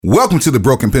Welcome to the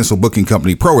Broken Pencil Booking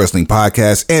Company Pro Wrestling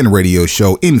Podcast and radio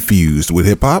show infused with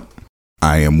hip hop.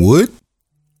 I am Wood.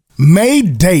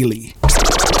 Made daily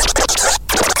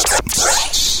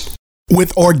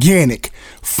with organic,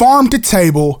 farm to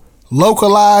table,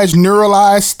 localized,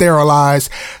 neuralized,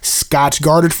 sterilized, Scotch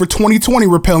guarded for 2020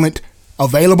 repellent,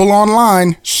 available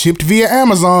online, shipped via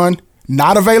Amazon,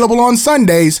 not available on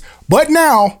Sundays, but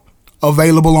now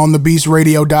available on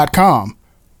thebeastradio.com.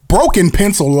 Broken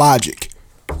Pencil Logic.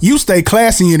 You stay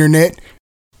classy, internet.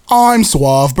 I'm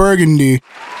Suave Burgundy.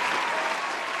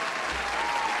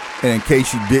 And in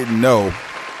case you didn't know,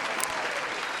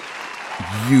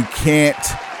 you can't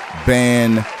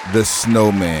ban the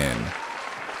snowman.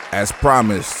 As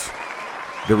promised,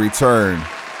 the return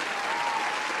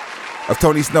of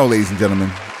Tony Snow, ladies and gentlemen.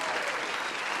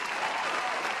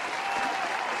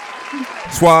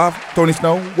 Suave, Tony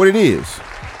Snow, what it is.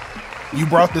 You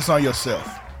brought this on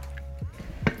yourself.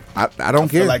 I don't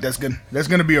care. Feel like that's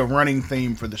gonna be a running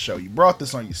theme for the show. You brought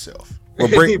this on yourself.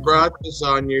 Well, you brought this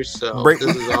on yourself. This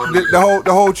is on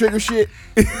the whole trigger shit.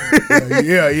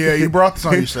 Yeah. You brought this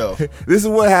on yourself. This is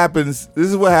what happens. This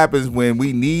is what happens when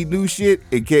we need new shit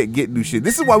and can't get new shit.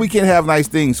 This is why we can't have nice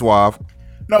things, Suave.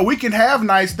 No, we can have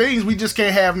nice things. We just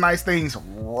can't have nice things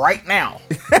right now.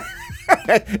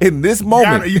 In this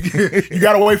moment, you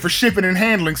gotta wait for shipping and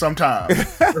handling sometime.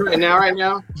 Right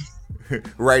now.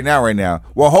 Right now.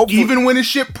 Well, hopefully, Even when it's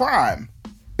shipped prime.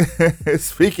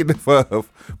 speaking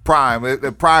of prime,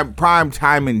 the prime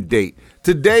time and date.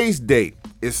 Today's date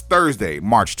is Thursday,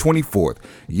 March 24th.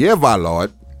 Yeah, my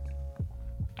lord.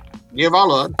 Yeah,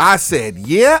 Vala. I said,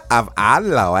 yeah, I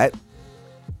lord.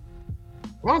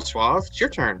 Come on, Suave. It's your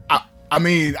turn. I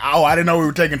didn't know we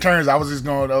were taking turns. I was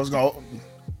gonna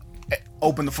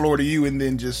open the floor to you and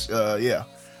then just yeah.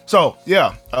 So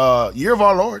year of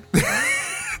our Lord.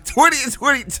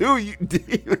 2022, you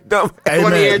dumb.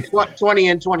 Amen. 20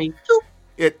 and 22.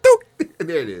 Yeah,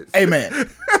 there it is. Amen.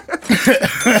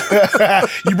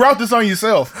 You brought this on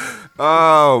yourself.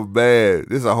 Oh man,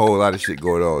 there's a whole lot of shit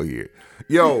going on here.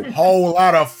 Yo, Whole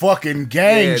lot of fucking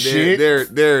gang shit.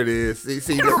 There it is.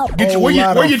 See Get where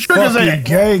your triggers at?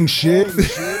 Gang shit.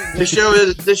 This show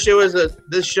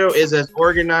is as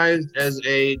organized as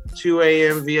a 2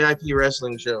 a.m. VIP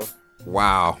wrestling show.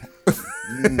 Wow.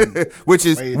 which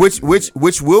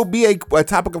will be a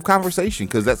topic of conversation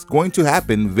because that's going to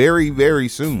happen very, very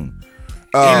soon.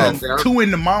 2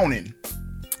 in the morning.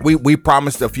 We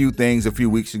promised a few things a few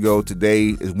weeks ago. Today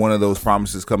is one of those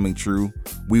promises coming true.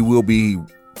 We will be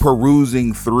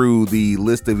perusing through the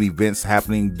list of events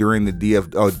happening during the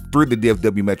through the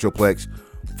DFW Metroplex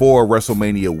for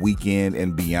WrestleMania weekend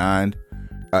and beyond.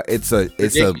 It's a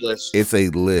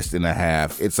list and a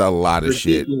half. It's a lot of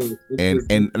shit,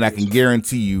 and I can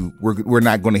guarantee you we're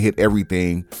not going to hit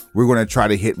everything. We're going to try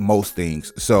to hit most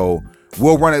things. So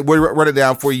we'll run it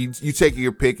down for you. You take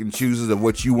your pick and chooses of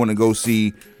what you want to go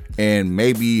see, and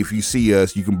maybe if you see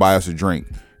us, you can buy us a drink.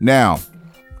 Now,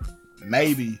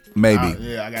 maybe.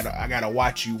 Yeah, I gotta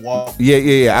watch you walk.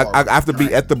 Yeah. I have to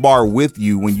be at the bar with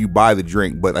you when you buy the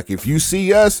drink. But like if you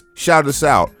see us, shout us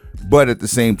out. But at the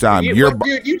same time, you two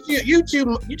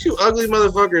ugly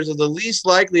motherfuckers are the least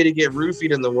likely to get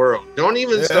roofied in the world. Don't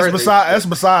even start. That's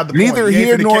beside the neither point.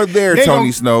 here nor there,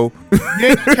 Tony Snow.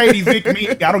 Katie Vick me.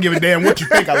 I don't give a damn what you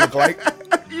think I look like.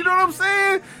 You know what I'm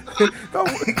saying?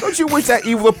 Don't you wish that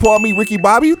evil upon me, Ricky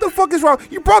Bobby? What the fuck is wrong?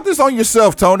 You brought this on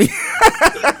yourself, Tony.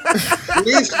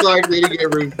 Least likely to get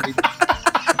roofied.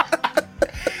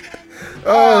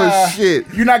 Oh shit!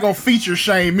 You're not gonna feature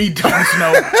shame me, Tony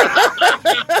Snow.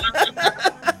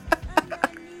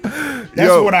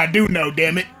 That's what I do know.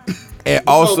 Damn it! And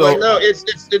also,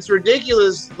 it's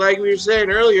ridiculous. Like we were saying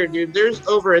earlier, dude. There's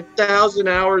over 1,000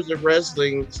 hours of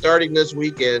wrestling starting this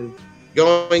weekend,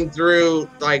 going through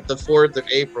like the 4th of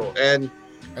April, and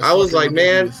I was like,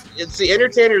 man, it's the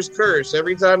entertainer's curse.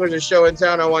 Every time there's a show in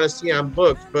town I want to see, I'm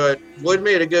booked. But Wood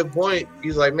made a good point.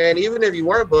 He's like, man, even if you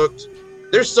weren't booked,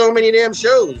 there's so many damn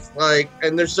shows,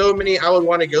 and there's so many I would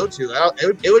want to go to.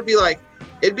 It'd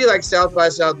be like South by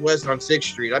Southwest on 6th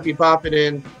Street. I'd be popping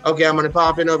in. Okay, I'm gonna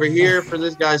pop in over here for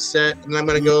this guy's set, and I'm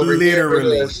gonna go over here for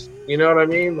this. You know what I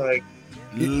mean? Like,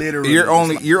 literally,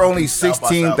 you're only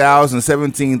 16,000,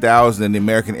 17,000 in the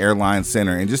American Airlines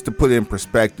Center, and just to put it in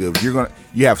perspective, you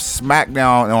have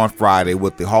SmackDown on Friday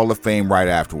with the Hall of Fame right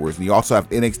afterwards, and you also have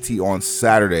NXT on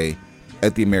Saturday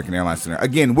at the American Airlines Center.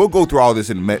 Again, we'll go through all this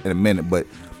in a minute, but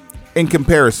in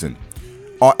comparison,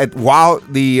 while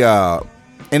the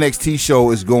NXT show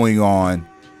is going on,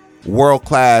 World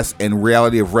Class and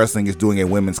Reality of Wrestling is doing a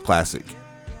women's classic,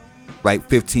 like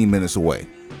 15 minutes away.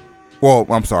 Well,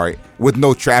 I'm sorry, with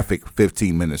no traffic,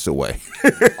 15 minutes away.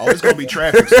 Oh, it's gonna be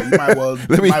traffic, so you might well,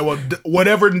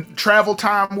 whatever travel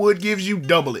time Wood gives you,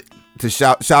 double it. To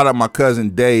shout out my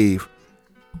cousin Dave.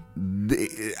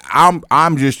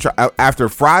 I'm just after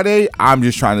Friday, I'm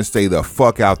just trying to stay the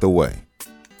fuck out the way.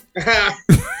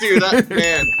 Dude,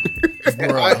 man.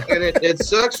 And it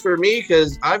sucks for me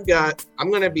because I'm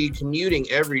gonna be commuting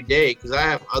every day because I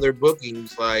have other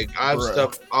bookings. Like I have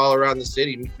stuff all around the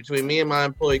city. Between me and my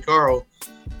employee Carl,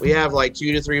 we have like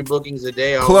 2 to 3 bookings a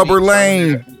day. Clubber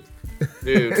Lane.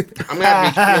 Dude, I'm gonna have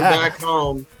to be coming back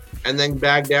home and then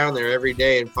back down there every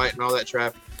day and fighting all that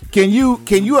traffic. Can you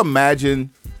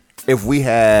imagine if we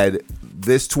had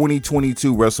this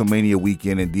 2022 WrestleMania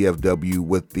weekend in DFW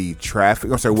with the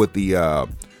traffic? I'm sorry, with the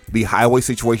highway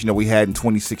situation that we had in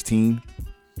 2016.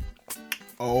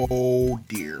 Oh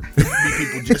dear,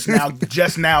 people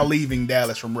just now leaving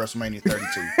Dallas from WrestleMania 32.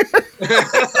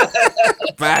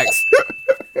 Facts.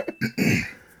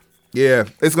 Yeah,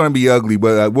 it's gonna be ugly,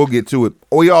 but we'll get to it.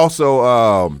 We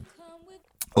also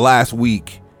last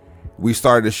week we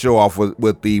started the show off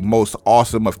with the most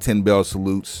awesome of 10 bell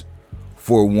salutes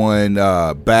for one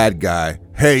bad guy.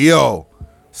 Hey yo,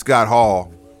 Scott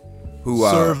Hall. Who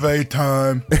survey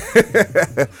time.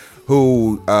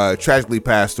 Who tragically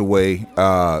passed away.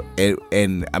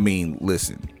 And I mean,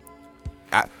 listen,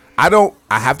 I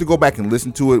have to go back and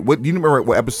listen to it. Do you remember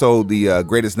what episode the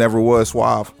Greatest Never was,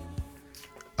 Suave?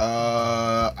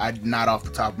 I not off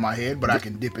the top of my head, but I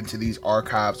can dip into these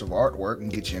archives of artwork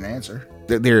and get you an answer.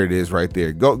 There it is, right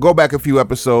there. Go back a few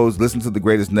episodes, listen to the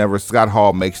Greatest Never. Scott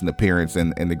Hall makes an appearance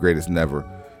in the Greatest Never.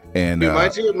 And dude,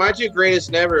 my two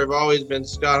greatest never have always been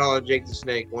Scott Hall and Jake the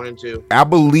Snake, 1 and 2. I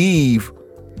believe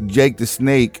Jake the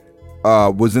Snake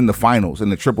was in the finals in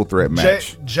the triple threat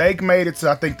match. Jake made it to,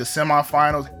 I think, the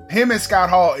semifinals. Him and Scott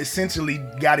Hall essentially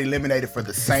got eliminated for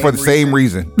the same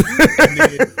reason.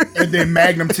 and then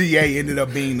Magnum TA ended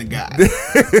up being the guy.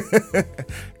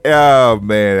 Oh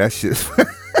man, that's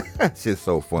just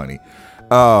so funny.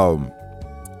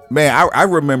 Man, I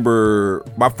remember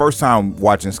my first time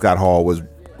watching Scott Hall was,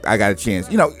 I got a chance.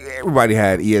 You know, everybody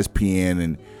had ESPN,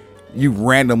 and you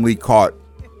randomly caught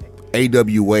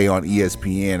AWA on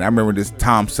ESPN. I remember this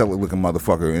Tom Selleck looking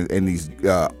motherfucker in these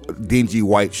dingy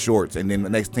white shorts, and then the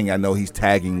next thing I know, he's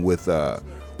tagging with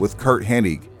Kurt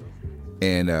Hennig,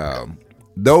 and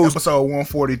those episode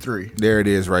 143. There it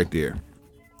is, right there.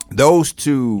 Those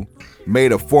two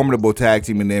made a formidable tag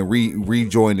team, and then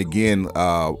rejoined again.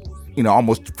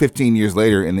 Almost 15 years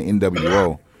later in the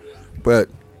NWO, but.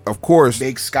 Of course,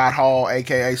 Big Scott Hall,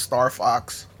 aka Star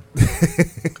Fox.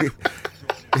 Like,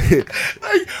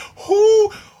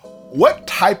 what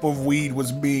type of weed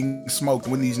was being smoked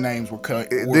when these names were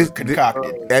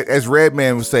concocted? As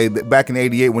Redman would say, that back in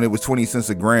 '88 when it was 20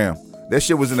 cents a gram, that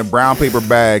shit was in a brown paper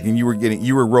bag, and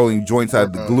you were rolling joints out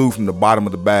of the glue from the bottom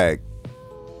of the bag.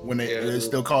 When they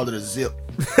still called it a zip.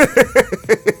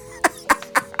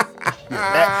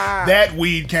 that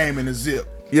weed came in a zip.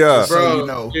 Yeah,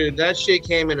 bro, dude, that shit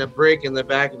came in a brick in the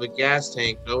back of a gas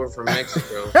tank over from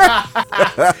Mexico.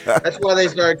 That's why they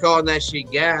started calling that shit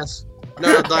gas.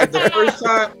 No, like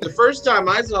the first time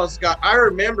I saw Scott, I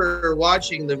remember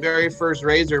watching the very first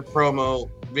Razor promo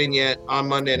vignette on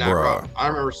Monday Night Raw. I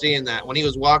remember seeing that when he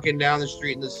was walking down the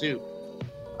street in the suit.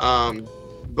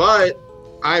 But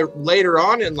I later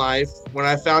on in life, when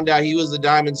I found out he was the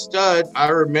Diamond Stud, I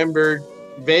remembered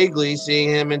vaguely seeing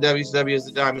him in WCW as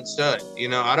the Diamond Stud. You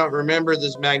know, I don't remember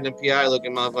this Magnum PI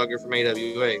looking motherfucker from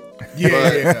AWA.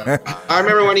 Yeah. I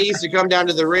remember when he used to come down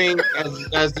to the ring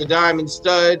as the Diamond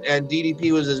Stud, and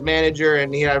DDP was his manager,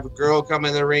 and he had a girl come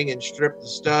in the ring and strip the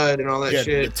stud and all that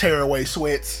shit. Tear away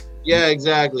sweats. Yeah,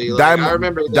 exactly. Like, I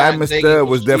remember that. Diamond Stud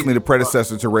was definitely the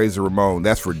predecessor to Razor Ramon.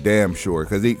 That's for damn sure.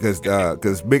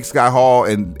 Because Big Scott Hall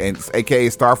and AKA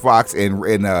Star Fox and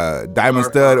Diamond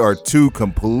Stud are two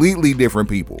completely different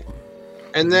people.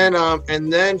 And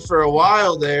then for a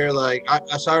while there, like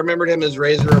I remembered him as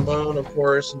Razor Ramon, of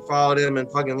course, and followed him and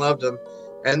fucking loved him.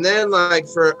 And then like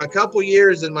for a couple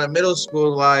years in my middle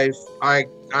school life, I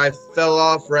fell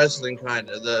off wrestling kind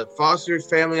of. The foster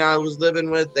family I was living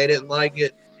with, they didn't like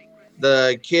it.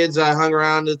 The kids I hung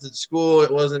around with at school,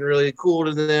 it wasn't really cool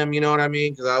to them, you know what I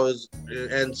mean?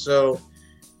 And so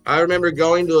I remember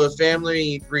going to a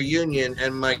family reunion,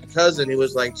 and my cousin, who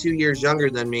was like 2 years younger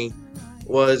than me,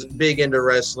 was big into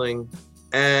wrestling.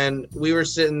 And we were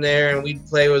sitting there and we'd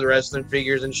play with wrestling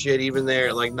figures and shit, even there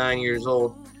at like 9 years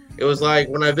old. It was like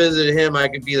when I visited him, I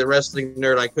could be the wrestling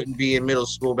nerd I couldn't be in middle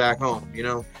school back home, you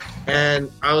know?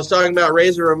 And I was talking about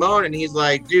Razor Ramon, and he's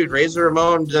like, dude, Razor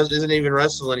Ramon isn't even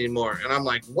wrestle anymore. And I'm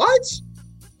like, what?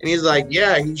 And he's like,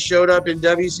 yeah, he showed up in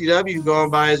WCW going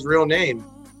by his real name.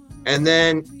 And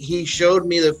then he showed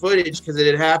me the footage because it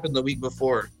had happened the week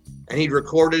before. And he'd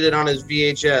recorded it on his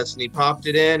VHS. And he popped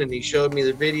it in and he showed me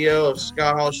the video of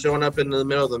Scott Hall showing up in the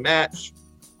middle of the match.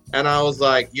 And I was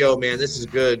like, yo, man, this is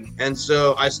good. And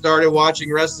so I started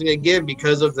watching wrestling again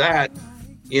because of that,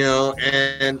 you know,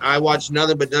 and I watched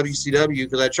nothing but WCW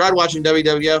because I tried watching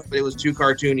WWF, but it was too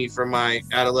cartoony for my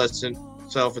adolescent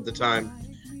self at the time.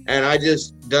 And I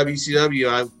just,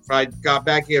 WCW, I got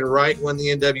back in right when the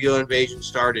NWO invasion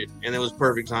started, and it was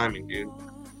perfect timing, dude.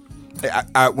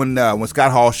 When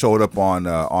Scott Hall showed up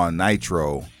on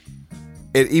Nitro,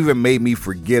 it even made me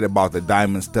forget about the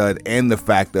Diamond Stud and the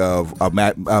fact of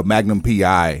Magnum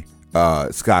PI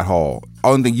Scott Hall.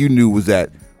 Only thing you knew was that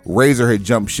Razor had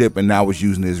jumped ship and now was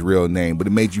using his real name, but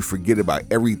it made you forget about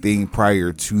everything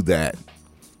prior to that.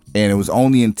 And it was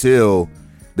only until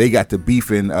they got to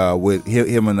beefing with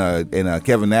him and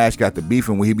Kevin Nash got to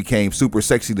beefing when he became Super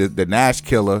Sexy, the Nash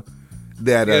Killer,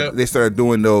 that they started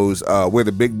doing those where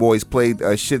the big boys played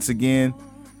shits again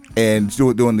and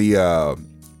doing the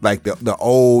like the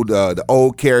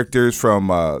old characters from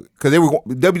because they were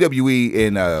WWE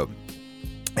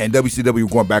and WCW were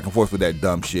going back and forth with that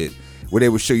dumb shit where they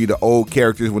would show you the old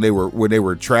characters when they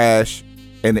were trash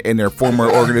in their former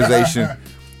organization,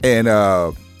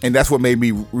 and that's what made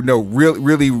me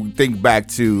really think back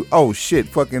to, oh shit,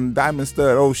 fucking Diamond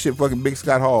Stud, oh shit, fucking Big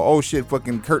Scott Hall, oh shit,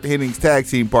 fucking Kurt Hennig's tag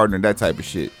team partner, that type of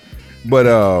shit. But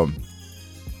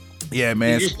yeah,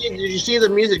 man. Did you see the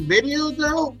music video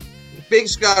though? Big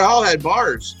Scott Hall had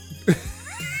bars.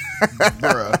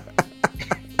 Bruh.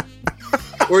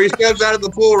 Where he steps out of the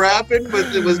pool rapping,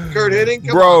 but it was Kurt Hennig.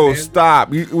 Bro, on, stop.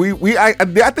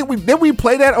 I think we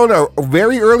play that on a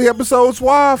very early episode,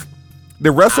 Suave?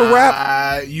 The wrestle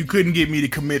rap? You couldn't get me to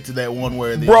commit to that one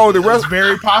way or the Bro, other. the It's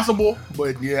very possible,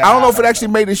 but yeah. I don't know if it actually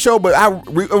made the show, but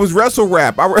it was wrestle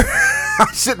rap. I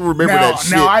shouldn't remember that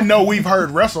shit. Now I know we've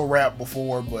heard wrestle rap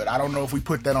before, but I don't know if we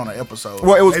put that on an episode.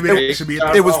 Well, it was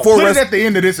for it at the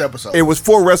end of this episode. It was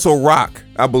for Wrestle Rock,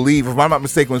 I believe. If I'm not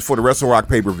mistaken, it was for the Wrestle Rock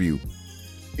pay-per-view.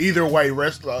 Either way,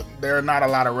 there are not a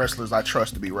lot of wrestlers I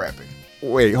trust to be rapping.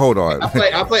 Wait, hold on.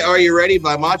 I play Are You Ready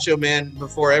by Macho Man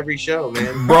before every show,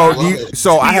 man. Bro,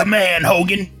 I had a man,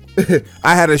 Hogan.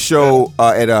 I had a show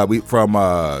from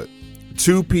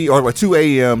 2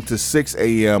 a.m. to 6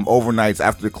 a.m. overnights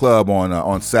after the club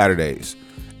on Saturdays.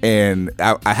 And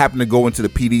I happened to go into the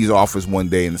PD's office one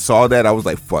day and saw that. I was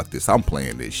like, fuck this. I'm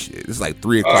playing this shit. It's like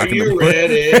 3 o'clock in the morning.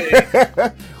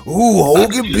 Ready? Ooh,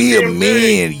 Hogan be a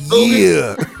man.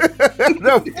 Yeah.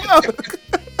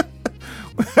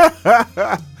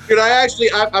 Dude,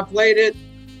 I played it,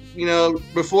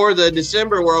 before the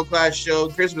December World Class show,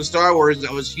 Christmas Star Wars,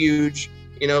 that was huge,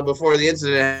 before the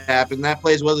incident happened. That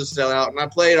place was a sellout. And I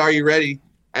played Are You Ready?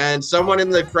 And someone in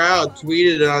the crowd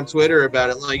tweeted it on Twitter about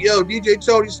it, like, yo, DJ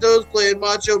Tony Snow's playing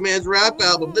Macho Man's rap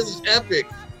album. This is epic.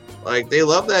 Like, they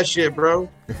love that shit, bro.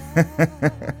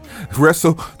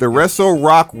 The Wrestle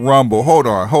Rock Rumble. Hold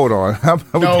on.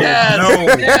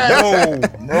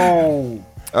 No.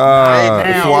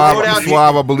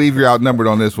 Suave, I believe you're outnumbered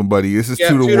on this one, buddy. This is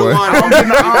 2-1. I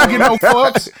don't get no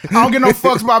fucks. I don't get no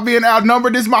fucks about being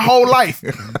outnumbered. This is my whole life.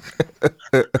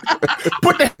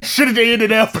 Put that shit at the end of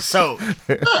the episode.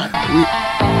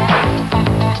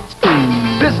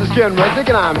 This is Ken Resnick,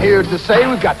 and I'm here to say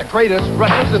we've got the greatest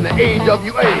wrestlers in the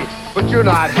AWA. But you're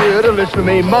not here to listen to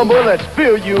me mumble. Let's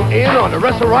fill you in on the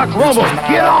Wrestle Rock Rumble.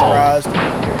 Get on!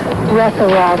 Wrestle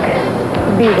Rock.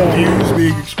 Be there. Views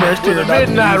being expressed here. The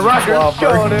Midnight Rockers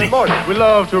showing in morning. We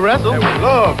love to wrestle and we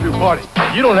love to party.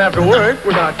 You don't have to worry.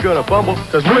 We're not gonna bumble,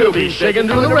 because we'll be shaking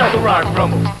through the Wrestle Rock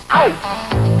Rumble. Ow!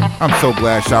 I'm so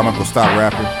glad Shaman will stop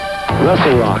rapping.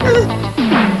 Wrestle Rock.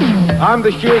 I'm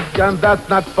the Sheik, and that's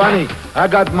not funny. I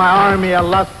got my army a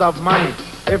lot of money.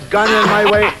 If Gunny in my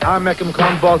way, I make him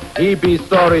crumble. He be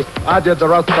sorry, I did the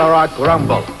Wrestle Rock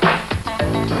Rumble.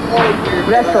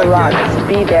 Wrestle Rock.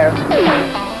 Be there.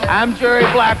 I'm Jerry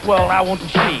Blackwell, I want to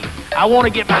see. I want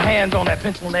to get my hands on that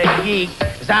pencil-neck geek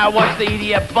as I watch the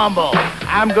EDF Bumble.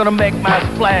 I'm going to make my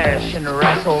splash in the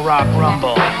Wrestle Rock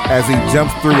Rumble. As he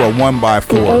jumps through a 1x4.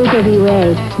 The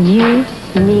AWA. You,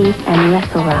 me, and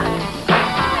Wrestle Rock.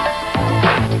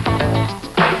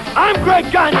 I'm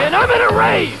Greg Gagne, and I'm in a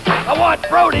rage. I want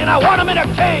Brody, and I want him in a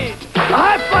cage. A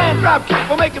high-flying dropkick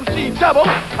will make him see double.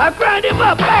 I grind him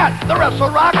up at the Wrestle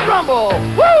Rock Rumble.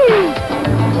 Woo!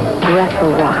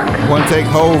 Wrestle Rock. One take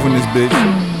Hove in this bitch.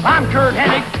 I'm Kurt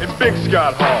Hennig. And Big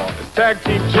Scott Hall. As tag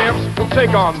team champs, we'll take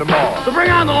on them all. So bring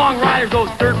on the long riders, those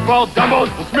dirt-ball dumbos.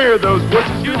 We'll smear those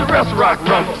bushes, do the Wrestle Rock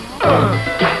Rumble.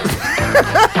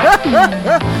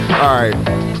 All right.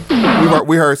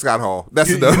 We heard Scott Hall. That's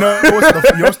You enough. know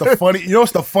what's the funny? You know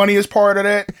what's the funniest part of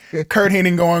that? Kurt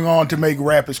Hennig going on to make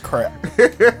rap is crap.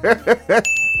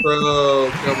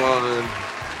 Bro, come on.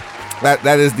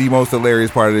 That is the most hilarious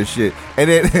part of this shit. And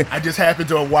then I just happened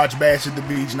to have watched Bash at the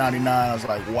Beach '99. I was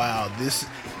like, wow, this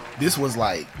was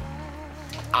like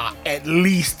at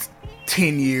least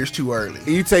 10 years too early.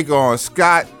 you take on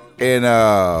Scott and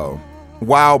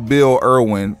Wild Bill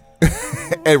Irwin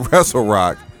at Wrestle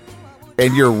Rock,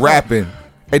 and you're rapping,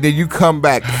 and then you come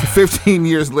back 15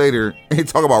 years later and you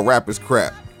talk about rap is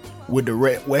crap. With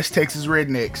the West Texas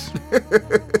Rednecks.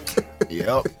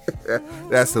 Yep.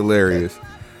 That's hilarious.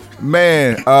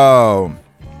 Man, How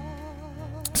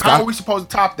are we supposed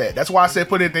to top that? That's why I said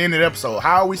put it at the end of the episode.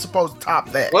 How are we supposed to top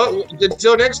that? Well,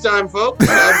 until next time, folks.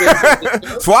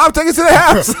 Swab, take it to the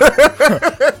house.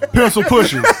 Pencil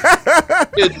pushers.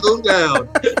 Cool down.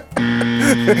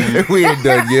 We ain't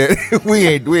done yet. We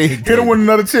ain't Hit them with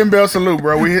another 10-bell salute,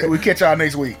 bro. We catch y'all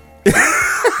next week.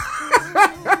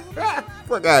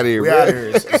 Fuck out of here, We bro. out of here.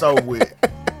 It's over with.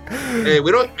 Hey,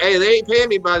 they ain't paying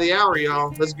me by the hour,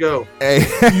 y'all. Let's go. Hey.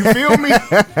 You feel me?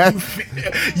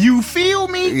 You feel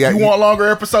me? Yeah, you want longer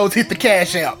episodes? Hit the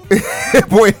cash out.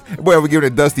 boy, we give it a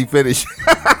dusty finish.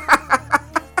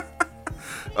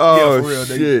 Oh, Yeah, for real,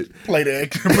 shit. Play the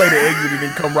exit and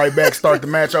then come right back, start the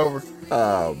match over.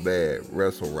 Oh, man.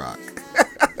 Wrestle Rock.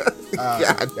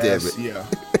 God damn it. Yeah,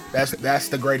 that's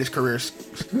the greatest career.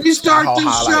 Restart I'll the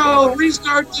highlight show.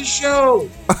 Restart the show.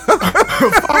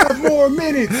 5 more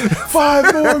minutes.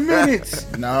 5 more minutes.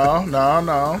 No.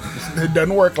 It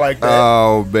doesn't work like that.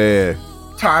 Oh, man.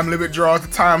 Time limit draws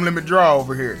the time limit draw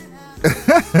over here.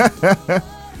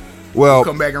 Well,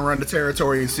 Come back and run the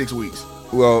territory in 6 weeks.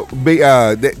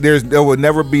 there will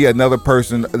never be another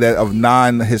person that of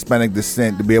non-Hispanic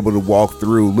descent to be able to walk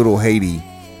through Little Haiti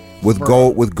with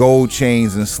gold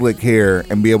chains and slick hair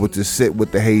and be able to sit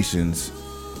with the Haitians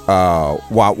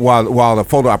while the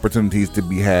photo opportunities to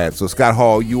be had. So Scott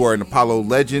Hall, you are an Apollo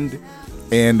legend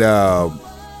and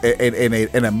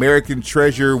an American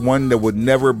treasure, one that would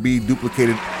never be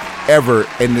duplicated ever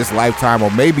in this lifetime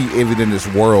or maybe even in this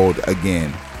world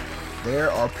again.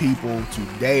 There are people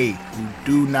today who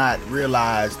do not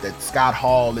realize that Scott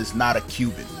Hall is not a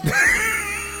Cuban.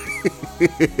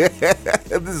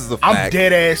 This is a fact. I'm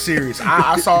dead ass serious.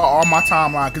 I saw on my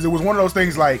timeline because it was one of those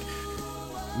things like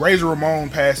Razor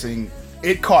Ramon passing.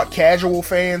 It caught casual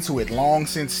fans who had long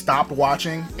since stopped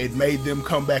watching. It made them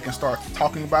come back and start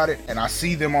talking about it. And I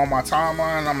see them on my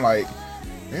timeline. And I'm like,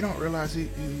 they don't realize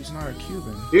he's not a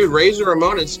Cuban. Dude, Razor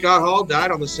Ramon and Scott Hall died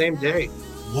on the same day.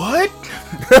 What?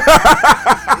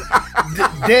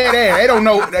 Dead ass. They don't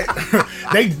know.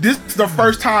 This is the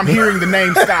first time hearing the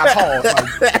name Scott Hall.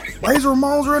 It's like, Razor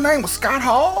Ramon's real name was Scott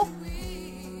Hall?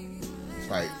 It's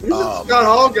like, Who's the Scott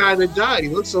Hall guy that died? He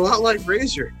looks a lot like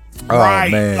Razor. right.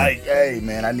 man. Like, hey,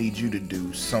 man, I need you to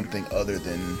do something other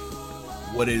than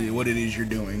what it is you're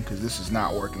doing because this is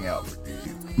not working out for you.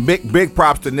 Big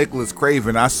props to Nicholas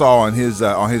Craven. I saw on his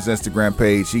Instagram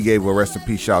page, he gave a rest in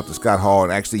peace shout out to Scott Hall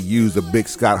and actually used a big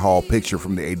Scott Hall picture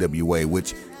from the AWA,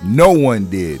 which no one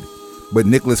did. But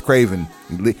Nicholas Craven,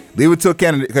 leave it to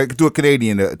a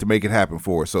Canadian to make it happen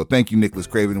for us. So thank you, Nicholas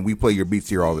Craven. We play your beats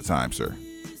here all the time, sir.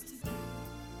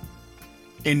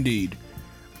 Indeed.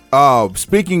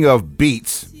 Speaking of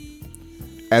beats,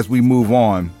 as we move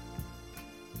on,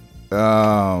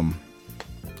 Jorge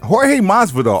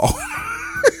Masvidal.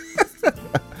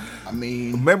 I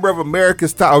mean, Member of American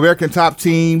top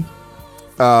team.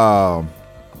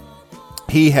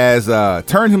 He has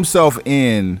turned himself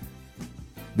in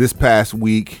this past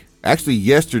week, actually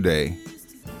yesterday,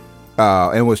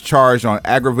 and was charged on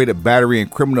aggravated battery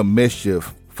and criminal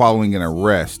mischief following an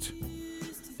arrest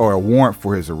or a warrant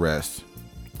for his arrest.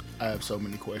 I have so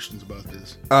many questions about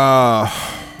this.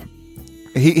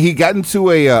 He got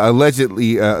into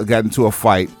allegedly got into a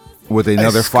fight with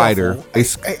another fighter, a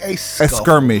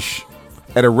skirmish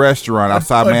at a restaurant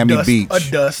outside Miami Beach. A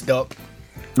dust up.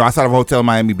 No, outside of a hotel in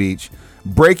Miami Beach,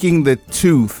 breaking the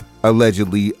tooth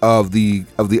allegedly of the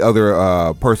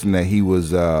other person that he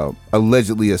was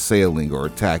allegedly assailing or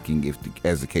attacking,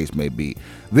 as the case may be.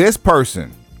 This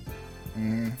person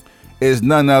is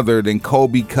none other than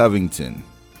Colby Covington.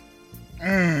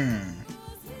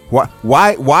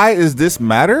 Why is this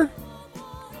matter?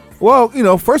 Well,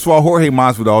 first of all, Jorge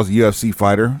Masvidal is a UFC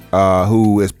fighter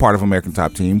who is part of American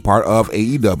Top Team, part of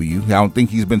AEW. I don't think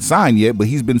he's been signed yet, but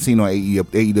he's been seen on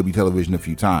AEW television a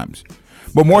few times.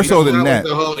 But more so than that,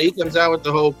 He comes out with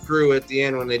the whole crew at the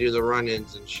end when they do the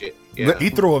run-ins and shit. Yeah. He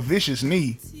threw a vicious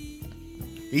knee.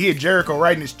 He hit Jericho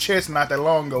right in his chest not that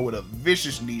long ago with a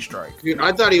vicious knee strike. Dude,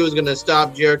 I thought he was gonna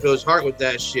stop Jericho's heart with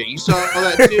that shit. You saw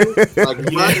that too? Like,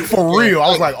 Yeah, for real. I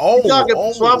was like,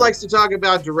 Swab likes to talk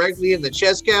about directly in the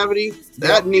chest cavity.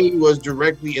 That knee was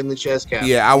directly in the chest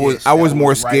cavity. Yeah, I was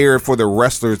more scared for the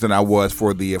wrestlers than I was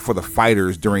for the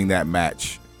fighters during that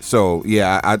match. So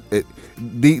yeah,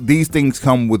 these things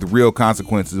come with real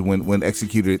consequences when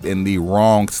executed in the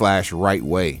wrong / right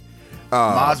way.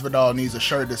 Masvidal needs a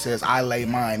shirt that says "I lay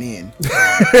mine in."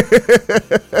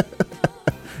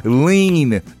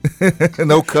 Lean,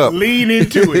 no cup. Lean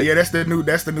into it. Yeah, that's the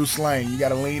new slang. You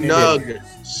gotta lean into it.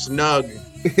 Snug.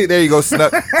 There you go,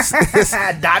 snug.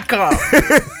 .com.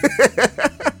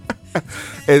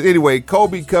 Anyway,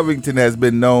 Colby Covington has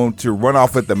been known to run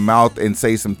off at the mouth and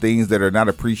say some things that are not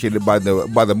appreciated by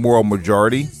the moral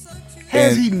majority.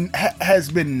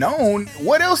 Has been known.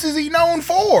 What else is he known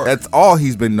for? That's all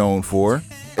he's been known for.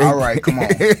 All right, come on.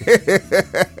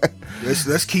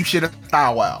 Let's keep shit at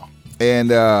thou wow. And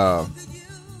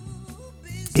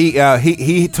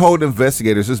he told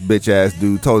investigators, this bitch ass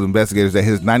dude told investigators that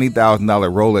his $90,000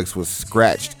 Rolex was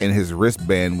scratched and his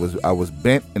wristband was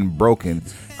bent and broken,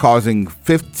 causing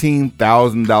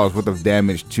 $15,000 worth of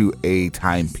damage to a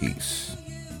timepiece.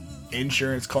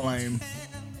 Insurance claim.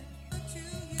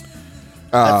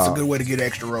 That's a good way to get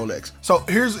extra Rolex. So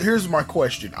here's my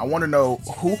question. I want to know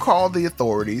who called the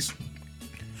authorities,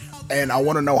 and I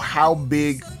want to know how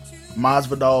big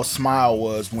Masvidal's smile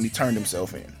was when he turned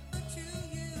himself in.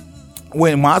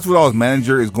 When Masvidal's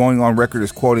manager is going on record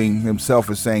as quoting himself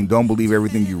as saying, "Don't believe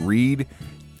everything you read,"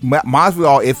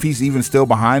 Masvidal, if he's even still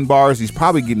behind bars, he's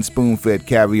probably getting spoon-fed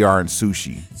caviar and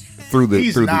sushi through the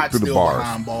He's through not the still bars.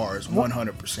 behind bars,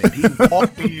 100%. He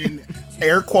walked in,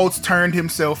 air quotes, turned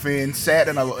himself in, sat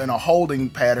in a holding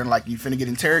pattern like you finna get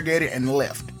interrogated, and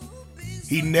left.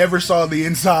 He never saw the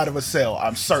inside of a cell.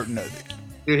 I'm certain of it.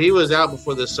 Dude, he was out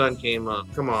before the sun came up.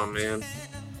 Come on, man.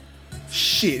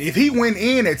 Shit, if he went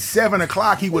in at 7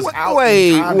 o'clock, he was out.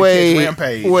 Wait,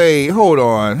 Rampage. hold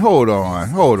on.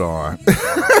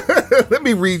 let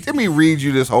me read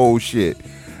you this whole shit.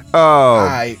 All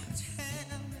right.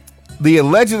 The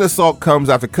alleged assault comes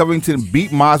after Covington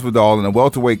beat Masvidal in a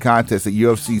welterweight contest at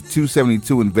UFC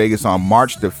 272 in Vegas on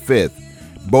March the 5th.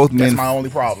 That's my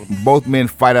only problem. Both men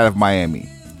fight out of Miami.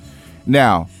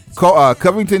 Now,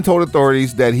 Covington told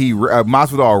authorities that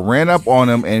Masvidal ran up on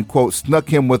him and, quote, snuck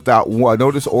him without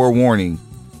notice or warning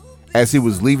as he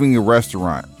was leaving the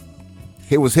restaurant.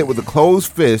 He was hit with a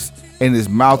closed fist in his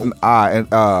mouth and eye,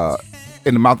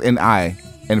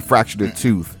 and fractured a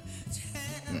tooth.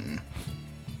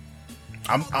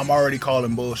 I'm already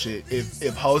calling bullshit.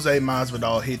 If Jose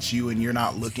Masvidal hits you and you're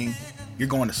not looking, you're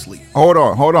going to sleep. Hold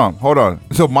on.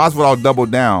 So Masvidal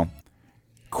doubled down.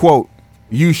 Quote,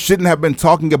 "You shouldn't have been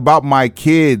talking about my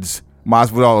kids,"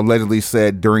 Masvidal allegedly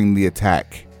said during the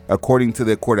attack, according to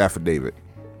the court affidavit.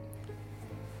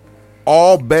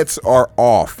 All bets are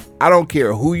off. I don't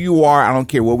care who you are. I don't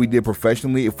care what we did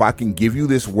professionally. If I can give you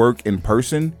this work in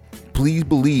person, please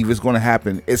believe it's going to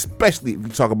happen, especially if you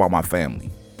talk about my family.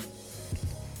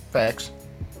 Facts.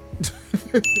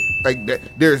 Like that,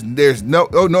 there's no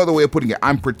other way of putting it.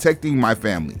 I'm protecting my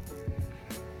family.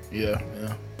 Yeah.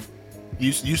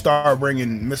 You start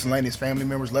bringing miscellaneous family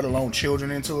members, let alone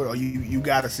children, into it, or you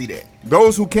got to see that.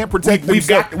 Those who can't protect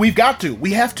themselves. We have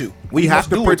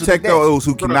to protect those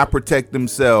who cannot protect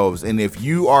themselves. And if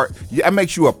you are, that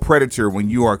makes you a predator when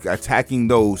you are attacking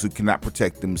those who cannot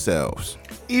protect themselves.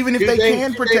 Even if they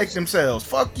can protect themselves,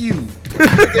 fuck you. 2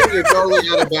 things are totally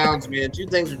out of bounds, man. 2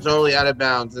 things are totally out of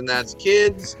bounds, and that's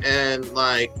kids and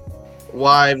like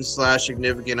wives /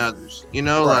 significant others. You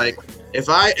know, Right. like if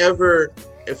I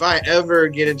ever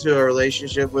get into a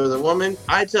relationship with a woman,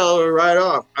 I tell her right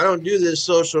off, I don't do this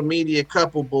social media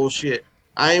couple bullshit.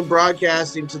 I ain't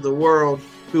broadcasting to the world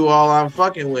who all I'm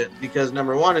fucking with, because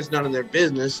number one, it's none of their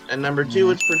business, and number two,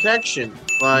 it's protection.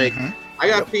 Like, I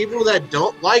got people that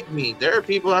don't like me. There are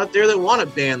people out there that want to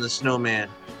ban the snowman.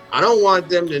 I don't want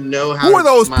them to know how. Who are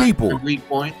those people? Weak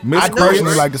point. I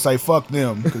personally like to say fuck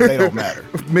them because they don't matter.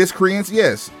 Miscreants,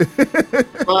 yes.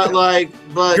 but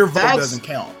Your vote that's, doesn't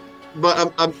count.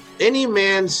 But any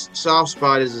man's soft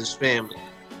spot is his family.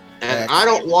 And Facts. I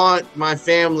don't want my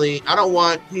family, I don't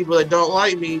want people that don't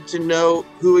like me to know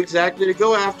who exactly to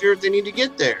go after if they need to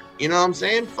get there. You know what I'm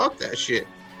saying? Fuck that shit.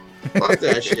 Fuck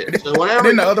that shit. So whenever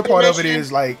Then the other part of it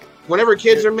is like, whenever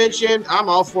kids are mentioned, I'm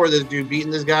all for this dude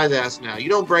beating this guy's ass now. You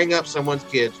don't bring up someone's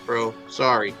kids, bro.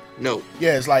 Sorry. No.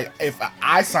 yeah, it's like if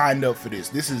I signed up for this.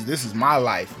 This is my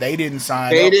life. They didn't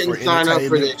sign They up didn't for sign up for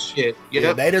entertainment. this shit.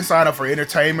 Yeah, they didn't sign up for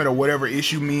entertainment or whatever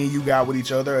issue me and you got with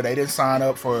each other. Or they didn't sign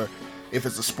up for if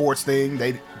it's a sports thing,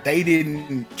 they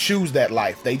didn't choose that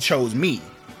life. They chose me.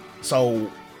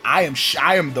 So I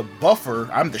am the buffer.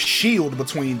 I'm the shield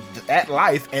between that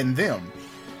life and them.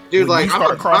 Dude, when like, you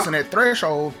start crossing that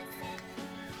threshold.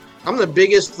 I'm the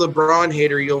biggest LeBron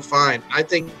hater you'll find. I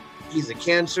think he's a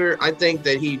cancer. I think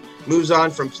that he moves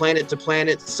on from planet to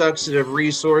planet, sucks it of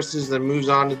resources, then moves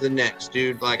on to the next,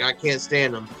 dude. Like, I can't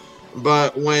stand him.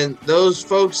 But when those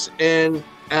folks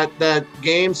at that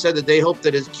game said that they hoped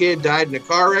that his kid died in a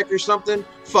car wreck or something,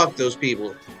 fuck those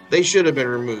people. They should have been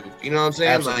removed. You know what I'm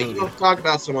saying? Absolutely. Like, you don't talk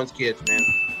about someone's kids, man.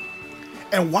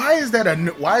 And why is that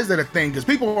a thing? Because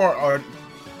people are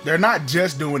they're not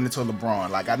just doing it to LeBron.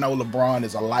 Like, I know LeBron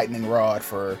is a lightning rod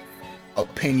for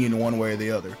opinion one way or the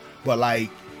other, but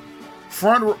like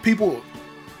people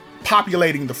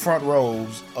populating the front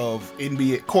rows of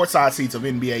NBA courtside seats of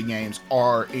NBA games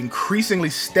are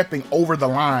increasingly stepping over the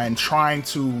line, trying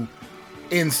to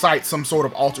incite some sort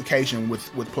of altercation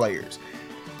with players.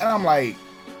 And I'm like,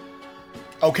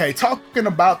 okay, talking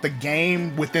about the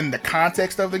game within the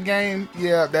context of the game,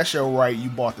 yeah, that's your right. You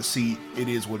bought the seat. It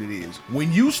is what it is.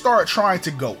 When you start trying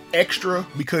to go extra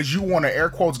because you want to, air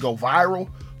quotes, go viral,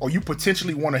 or you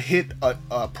potentially want to hit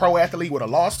a pro athlete with a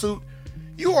lawsuit,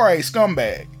 you are a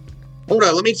scumbag. Hold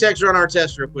on, let me text Ron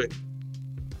Artest real quick.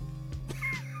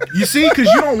 You see, because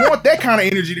you don't want that kind of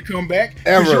energy to come back.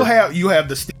 Ever. You have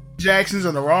the Steve Jacksons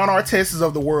and the Ron Artests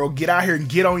of the world get out here and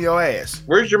get on your ass.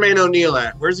 Where's Jermaine O'Neal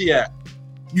at? Where's he at?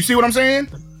 You see what I'm saying?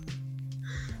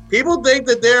 People think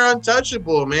that they're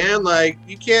untouchable, man. Like,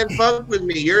 you can't fuck with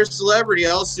me. You're a celebrity.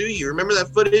 I'll sue you. Remember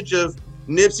that footage of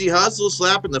Nipsey Hussle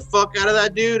slapping the fuck out of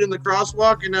that dude in the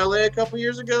crosswalk in LA a couple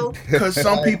years ago? Because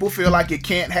some people feel like it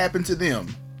can't happen to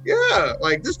them. Yeah,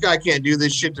 like, this guy can't do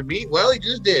this shit to me. Well, he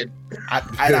just did.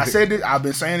 I said it. I've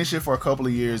been saying this shit for a couple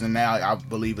of years, and now I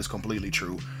believe it's completely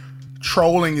true.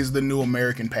 Trolling is the new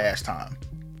American pastime.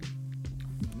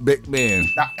 Big man.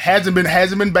 Now, hasn't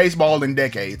been baseball in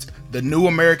decades. The new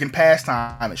American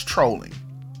pastime is trolling.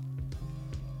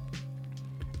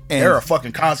 And there are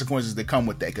fucking consequences that come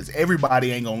with that, because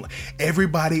everybody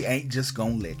ain't just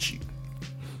gonna let you.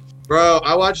 Bro,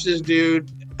 I watched this dude,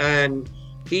 and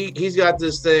he's got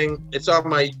this thing. It's on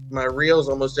my reels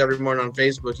almost every morning on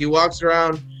Facebook. He walks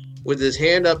around with his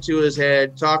hand up to his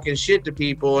head, talking shit to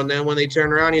people, and then when they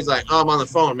turn around, he's like, "Oh, I'm on the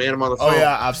phone, man. I'm on the phone." Oh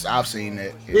yeah, I've seen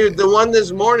that. Yeah. Dude, the one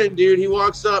this morning, dude, he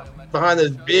walks up behind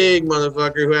this big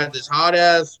motherfucker who had this hot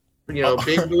ass,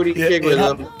 big booty chick with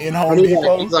him. In Home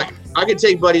Depot. He's like, "I could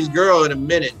take Buddy's girl in a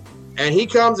minute," and he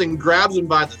comes and grabs him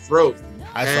by the throat.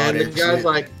 And the guy's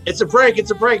like, "It's a prank,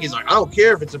 it's a prank." He's like, "I don't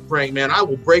care if it's a prank, man. I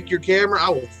will break your camera. I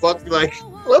will fuck you." Like,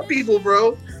 love people,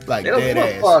 bro. Like, dead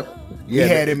ass. Yeah, he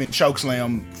had him in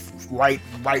chokeslam. Right,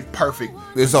 perfect.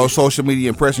 This whole social media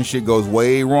impression shit goes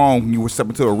way wrong when you were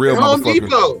stepping to a real motherfucker. Home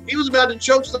Depot. He was about to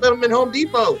chokeslam him in Home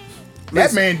Depot.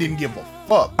 That man didn't give a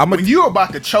fuck. When you're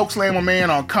about to chokeslam a man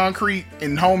on concrete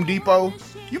in Home Depot,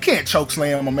 you can't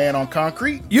chokeslam a man on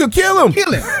concrete. You kill him.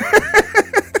 Kill him.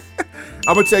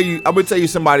 I'm gonna tell you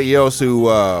somebody else who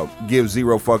gives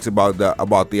zero fucks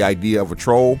about the idea of a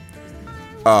troll.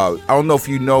 I don't know if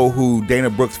you know who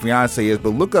Dana Brooks' fiance is, but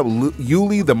look up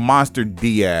Yuli the Monster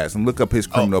Diaz and look up his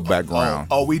criminal background.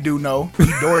 Oh, we do know. He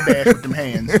DoorDash with them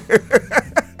hands.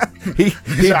 He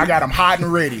said, "I got him hot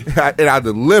and ready, and I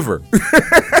deliver."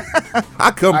 I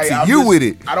come to you with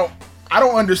it. I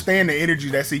don't understand the energy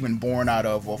that's even born out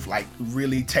of like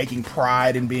really taking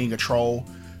pride in being a troll.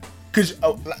 Because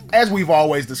as we've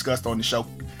always discussed on the show,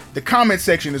 the comment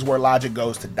section is where logic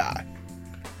goes to die.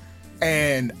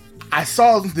 And I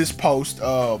saw this post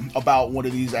about one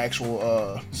of these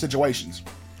actual situations.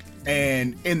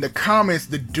 And in the comments,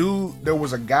 there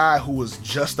was a guy who was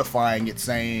justifying it,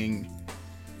 saying,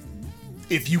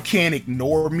 if you can't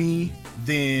ignore me,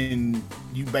 then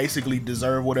you basically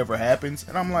deserve whatever happens.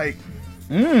 And I'm like,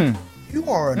 you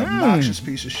are an obnoxious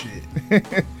piece of shit.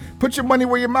 Put your money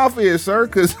where your mouth is, sir,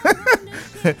 because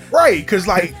right, because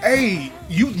like, hey,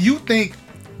 you think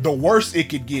the worst it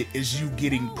could get is you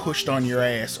getting pushed on your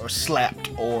ass or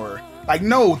slapped, or like,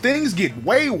 no, things get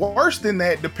way worse than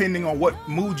that depending on what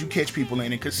mood you catch people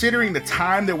in. And considering the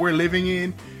time that we're living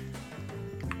in,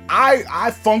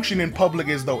 I function in public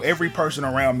as though every person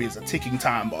around me is a ticking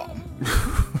time bomb.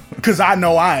 Because I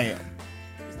know I am.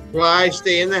 Well, I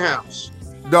stay in the house.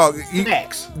 Dog,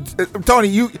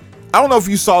 Tony, I don't know if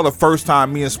you saw the first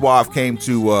time me and Suave came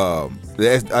to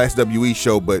the SWE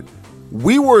show, but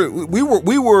we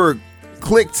were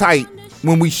click tight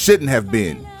when we shouldn't have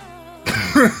been.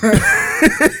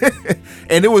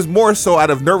 And it was more so out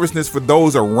of nervousness for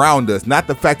those around us, not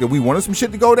the fact that we wanted some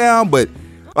shit to go down, but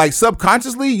Like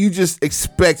subconsciously, you just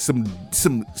expect some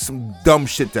dumb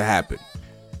shit to happen.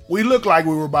 We look like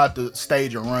we were about to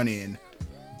stage a run-in,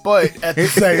 but at the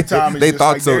same time, it's they just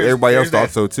thought like so. Everybody else thought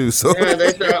that. so too. So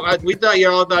Yeah, we thought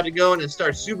y'all about to go in and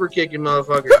start super kicking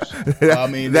motherfuckers. I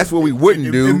mean, that's what we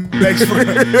wouldn't do.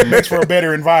 It makes for a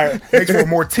better environment. Makes for a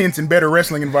more tense and better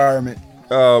wrestling environment.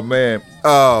 Oh man.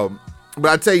 But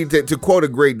I tell you, to quote a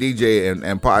great DJ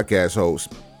and podcast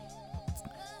host,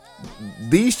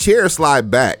 these chairs slide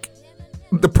back.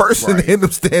 The person in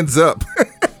them stands up.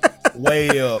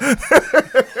 Way up.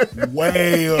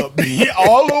 Way up.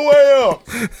 All the way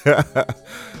up.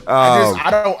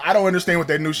 I don't understand what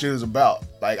that new shit is about.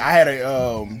 Like, I had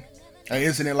an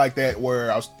incident like that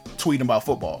where I was tweeting about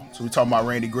football. So we're talking about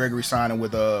Randy Gregory signing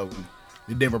with the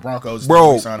Denver Broncos.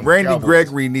 Bro, Randy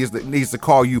Gregory needs to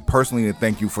call you personally and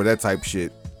thank you for that type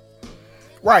shit.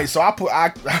 Right, so I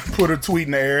put a tweet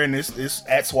in the air, and it's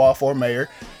at Swall for Mayor.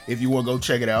 If you want to go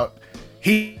check it out,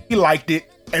 he liked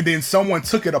it, and then someone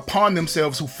took it upon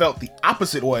themselves who felt the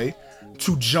opposite way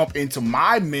to jump into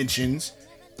my mentions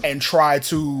and try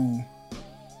to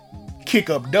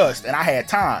kick up dust, and I had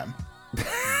time.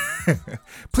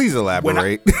 Please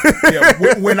elaborate.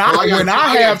 When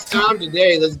I have time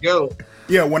today, let's go.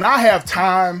 Yeah, when I have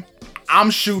time,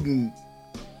 I'm shooting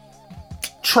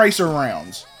tracer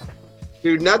rounds.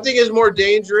 Dude, nothing is more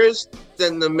dangerous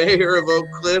than the mayor of Oak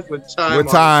Cliff with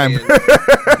time.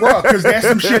 Bro, because that's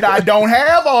some shit I don't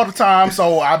have all the time.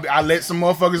 So I let some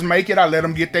motherfuckers make it. I let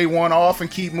them get their one off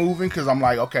and keep moving because I'm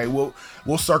like, okay, we'll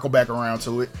circle back around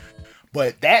to it.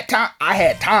 But that time I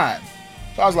had time,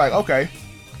 so I was like, okay,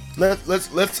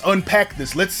 let's unpack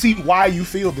this. Let's see why you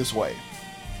feel this way.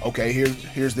 Okay,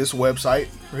 here's this website.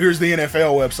 Here's the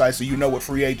NFL website, so you know what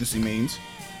free agency means.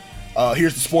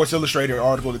 Here's the Sports Illustrated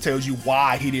article that tells you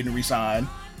why he didn't resign.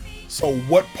 So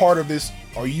what part of this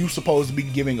are you supposed to be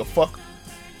giving a fuck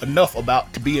enough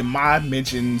about to be in my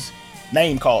mentions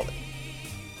name calling?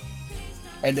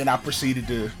 And then I proceeded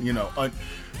to,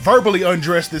 verbally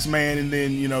undress this man, and then,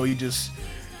 he just,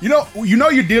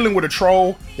 you're dealing with a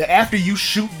troll that after you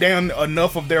shoot down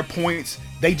enough of their points,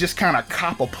 they just kind of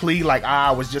cop a plea like,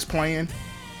 I was just playing.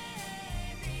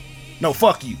 No,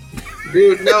 fuck you.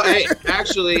 Dude, no, hey,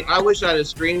 actually, I wish I'd have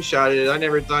screenshotted it. I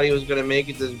never thought he was going to make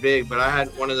it this big, but I had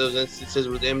one of those instances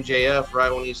with MJF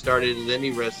right when he started his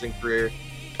indie wrestling career.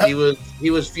 He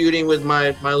was feuding with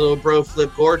my little bro,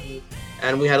 Flip Gordon,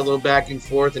 and we had a little back and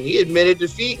forth, and he admitted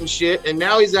defeat and shit, and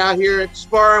now he's out here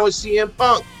sparring with CM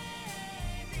Punk.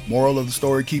 Moral of the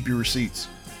story, keep your receipts.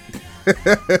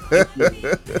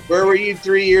 Where were you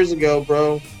 3 years ago,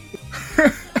 bro?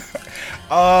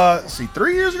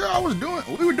 3 years ago,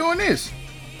 we were doing this.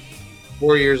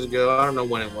 4 years ago, I don't know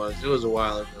when it was. It was a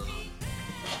while ago.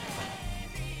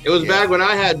 It was back when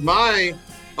I had my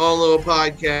own little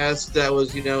podcast that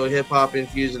was, hip hop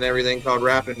infused and everything called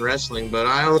Rap and Wrestling. But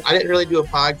I didn't really do a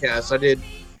podcast.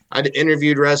 I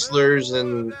interviewed wrestlers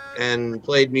and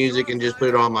played music and just put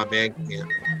it on my Bandcamp.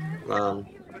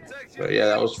 So yeah,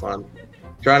 that was fun.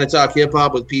 Trying to talk hip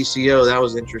hop with PCO, that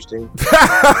was interesting.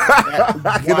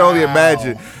 I can only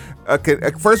imagine.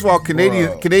 First of all,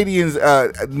 Canadians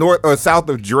north or south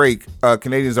of Drake,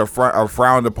 Canadians are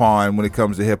frowned upon when it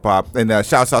comes to hip hop. And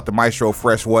shouts out to Maestro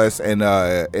Fresh West and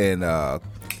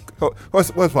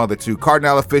what's one of the two?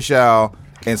 Cardinal Official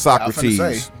and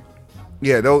Socrates.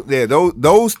 Yeah,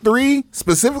 those three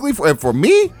specifically for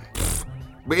me.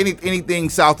 But anything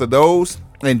south of those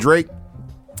and Drake,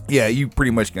 yeah, you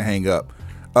pretty much can hang up.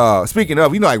 Speaking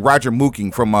of, like Roger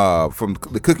Mooking from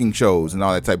the cooking shows and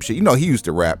all that type of shit. He used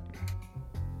to rap.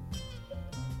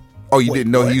 Oh, you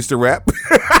didn't know he used to rap?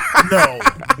 No.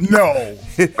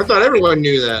 I thought everyone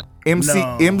knew that.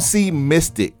 MC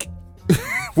Mystic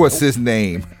was his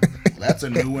name. That's a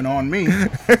new one on me.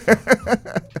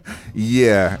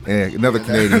 Yeah, another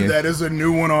Canadian. That is a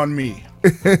new one on me.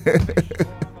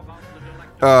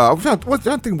 I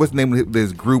don't think what the name of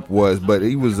this group was, but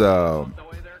he was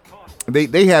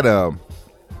they had a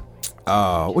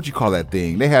what you call that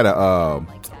thing? They had a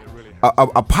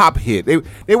pop hit.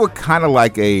 They were kind of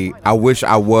like a I Wish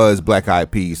I Was Black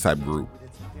Eyed Peas type group.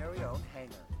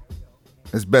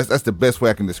 That's the best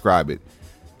way I can describe it.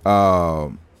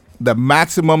 The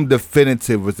Maximum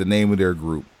Definitive was the name of their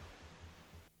group.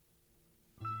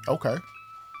 Okay.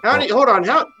 Hold on.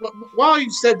 While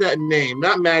you said that name,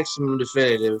 not Maximum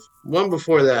Definitive, one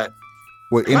before that.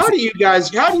 How do you guys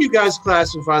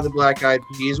classify the Black Eyed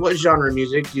Peas? What genre of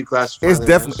music do you classify? It's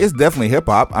definitely hip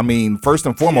hop. I mean, first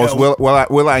and foremost,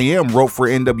 will.i.am wrote for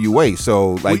NWA,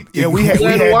 so like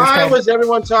why was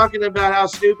everyone talking about how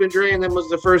Snoop and Dre and them was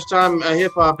the first time a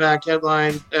hip hop act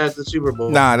headlined at the Super Bowl?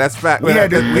 Nah, that's fact. We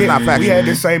had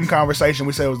the same conversation.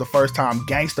 We said it was the first time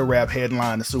gangster rap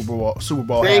headlined the Super Bowl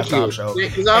halftime show.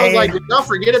 Because I was like, don't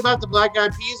forget about the Black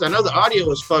Eyed Peas. I know the audio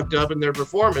was fucked up in their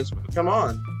performance, but come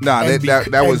on. Nah,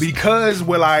 that was because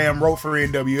will.i.am wrote for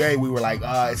NWA. We were like,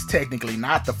 it's technically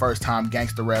not the first time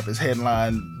gangster rap has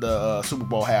headlined the Super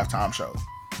Bowl halftime show.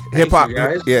 Hip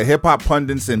hop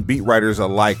pundits and beat writers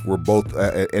alike were both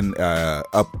up in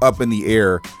the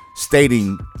air,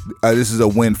 stating this is a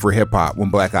win for hip hop when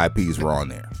Black Eyed Peas were on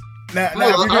there.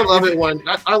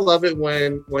 I love it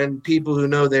when people who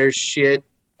know their shit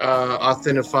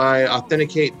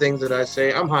authenticate things that I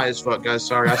say. I'm high as fuck, guys.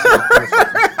 Sorry, I said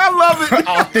I love it.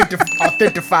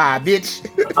 Authentify, bitch.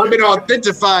 I've been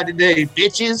authentified today,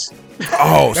 bitches.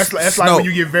 Oh, that's like when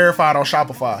you get verified on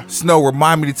Shopify. Snow,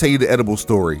 remind me to tell you the edible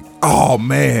story. Oh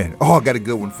man, I got a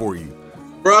good one for you.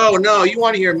 Bro, no, you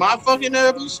want to hear my fucking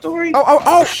edible story?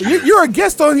 You're a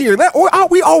guest on here.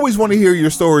 We always want to hear your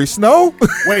story, Snow.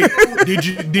 Wait,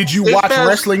 did you watch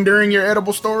wrestling during your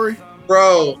edible story?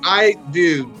 Bro, I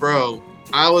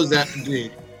was at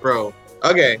dude, bro.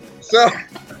 Okay, so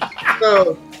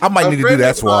I might need to do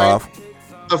that, Suave.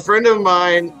 A friend of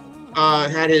mine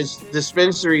had his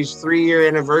dispensary's 3-year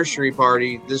anniversary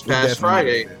party this past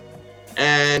Friday,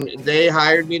 and they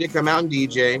hired me to come out and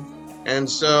DJ, and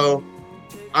so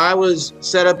I was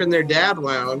set up in their dab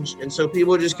lounge, and so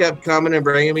people just kept coming and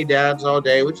bringing me dabs all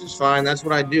day, which is fine. That's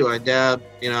what I do. I dab.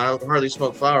 I don't hardly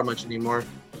smoke flower much anymore.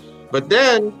 But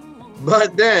then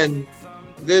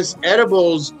this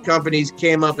edibles companies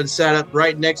came up and sat up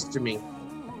right next to me.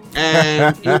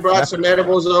 And he brought some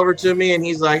edibles over to me, and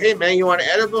he's like, hey, man, you want an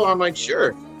edible? I'm like,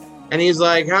 sure. And he's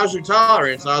like, how's your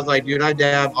tolerance? I was like, dude, I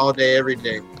dab all day, every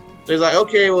day. So he's like,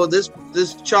 okay, well, this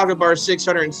chocolate bar is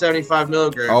 675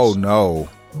 milligrams. Oh, no.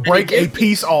 Break a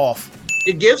piece off.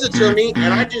 It gives it to me,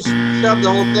 and I just shoved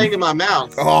the whole thing in my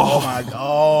mouth. Oh my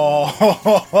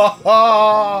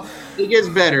God. It gets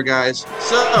better, guys.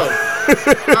 So,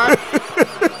 I'm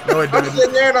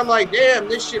sitting there, and I'm like, damn,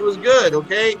 this shit was good,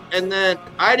 okay? And then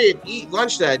I didn't eat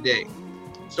lunch that day.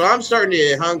 So I'm starting to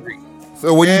get hungry.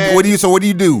 So what do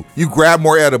you do? You grab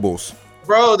more edibles.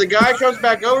 Bro, the guy comes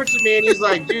back over to me and he's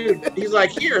like, dude,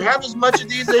 here, have as much of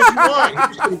these as you want.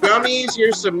 Here's some gummies,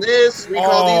 here's some this. We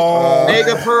call these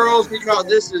mega pearls. We call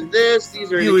this and this.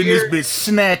 These are you in this bitch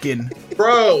snacking.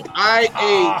 Bro,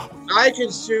 I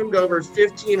consumed over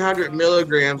 1,500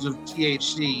 milligrams of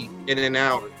THC in an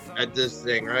hour at this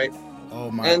thing, right? Oh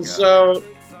my God. And so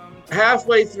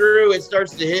halfway through, it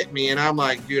starts to hit me, and I'm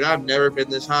like, dude, I've never been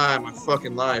this high in my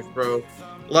fucking life, bro.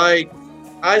 Like,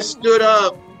 I stood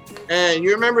up. And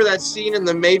you remember that scene in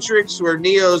The Matrix where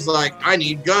Neo's like, I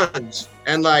need guns.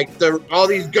 And like all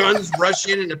these guns rush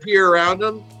in and appear around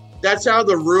him. That's how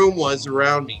the room was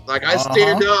around me. Like I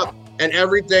stand up and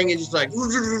everything is just like,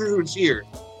 it's here.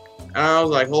 And I was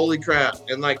like, holy crap.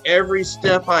 And like every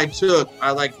step I took,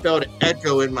 I like felt an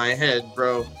echo in my head,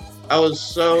 bro. I was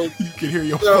so... You can hear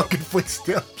your fucking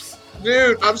footsteps.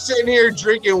 Dude, I'm sitting here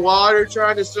drinking water,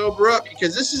 trying to sober up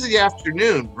because this is the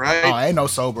afternoon, right? Oh, ain't no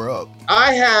sober up.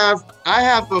 I have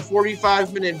a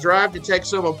 45-minute drive to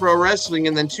Texoma Pro Wrestling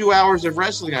and then 2 hours of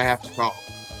wrestling I have to call.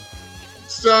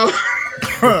 So,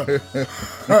 I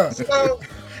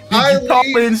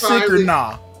call in sick or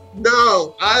nah?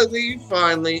 No, I leave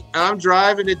finally. I'm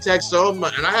driving to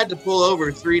Texoma, and I had to pull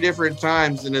over 3 different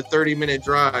times in a 30-minute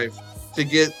drive to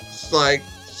get like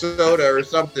soda or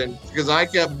something because I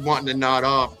kept wanting to nod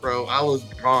off, bro. I was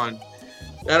gone.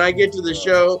 And I get to the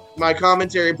show. My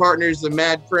commentary partner is the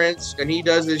Mad Prince, and he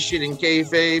does this shit in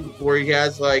kayfabe where he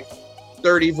has like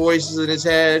 30 voices in his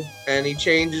head, and he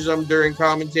changes them during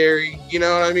commentary. You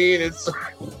know what I mean? It's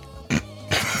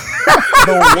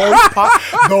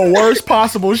the worst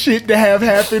possible shit to have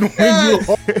happen when you're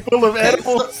full of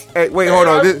edibles. Hey, wait, hold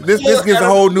on. This gives a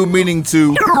whole new meaning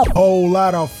to whole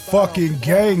lot of fucking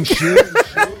gang shit.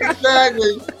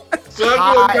 Exactly. So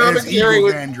I'm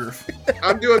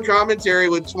doing commentary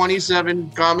with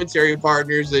 27 commentary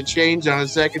partners that change on a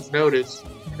second's notice.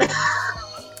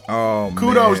 Oh,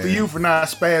 kudos to you for not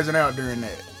spazzing out during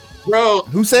that. Bro,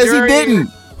 who says he didn't?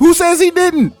 Who says he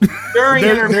didn't?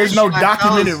 There's no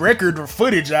documented record or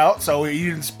footage out, so he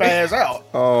didn't spaz out.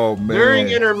 Oh, man. During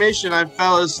intermission, I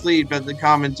fell asleep at the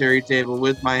commentary table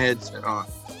with my headset on.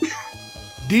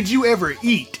 Did you ever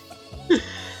eat?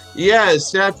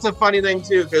 Yes, that's the funny thing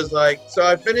too, because so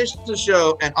I finished the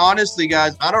show, and honestly,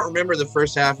 guys, I don't remember the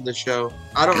first half of the show.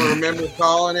 I don't remember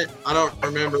calling it. I don't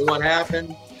remember what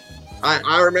happened.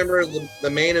 I remember the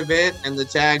main event and the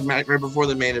tag match right before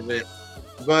the main event.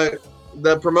 But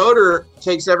the promoter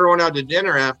takes everyone out to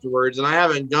dinner afterwards, and I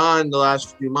haven't gone the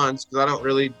last few months because I don't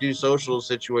really do social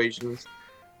situations.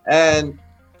 And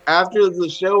after the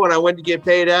show, when I went to get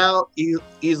paid out,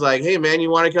 he's like, "Hey man, you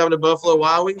want to come to Buffalo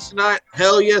Wild Wings tonight?"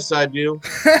 Hell yes, I do.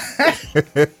 So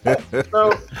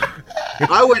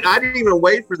I didn't even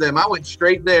wait for them. I went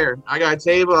straight there. I got a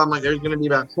table. I'm like, there's going to be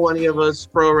about 20 of us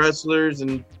pro wrestlers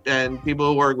and people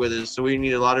who work with us, so we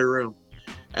need a lot of room.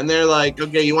 And they're like,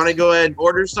 "Okay, you want to go ahead and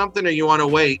order something, or you want to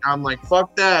wait?" I'm like,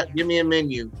 "Fuck that. Give me a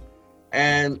menu."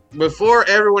 And before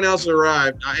everyone else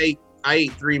arrived, I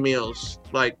ate 3 meals,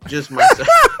 like just myself.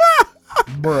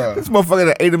 Bruh. This motherfucker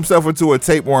that ate himself into a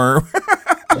tapeworm.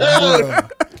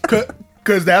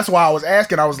 Because that's why I was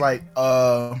asking. I was like,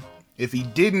 if he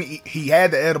didn't eat, he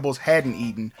had the edibles, hadn't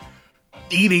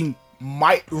eating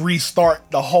might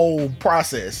restart the whole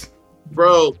process.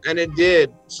 Bro, and it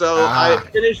did. So I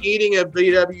finished eating at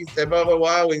Buffalo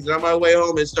Wild Wings, and on my way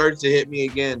home, it started to hit me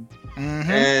again.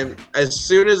 Mm-hmm. And as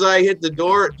soon as I hit the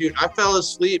door, dude, I fell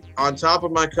asleep on top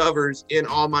of my covers in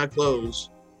all my clothes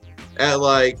at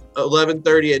like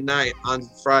 11:30 at night on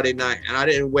Friday night, and I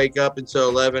didn't wake up until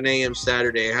 11 a.m.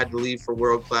 Saturday. I had to leave for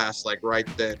World Class like right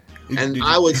then, and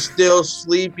I was still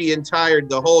sleepy and tired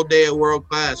the whole day at World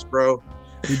Class, bro.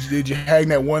 Did you hang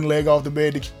that one leg off the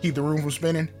bed to keep the room from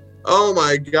spinning? Oh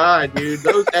my God, dude,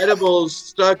 those edibles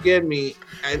stuck in me,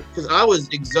 and because I was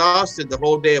exhausted the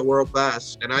whole day at World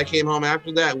Class, and I came home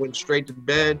after that, went straight to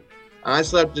bed. I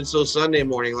slept until Sunday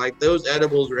morning. Like, those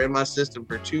edibles were in my system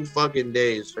for 2 fucking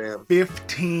days, fam.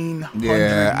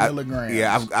 1,500 milligrams.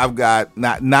 Yeah, I've got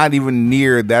not even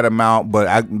near that amount,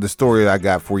 but the story that I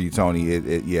got for you, Tony,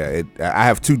 I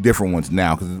have 2 different ones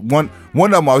now, because one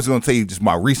of them I was going to tell you just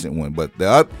my recent one, but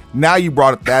now you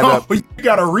brought that up. You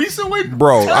got a recent one,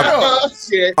 bro?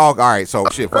 Shit. Oh, all right, so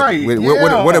shit. Right,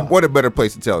 what a better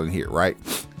place to tell than here, right?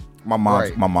 My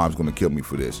mom's gonna kill me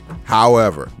for this.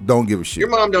 However, don't give a shit. Your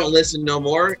mom don't listen no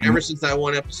more. Ever since that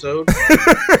one episode.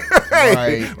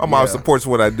 Hey, my mom supports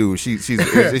what I do.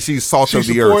 She's salt of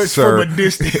the earth, sir. From a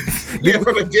distance. Yeah,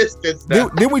 from a distance.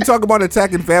 Didn't we talk about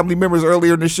attacking family members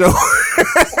earlier in the show?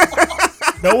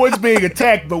 No one's being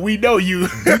attacked, but we know you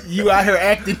out here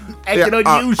acting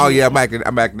unusual. Oh yeah, I'm acting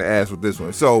the ass with this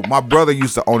one. So my brother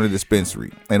used to own a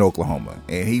dispensary in Oklahoma,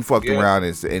 and he fucked around.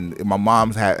 And my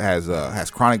mom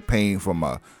has chronic pain from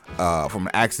an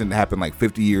accident that happened like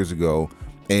 50 years ago,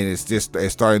 and it's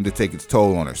starting to take its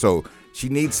toll on her. So she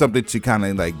needs something to kind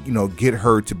of like get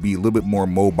her to be a little bit more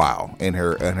mobile in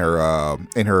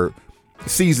her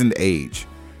seasoned age.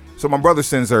 So my brother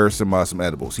sends her some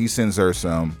edibles. He sends her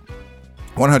some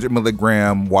 100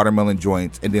 milligram watermelon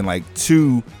joints, and then like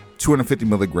 250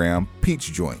 milligram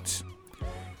peach joints.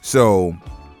 So,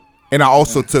 and I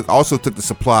also took the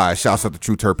supply. Shouts out to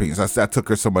True Terpenes. I took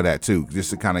her some of that too, just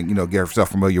to kind of get herself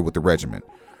familiar with the regimen.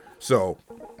 So,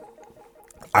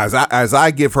 as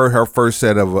I give her first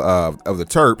set of the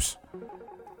terps,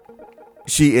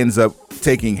 she ends up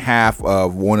taking half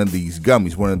of one of these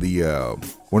gummies, one of the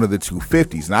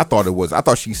 250s, and I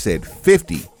thought she said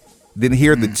 50. Didn't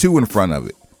hear the 2 in front of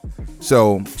it.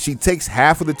 So she takes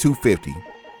half of the 250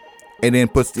 and then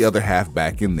puts the other half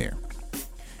back in there.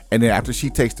 And then after she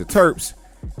takes the terps,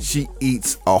 she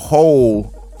eats a whole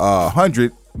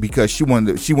 100 because she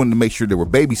wanted to make sure there were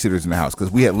babysitters in the house, because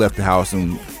we had left the house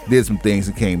and did some things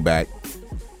and came back.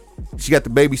 She got the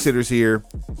babysitters here.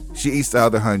 She eats the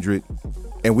other 100,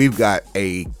 and we've got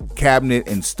a cabinet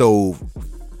and stove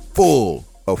full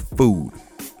of food.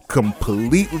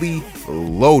 Completely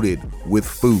loaded with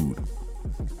food.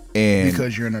 And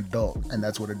because you're an adult, and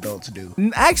that's what adults do.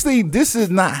 Actually, this is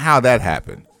not how that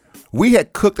happened. We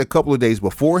had cooked a couple of days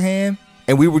beforehand,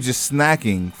 and we were just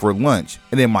snacking for lunch.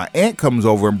 And then my aunt comes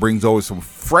over and brings over some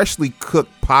freshly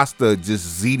cooked pasta,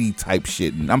 just ziti type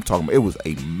shit. And I'm talking about, it was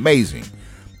amazing.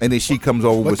 And then she comes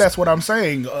over. But that's what I'm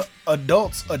saying.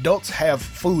 Adults have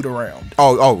food around.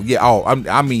 Oh yeah.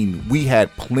 I mean, we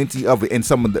had plenty of it, and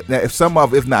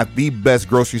if not the best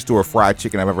grocery store fried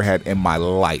chicken I've ever had in my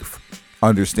life.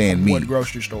 Understand me? What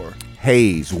grocery store?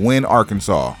 Hayes, Wynn,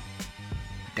 Arkansas.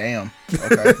 Damn.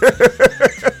 Okay.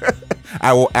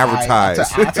 I will advertise.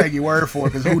 I'll take your word for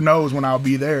it, because who knows when I'll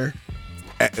be there.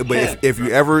 But if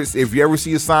you ever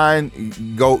see a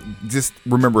sign, go. Just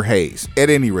remember Hayes.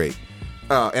 At any rate.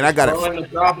 And I got it.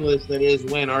 Metropolis that is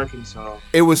Wynn, Arkansas.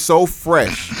 It was so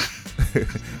fresh.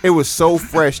 It was so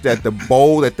fresh that the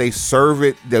bowl that they serve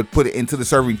it, they put it into the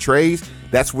serving trays.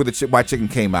 That's where my chicken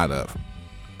came out of.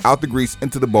 Out the grease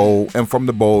into the bowl, and from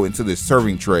the bowl into the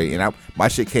serving tray, and my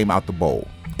shit came out the bowl.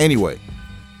 Anyway,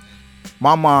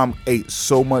 my mom ate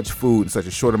so much food in such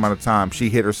a short amount of time, she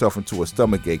hit herself into a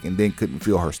stomach ache and then couldn't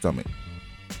feel her stomach.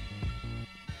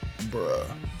 Bruh.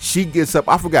 She gets up.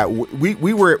 I forgot.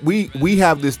 We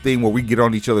have this thing where we get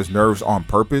on each other's nerves on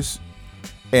purpose,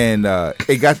 and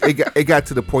it got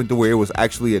to the point to where it was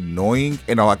actually annoying,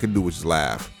 and all I could do was just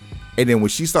laugh. And then when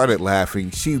she started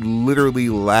laughing, she literally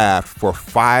laughed for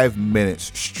 5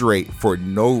 minutes straight for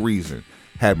no reason.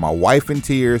 Had my wife in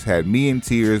tears, had me in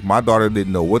tears. My daughter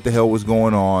didn't know what the hell was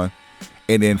going on.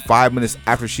 And then 5 minutes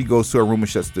after she goes to her room and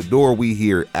shuts the door, we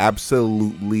hear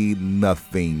absolutely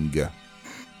nothing.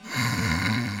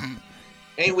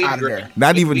 Ain't we great?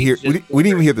 Not even hear. We didn't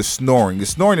even hear the snoring. The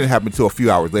snoring didn't happen until a few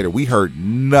hours later. We heard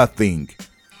nothing.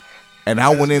 And I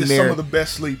went in there. Some of the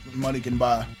best sleep money can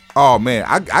buy. Oh man,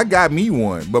 I got me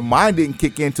one, but mine didn't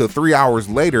kick in until 3 hours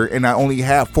later, and I only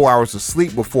had 4 hours of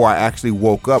sleep before I actually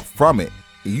woke up from it.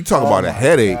 You talk about a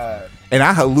headache, and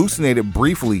I hallucinated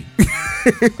briefly.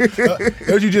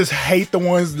 Don't you just hate the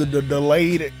ones the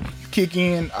delayed kick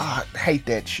in? I hate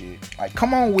that shit. Like,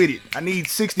 come on with it. I need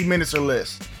 60 minutes or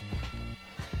less.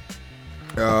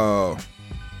 Oh,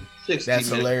 60 that's minutes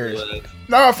hilarious. delay.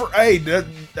 No,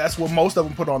 that's what most of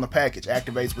them put on the package.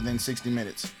 Activates within 60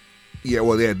 minutes. yeah.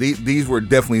 Well, yeah. These were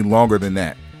definitely longer than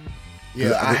that.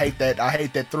 Yeah, I hate that. I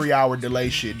hate that 3 hour delay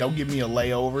shit. Don't give me a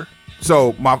layover.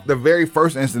 So the very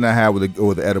first incident I had with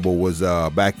the edible was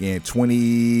back in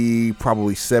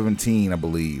 2017, I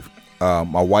believe.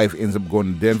 My wife ends up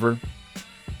going to Denver,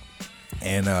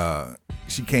 and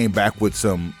she came back with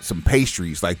some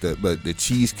pastries, like the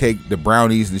cheesecake, the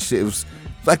brownies, and shit. It was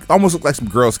like almost looked like some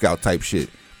Girl Scout type shit,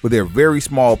 but they're very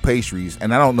small pastries,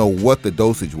 and I don't know what the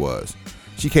dosage was.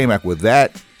 She came back with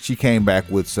that. She came back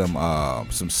with some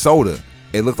soda.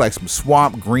 It looked like some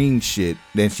swamp green shit.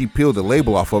 Then she peeled the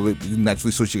label off of it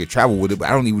naturally so she could travel with it, but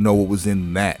I don't even know what was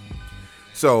in that.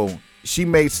 So she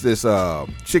makes this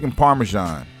chicken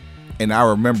parmesan, and I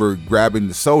remember grabbing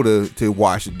the soda to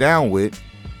wash it down with,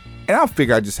 and I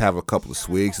figure I just have a couple of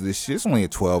swigs of this shit. It's only a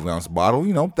 12-ounce bottle,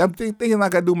 you know. I'm thinking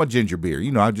like I do my ginger beer,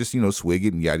 you know. I just, swig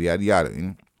it and yada yada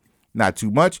yada. Not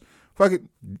too much. Fuck it,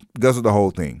 guzzle the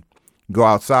whole thing. Go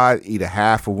outside, eat a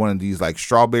half of one of these like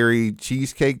strawberry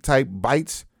cheesecake type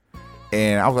bites,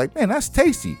 and I was like, man, that's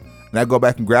tasty. And I go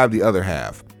back and grab the other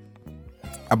half.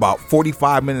 About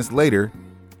 45 minutes later,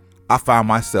 I found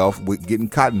myself getting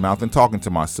cotton mouth and talking to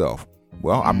myself.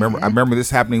 Well, I remember this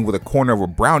happening with a corner of a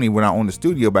brownie when I owned the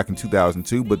studio back in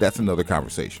 2002, but that's another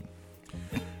conversation.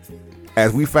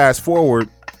 As we fast forward,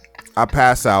 I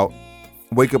pass out,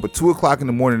 wake up at 2 o'clock in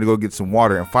the morning to go get some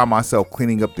water, and find myself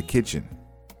cleaning up the kitchen.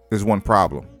 There's one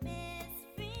problem.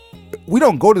 We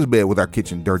don't go to bed with our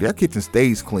kitchen dirty. Our kitchen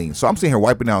stays clean. So I'm sitting here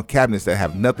wiping down cabinets that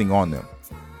have nothing on them.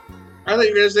 I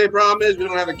think you're going to say the problem is we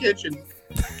don't have a kitchen.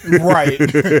 Right.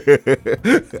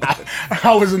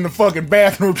 I was in the fucking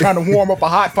bathroom trying to warm up a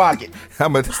Hot Pocket.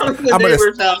 I'm at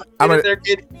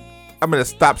a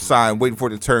stop sign waiting for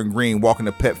it to turn green, walking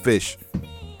to pet fish.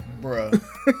 Bruh.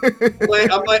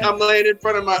 I'm laying in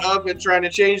front of my oven trying to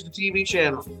change the TV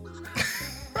channel.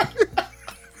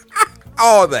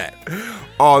 All that.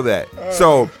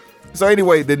 So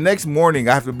anyway, the next morning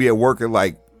I have to be at work at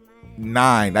like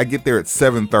 9. I get there at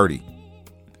 7:30.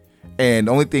 And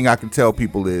the only thing I can tell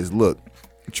people is, look,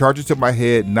 charge it to my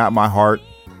head, not my heart.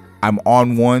 I'm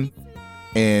on one.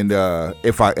 And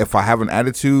if I have an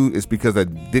attitude, it's because I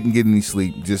didn't get any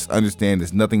sleep. Just understand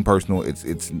it's nothing personal.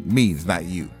 It's me, it's not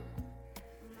you.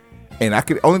 And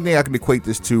only thing I can equate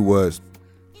this to was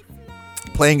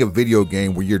playing a video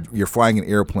game where you're flying an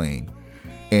airplane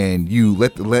and you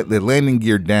let the landing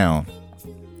gear down,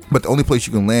 but the only place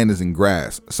you can land is in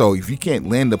grass. So if you can't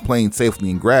land the plane safely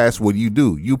in grass, what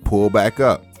do? You pull back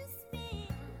up.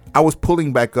 I was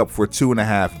pulling back up for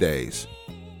 2.5 days.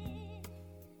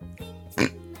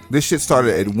 This shit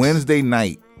started at Wednesday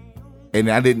night, and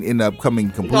I didn't end up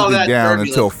coming completely down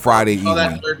until Friday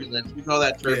evening. We call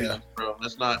that turbulence, bro.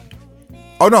 That's not.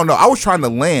 Oh, no. I was trying to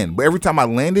land, but every time I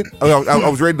landed, I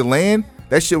was ready to land.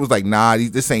 That shit was like, nah,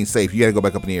 this ain't safe. You got to go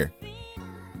back up in the air.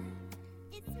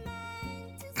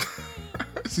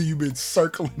 So you've been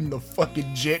circling the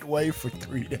fucking jetway for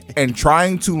 3 days. And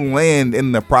trying to land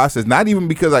in the process, not even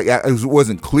because it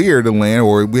wasn't clear to land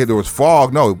or there was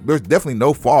fog. No, there's definitely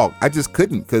no fog. I just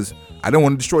couldn't because I didn't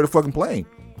want to destroy the fucking plane.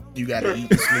 You got to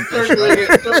eat and sleep.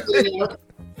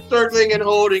 Circling and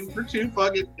holding for 2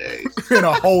 fucking days. In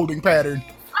a holding pattern.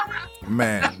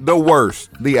 Man, the worst.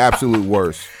 The absolute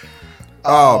worst.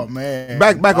 Oh man.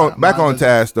 Back on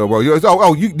task though, bro. You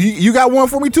got one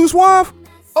for me too, Suave?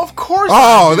 Of course.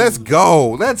 Oh, let's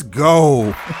go. Let's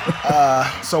go.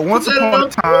 So once upon a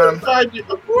time,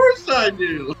 Of course I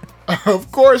do.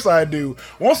 of course I do.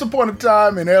 Once upon a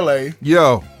time in LA,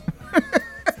 Yo.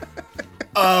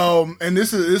 and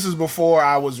this is before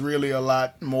I was really a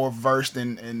lot more versed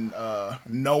in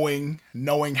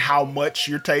knowing how much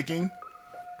you're taking.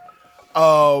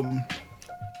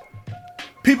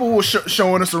 People were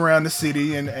showing us around the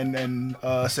city and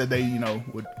said they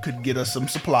could get us some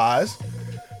supplies.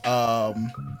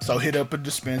 So hit up a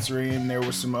dispensary and there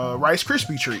was some Rice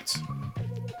Krispie treats.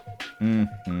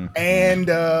 Mm-hmm. And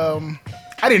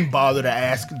I didn't bother to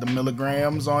ask the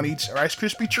milligrams on each Rice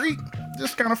Krispie treat.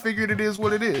 Just kind of figured it is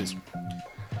what it is.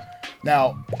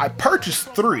 Now, I purchased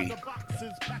 3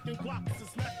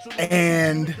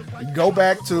 and go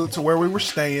back to where we were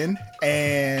staying,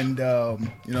 and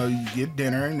you get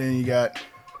dinner, and then you got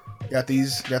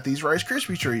these Rice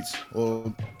Krispie treats.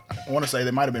 Well, I want to say they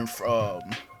might have been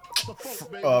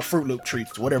Fruit Loop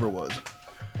treats, whatever it was.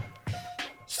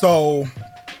 So,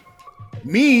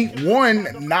 me,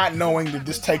 1, not knowing that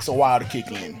this takes a while to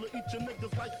kick in.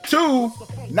 2,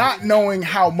 not knowing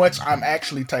how much I'm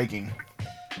actually taking.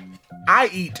 I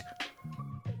eat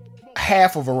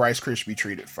half of a Rice Krispie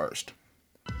treat at first.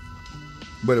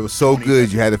 But it was so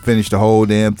good you had to finish the whole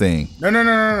damn thing.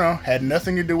 No. Had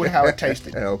nothing to do with how it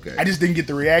tasted. Okay. I just didn't get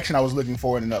the reaction I was looking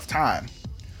for in enough time.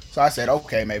 So I said,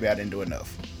 okay, maybe I didn't do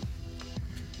enough.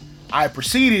 I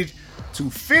proceeded to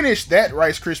finish that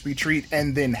Rice Krispie treat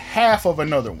and then half of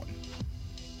another one.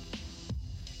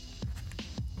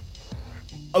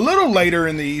 A little later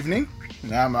in the evening,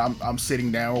 I'm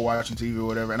sitting down, we're watching TV or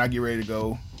whatever, and I get ready to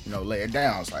go, lay it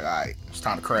down. It's like, all right, it's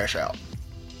time to crash out.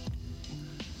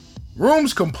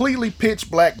 Room's completely pitch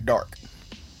black dark.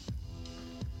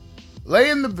 Lay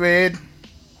in the bed,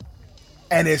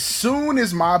 and as soon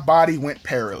as my body went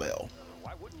parallel,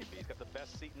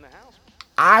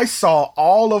 I saw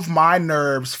all of my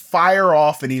nerves fire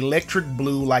off an electric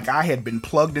blue like I had been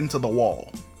plugged into the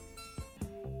wall.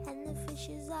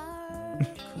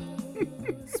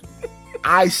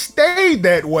 I stayed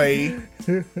that way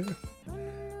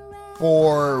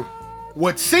for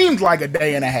what seemed like a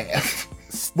day and a half,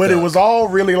 but it was all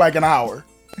really like an hour.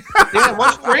 Yeah,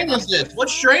 what strain is this? What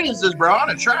strain is this, bro? I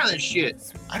want to try this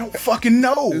shit. I don't fucking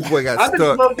know. This boy got I've been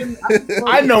stuck. smoking.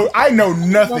 I know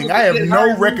nothing. I have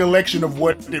no recollection of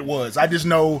what it was. I just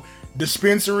know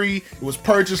dispensary. It was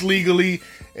purchased legally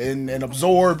and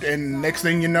absorbed, and next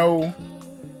thing you know,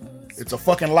 it's a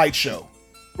fucking light show.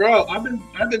 Bro, I've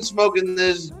been smoking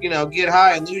this, get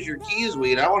high and lose your keys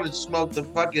weed. I want to smoke the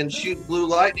fucking shoot blue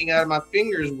lightning out of my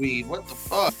fingers weed. What the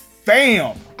fuck?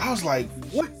 Bam! I was like,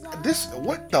 what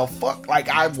the fuck? Like,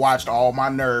 I've watched all my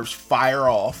nerves fire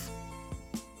off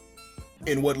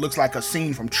in what looks like a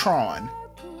scene from Tron.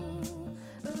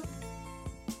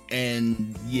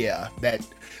 And yeah, that,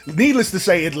 needless to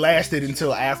say, it lasted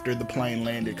until after the plane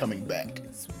landed coming back.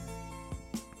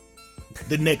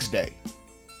 The next day.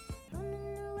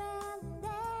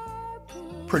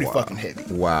 Pretty fucking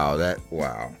heavy. Wow.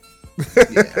 Yeah.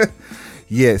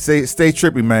 Yeah, stay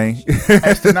trippy, man.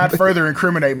 As to not further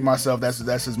incriminate myself, that's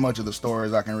as much of the story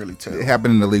as I can really tell. It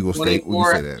happened in the legal state. We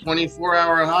can say that.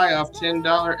 24-hour high off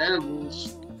 $10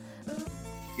 edibles.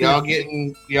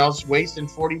 Y'all's wasting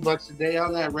 $40 a day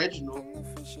on that Reginald.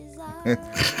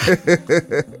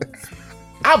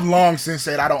 I've long since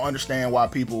said I don't understand why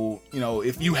people,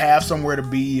 if you have somewhere to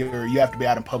be or you have to be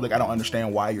out in public, I don't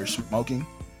understand why you're smoking,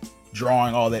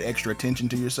 drawing all that extra attention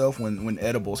to yourself when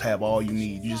edibles have all you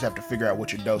need. You just have to figure out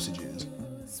what your dosage is.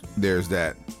 There's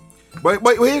that. But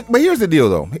here's the deal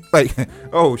though. Like,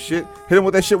 oh shit, hit him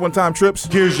with that shit one time, Trips.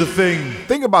 Here's the thing.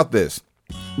 Think about this.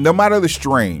 No matter the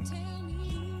strain,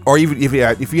 or even if you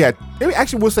had,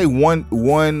 actually we'll say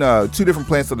two different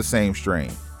plants of the same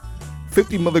strain.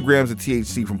 50 milligrams of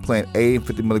THC from plant A and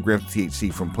 50 milligrams of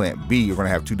THC from plant B, you're going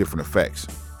to have two different effects.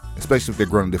 Especially if they're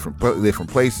grown in different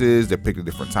places, they're picked at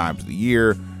different times of the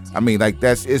year. I mean, like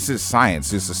it's just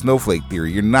science. It's a snowflake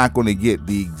theory. You're not going to get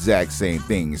the exact same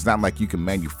thing. It's not like you can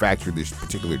manufacture this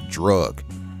particular drug.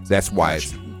 That's why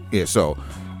So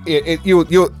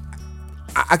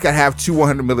I could have 2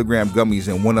 100 milligram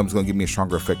gummies and one of them's going to give me a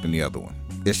stronger effect than the other one.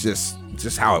 It's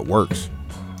just how it works.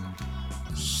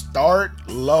 Start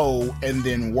low and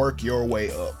then work your way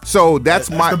up. So that's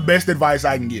the best advice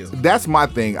I can give. That's my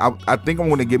thing. I think I'm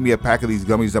going to give me a pack of these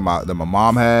gummies that my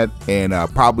mom had, and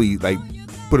probably like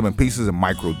put them in pieces and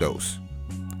microdose,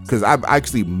 because I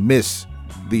actually miss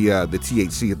the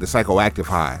THC, the psychoactive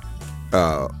high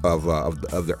of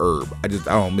the herb. I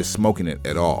don't miss smoking it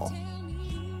at all.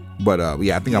 But I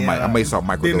think I might start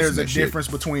microdosing. Then there's a that shit. difference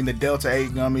between the Delta 8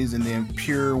 gummies and then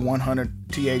pure 100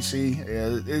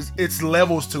 THC. It's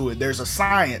levels to it. There's a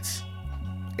science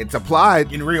It's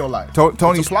applied. in real life.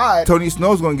 Tony It's applied. Tony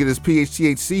Snow's gonna get his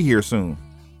THC here soon.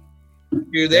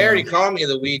 Dude, they already called me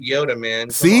the weed Yoda, man.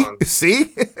 Come See, on.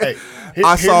 see. Hey,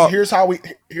 Here's how we We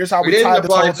tie didn't this whole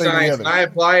apply thing science. together. I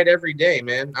apply it every day,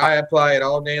 man. I apply it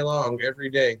all day long, every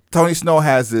day. Tony Snow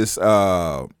has this.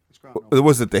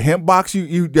 Was it the hemp box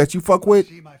you that you fuck with?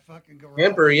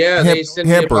 Hemper, yeah, they send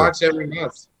me a Hemper. box every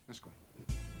month.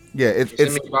 Yeah, They it's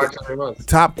send me a box every month.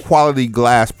 top quality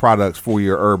glass products for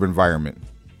your herb environment.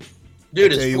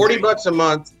 Dude, tell it's you $40 a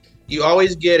month. You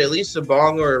always get at least a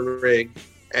bong or a rig,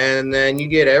 and then you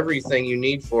get everything you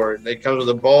need for it. It comes with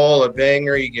a bowl, a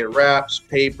banger. You get wraps,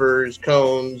 papers,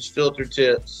 cones, filter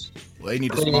tips, Well, they need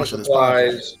to cleaning sponsor this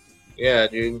podcast. supplies. Yeah,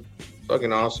 dude,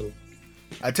 fucking awesome.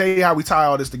 I tell you how we tie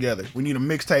all this together. We need a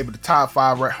mixtape of the top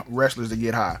 5 wrestlers to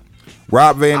get high.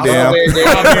 Rob Van Dam.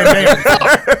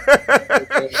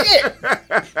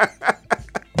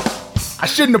 I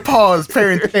shouldn't have paused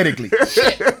parenthetically.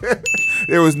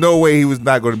 There was no way he was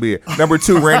not going to be it. Number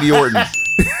 2, Randy Orton.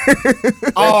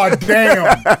 Oh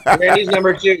damn! Randy's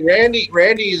number 2. Randy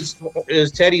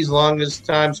is Teddy's longest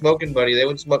time smoking buddy. They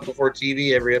would smoke before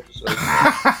TV every episode.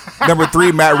 Number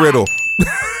 3, Matt Riddle.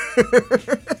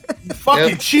 Fucking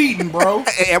Yep. cheating, bro.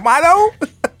 Am I though?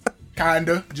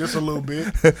 Kinda, just a little bit.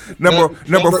 Number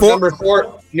 4. Number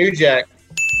 4, New Jack.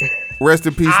 Rest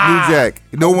in peace, New Jack.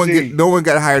 No OG. one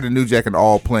got higher than New Jack in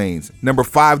all planes. Number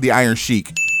 5, the Iron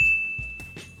Sheik.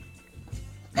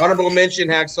 Honorable mention,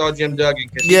 Hacksaw Jim Duggan.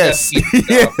 'Cause he Yes. got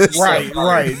beat up. Yes.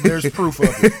 Right. There's proof of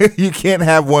it. You can't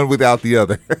have one without the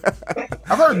other.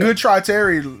 I've heard Good Try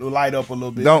Terry light up a little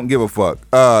bit. Don't give a fuck.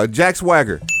 Jack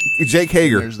Swagger, Jake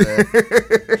Hager. There's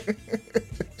that.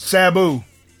 Sabu.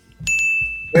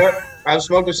 Yeah, I've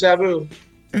smoked with Sabu.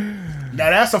 Now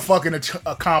that's a fucking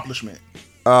accomplishment.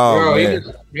 Oh Bro, man.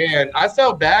 man, I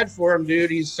felt bad for him,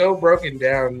 dude. He's so broken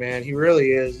down, man. He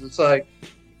really is. It's like,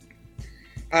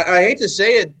 I hate to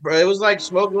say it, bro. It was like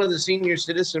smoking with a senior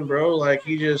citizen, bro. Like,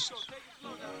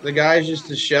 the guy's just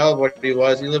a shell of what he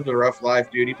was. He lived a rough life,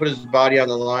 dude. He put his body on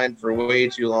the line for way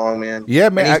too long, man. Yeah,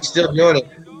 man. And he's still doing it.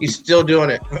 He's still doing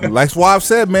it. Like Suave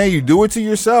said, man, you do it to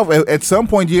yourself. At some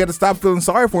point, you got to stop feeling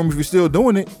sorry for him if you're still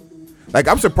doing it. Like,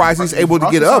 I'm surprised he's able to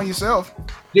get Process up. on yourself.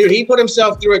 Dude, he put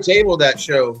himself through a table that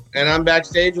show, and I'm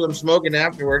backstage with him smoking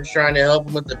afterwards, trying to help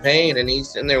him with the pain, and he's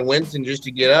sitting there wincing just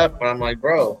to get up. And I'm like,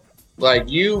 bro, like,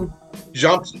 you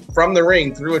jumped from the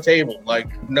ring through a table, like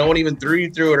no one even threw you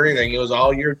through it or anything. It was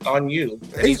all on you,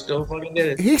 and he still fucking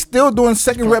did it. He's still doing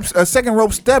second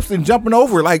rope steps and jumping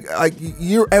over. Like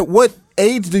you're at what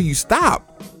age do you stop?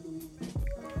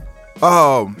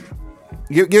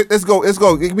 Let's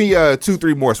go. Give me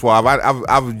 2-3 more, Suave.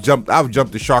 I've jumped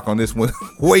the shark on this one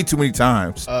way too many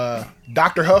times.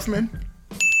 Dr. Huffman.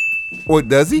 What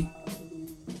does he?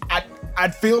 I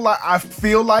feel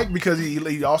like because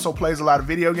he also plays a lot of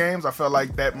video games. I feel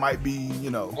like that might be,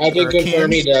 I can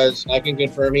confirm he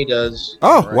akin. does.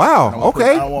 Oh Right. wow. I don't wanna put-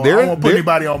 Okay. I don't want to put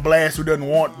anybody on blast who doesn't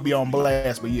want to be on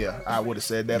blast, but yeah, I would have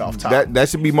said that off top. That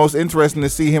should be most interesting to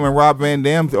see him and Rob Van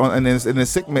Dam in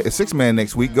the six man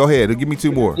next week. Go ahead. Give me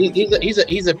 2 more.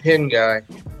 He's a pin guy.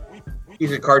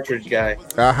 He's a cartridge guy.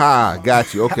 Aha.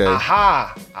 Got you. Okay.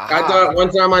 Aha. I thought one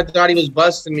time he was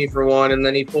busting me for one, and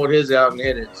then he pulled his out and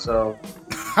hit it. So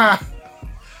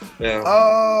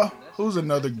yeah. Who's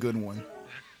another good one?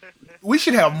 We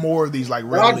should have more of these like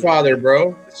regular. Godfather,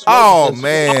 bro. Oh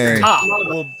man, Ah,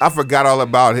 well, I forgot all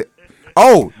about it.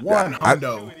 Oh, one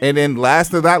hundo. and then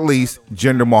last but not least,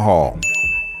 Jinder Mahal.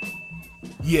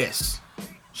 Yes.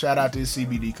 Shout out to his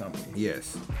CBD company.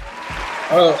 Yes.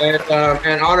 Oh, and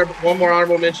one more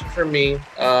honorable mention for me.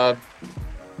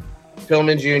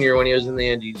 Pillman Jr. when he was in the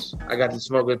Indies. I got to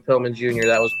smoke with Pillman Jr.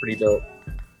 That was pretty dope.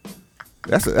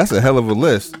 That's a hell of a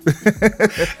list.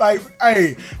 Like,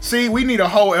 hey, see, we need a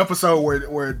whole episode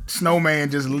where Snowman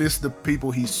just lists the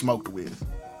people he smoked with.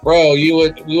 Bro, we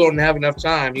wouldn't have enough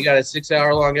time. You got a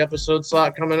 6-hour-long episode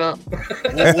slot coming up.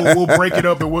 We'll break it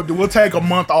up and we'll take a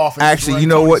month off. And just Actually, run you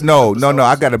know what? 26 No. episodes.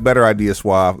 I got a better idea,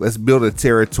 Suave. Let's build a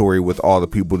territory with all the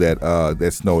people that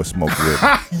Snow has smoked with.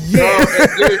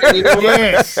 Yes. Dude, and you know what?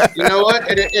 Yes. You know what?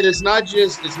 It's not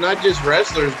just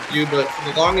wrestlers, dude. But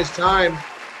for the longest time,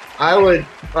 I would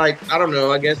I don't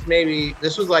know. I guess maybe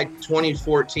this was like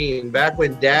 2014, back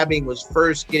when dabbing was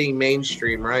first getting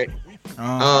mainstream, right?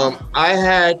 I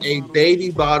had a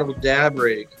baby bottle dab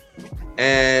rig,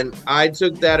 and I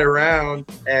took that around,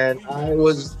 and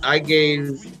I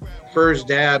gave first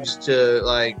dabs to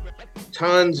like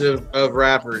tons of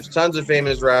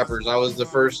famous rappers. I was the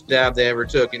first dab they ever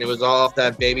took, and it was all off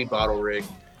that baby bottle rig.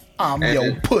 I'm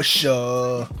your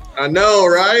pusher. I know,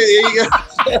 right? There you go.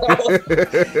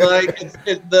 Like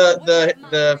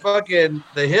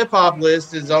the hip hop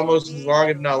list is almost as long,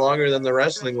 if not longer, than the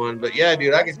wrestling one. But yeah,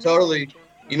 dude, I could totally.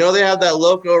 You know, they have that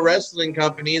Loco Wrestling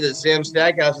Company that Sam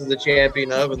Stackhouse is the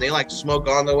champion of, and they like smoke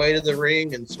on the way to the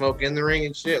ring and smoke in the ring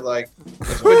and shit. Like,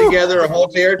 let's put together a whole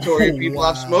territory of people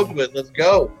I've smoked with. Let's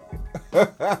go.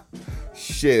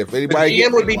 Shit, if anybody. The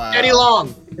GM would be Teddy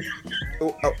Long.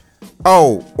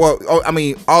 I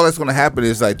mean, all that's going to happen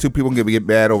is like two people can get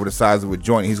bad over the size of a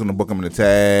joint. He's going to book them in a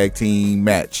tag team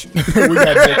match. We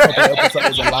got to do a couple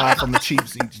episodes live from the cheap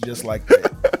seats just like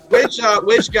that.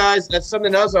 Which guys, that's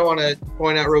something else I want to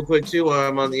point out real quick too while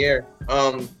I'm on the air.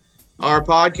 Our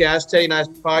podcast, Teddy and I's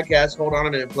podcast, Hold On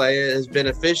a Minute Play, has been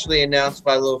officially announced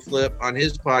by Lil Flip on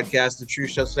his podcast, The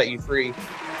Truth Shall Set You Free.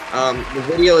 The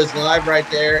video is live right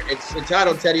there. It's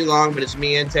entitled Teddy Long, but it's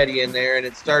me and Teddy in there, and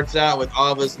it starts out with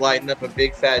all of us lighting up a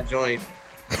big fat joint.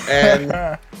 And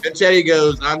Teddy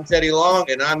goes, "I'm Teddy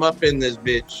Long, and I'm up in this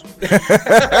bitch."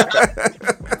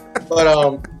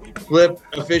 But Flip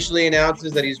officially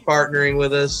announces that he's partnering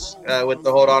with us with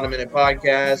the Hold On a Minute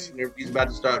podcast, and he's about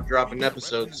to start dropping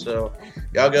episodes. So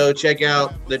y'all go check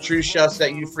out the Truth Shall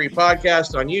Set You Free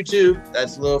podcast on YouTube.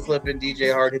 That's Lil Flip and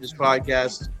DJ Hard Hitters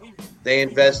podcast. They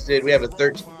invested. We have a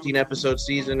 13 episode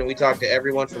season, and we talked to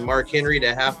everyone from Mark Henry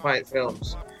to Half Pint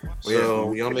Films.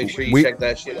 So y'all make sure you check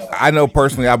that shit out. I know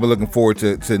personally, I've been looking forward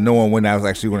to knowing when I was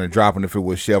actually going to drop and if it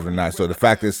was shelved or not. So the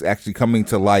fact that it's actually coming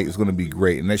to light is going to be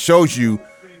great, and it shows you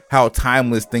how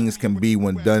timeless things can be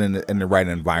when done in the right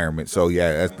environment. So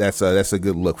yeah, that's a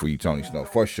good look for you, Tony Snow,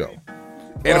 for sure.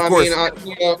 And well, of course,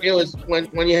 it was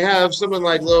when you have someone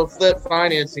like Lil Flip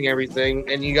financing everything,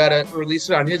 and you got to release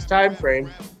it on his time frame.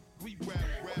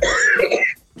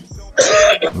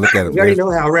 Look at it. You already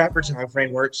know how rapper time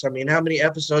frame works. I mean, how many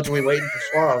episodes are we waiting for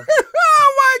Suave?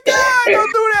 Oh my God!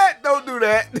 Don't do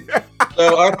that!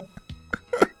 So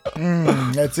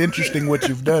that's interesting what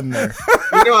you've done there.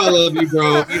 You know I love you,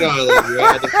 bro. You know I love you.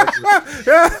 I had to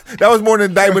that was more an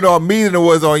indictment on me than it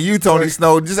was on you, Tony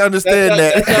Snow. Just understand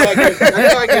that.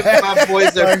 That's how I give my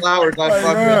boys their flowers. I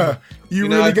fuck with. You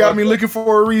really got me looking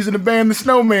for a reason to ban the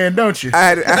snowman, don't you?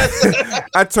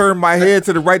 I turned my head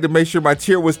to the right to make sure my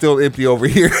chair was still empty over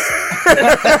here.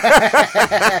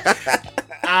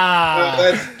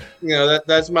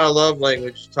 That's my love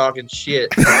language, talking shit.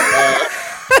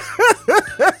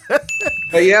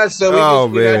 But yeah, so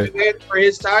we had to wait for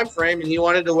his time frame, and he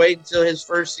wanted to wait until his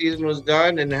first season was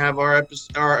done and have our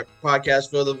podcast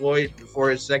fill the void before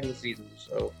his second season.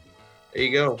 So there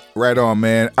you go. Right on,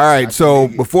 man. All right, so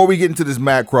before we get into this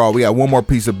Matt Crawl, we got one more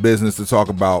piece of business to talk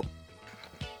about.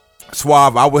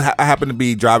 Suave, I happened to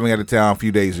be driving out of town a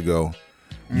few days ago.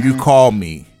 You called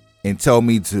me and tell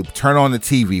me to turn on the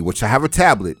TV, which I have a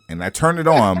tablet, and I turned it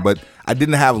on, but I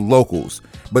didn't have locals.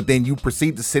 But then you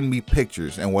proceed to send me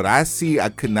pictures, and what I see, I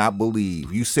could not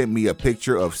believe. You sent me a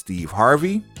picture of Steve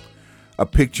Harvey, a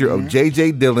picture of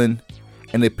J.J. Dillon,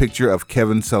 and a picture of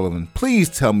Kevin Sullivan. Please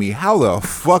tell me how the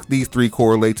fuck these three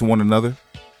correlate to one another.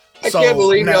 I can't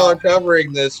believe y'all are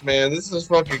covering this, man. This is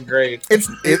fucking great.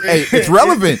 It's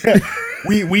relevant.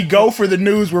 We go for the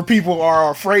news where people are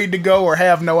afraid to go or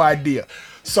have no idea.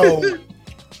 So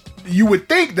you would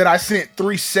think that I sent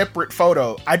three separate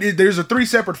photos. I did. There's three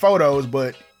separate photos,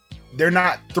 but they're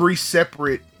not three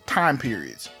separate time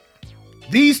periods.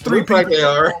 These three people, like they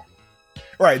are.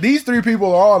 Right. These three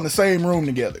people are all in the same room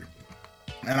together.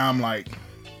 And I'm like,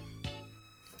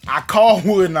 I call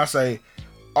Wood and I say,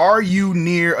 "Are you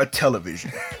near a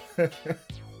television?"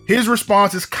 His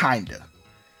response is kinda.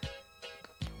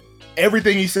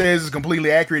 Everything he says is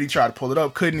completely accurate. He tried to pull it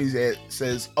up, couldn't. He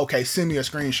says, "Okay, send me a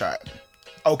screenshot."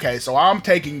 Okay, so I'm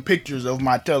taking pictures of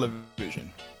my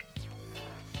television.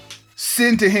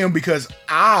 Send to him because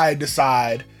I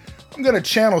decide I'm gonna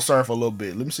channel surf a little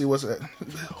bit. Let me see what's that.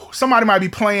 Somebody might be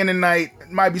playing tonight.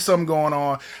 Might be something going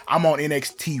on. I'm on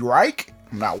NXT Reich.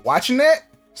 I'm not watching that.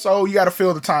 So you got to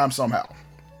fill the time somehow.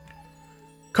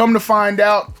 Come to find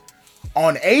out,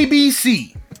 on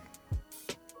ABC,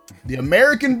 the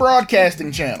American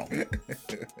Broadcasting Channel,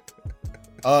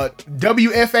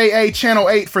 WFAA Channel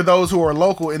 8 for those who are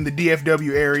local in the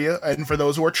DFW area and for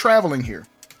those who are traveling here.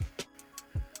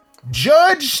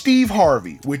 Judge Steve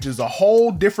Harvey, which is a whole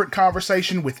different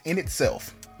conversation within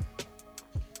itself,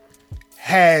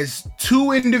 has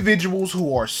two individuals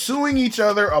who are suing each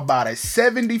other about a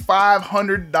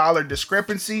 $7,500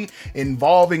 discrepancy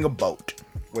involving a boat.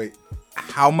 Wait,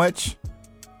 how much?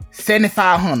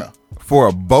 $7,500 for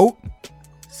a boat?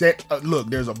 Look,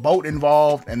 there's a boat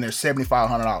involved, and there's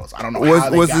 $7,500. I don't know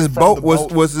was this boat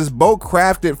was this boat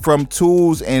crafted from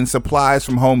tools and supplies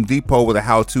from Home Depot with a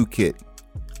how-to kit?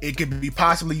 It could be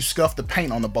possibly you scuffed the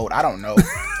paint on the boat. I don't know.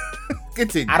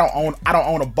 Continue. I don't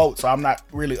own a boat, so I'm not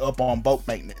really up on boat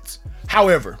maintenance.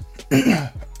 However,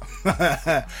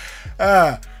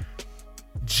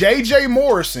 JJ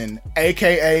Morrison,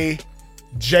 aka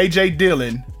JJ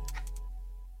Dillon,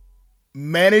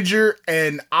 manager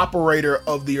and operator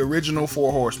of the original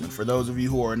Four Horsemen, for those of you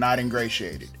who are not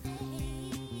ingratiated.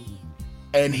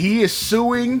 And he is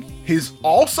suing his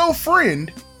also friend,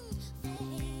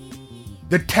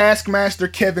 the Taskmaster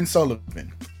Kevin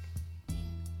Sullivan,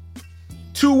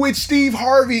 to which Steve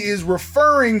Harvey is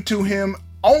referring to him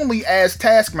only as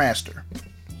Taskmaster.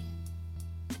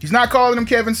 He's not calling him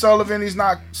Kevin Sullivan. He's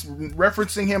not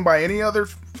referencing him by any other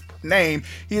name.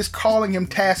 He is calling him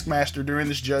Taskmaster during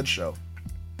this judge show.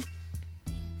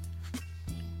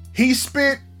 He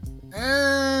spent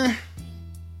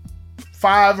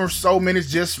 5 or so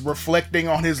minutes just reflecting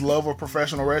on his love of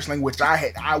professional wrestling, which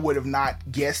I would have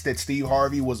not guessed that Steve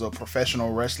Harvey was a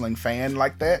professional wrestling fan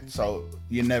like that. So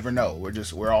you never know.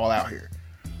 We're all out here.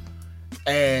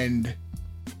 And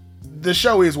the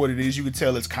show is what it is. You can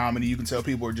tell it's comedy. You can tell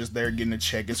people are just there getting a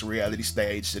check. It's a reality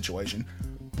stage situation.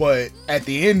 But at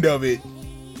the end of it,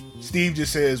 Steve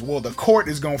just says, well, the court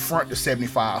is going to front the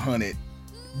 $7,500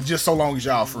 just so long as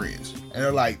y'all friends. And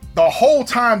they're like, the whole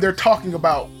time they're talking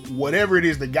about whatever it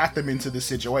is that got them into this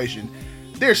situation,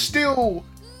 they're still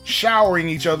showering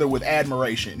each other with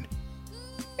admiration.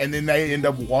 And then they end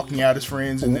up walking out as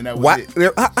friends, and then that was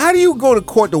it. How do you go to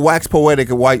court to wax poetic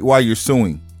while you're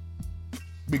suing?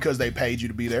 Because they paid you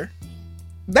to be there.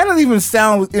 That doesn't even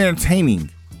sound entertaining.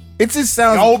 It just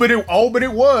sounds. Oh, but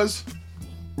it was.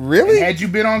 Really? And had you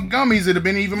been on gummies, it'd have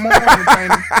been even more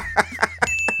entertaining.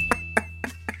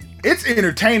 It's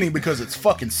entertaining because it's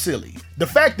fucking silly. The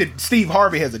fact that Steve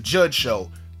Harvey has a judge show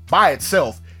by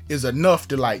itself is enough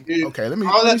to like, dude, okay, let me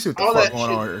see what the fuck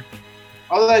going on here.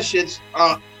 All of that shit's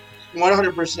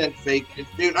 100% fake.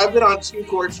 Dude, I've been on 2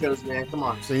 court shows, man. Come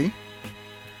on. See?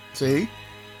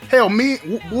 Hell, me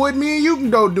and you can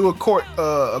go do a court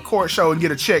show and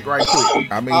get a check right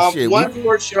quick. I mean, shit. One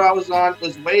court show I was on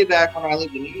was way back when I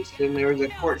lived in Houston. There was a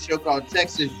court show called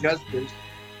Texas Justice.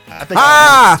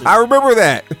 I remember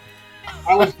that.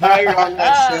 I was hired on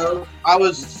that show. I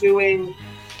was suing.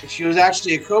 She was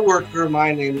actually a coworker of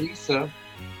mine named Lisa,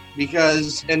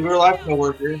 because in real life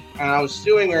coworker, and I was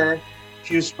suing her.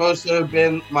 She was supposed to have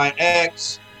been my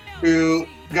ex, who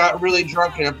got really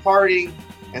drunk at a party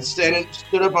and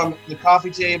stood up on the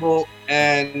coffee table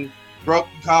and broke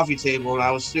the coffee table, and I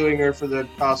was suing her for the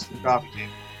cost of the coffee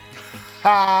table.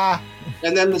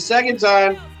 And then the second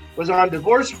time was on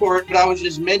divorce court, but I was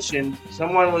just mentioned.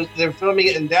 They're filming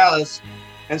it in Dallas,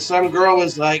 and some girl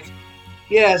was like,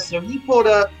 yeah, so he pulled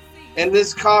up in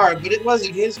this car, but it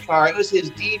wasn't his car, it was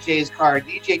his DJ's car,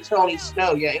 DJ Tony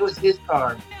Snow, yeah, it was his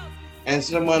car. And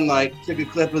someone like took a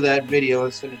clip of that video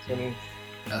and sent it to me.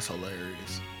 That's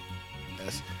hilarious.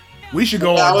 We should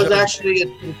go on. I was actually a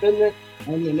defendant,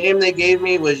 and the name they gave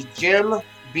me was Jim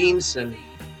Beanson.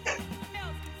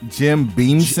 Jim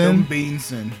Beanson? Jim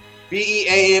Beanson.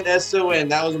 Beanson.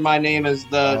 That was my name as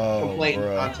the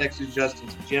complainant on Texas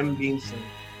Justice. Jim Beanson.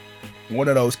 One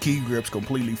of those key grips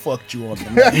completely fucked you on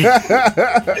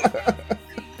the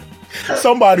name.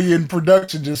 Somebody in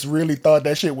production just really thought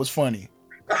that shit was funny.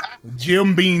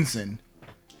 Jim Beanson.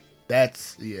 That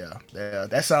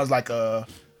sounds like a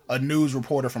news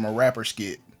reporter from a rapper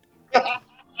skit.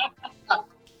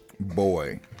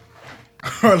 Boy.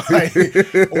 Like,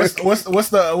 what's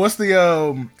the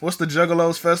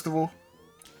Juggalos festival?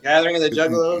 Gathering of the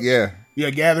Juggalos? Yeah,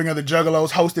 Gathering of the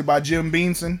Juggalos, hosted by Jim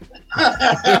Beanson.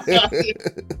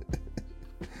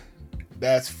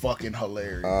 That's fucking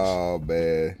hilarious. Oh,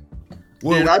 man.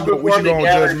 Dude, we should go on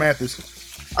Judge Mathis.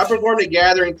 I performed at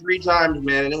Gathering 3 times,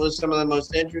 man, and it was some of the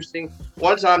most interesting.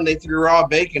 One time they threw raw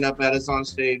bacon up at us on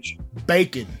stage.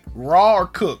 Bacon? Raw or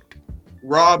cooked?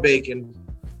 Raw bacon.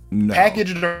 No.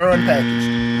 Packaged or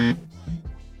unpackaged?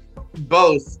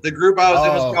 Both. The group I was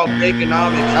in was called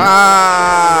Baconomics.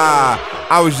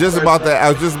 I was just about to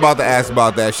ask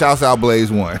about that. Shouts out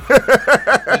Blaze One.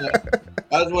 That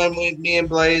was when me and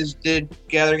Blaze did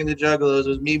Gathering of the Juggalos. It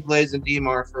was me, Blaze, and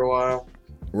D-Mar for a while.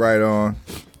 Right on.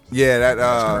 Yeah,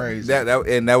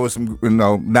 that was some,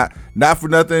 not for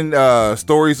nothing.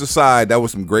 Stories aside, that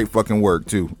was some great fucking work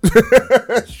too.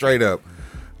 Straight up.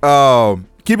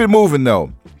 Keep it moving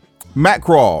though. Matt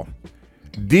Crawl,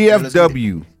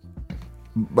 DFW.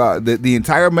 The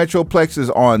entire Metroplex is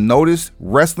on notice.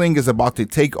 Wrestling is about to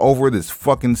take over this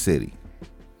fucking city.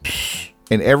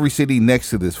 in every city next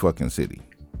to this fucking city.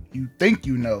 You think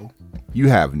you know. You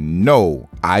have no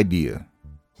idea.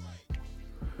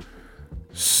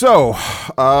 So,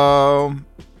 I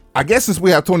guess since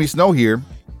we have Tony Snow here,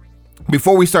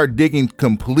 before we start digging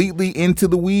completely into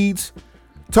the weeds,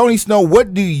 Tony Snow,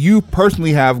 what do you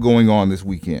personally have going on this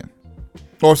weekend?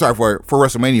 Oh, sorry, for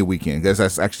WrestleMania weekend, because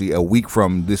that's actually a week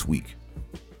from this week.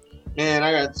 Man,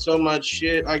 I got so much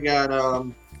shit. I got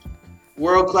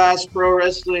World Class Pro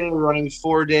Wrestling. We're running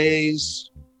 4 days.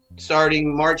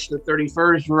 Starting March the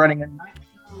 31st, we're running a night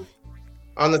show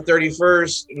on the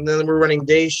 31st, and then we're running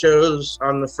day shows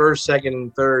on the 1st, 2nd,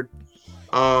 and 3rd.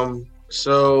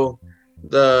 So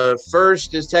the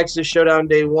first is Texas Showdown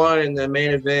Day 1, and the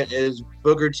main event is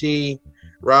Booker T,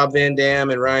 Rob Van Dam,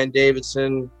 and Ryan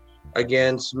Davidson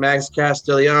against Max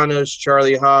Castellanos,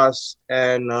 Charlie Haas,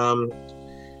 and Thorne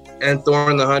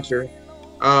the Hunter.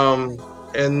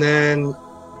 And then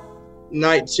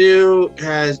night 2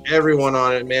 has everyone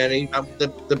on it, man.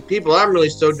 The people I'm really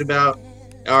stoked about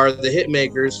are the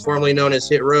Hitmakers, formerly known as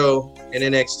Hit Row in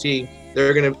NXT.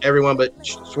 They're gonna, everyone but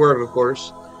Swerve, of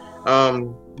course.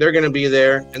 They're gonna be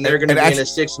there, and they're gonna be in a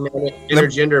 6-minute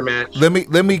intergender match.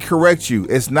 Let me correct you.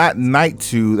 It's not night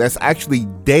 2. That's actually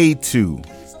day 2.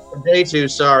 Day 2,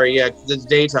 sorry, yeah, it's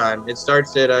daytime. It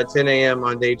starts at 10 a.m.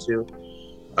 on day 2.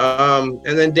 And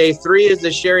then day 3 is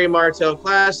the Sherry Martel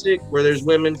Classic, where there's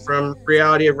women from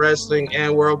Reality of Wrestling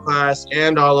and World Class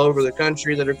and all over the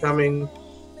country that are coming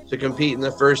to compete in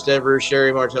the first ever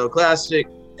Sherry Martel Classic.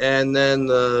 And then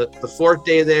the 4th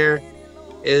day there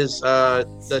is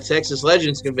the Texas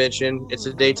Legends Convention. It's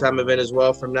a daytime event as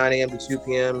well from 9 a.m. to 2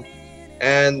 p.m.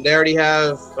 And they already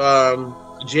have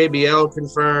JBL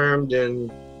confirmed,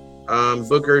 and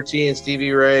Booker T and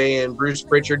Stevie Ray and Bruce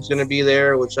Pritchard's going to be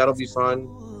there, which that'll be fun.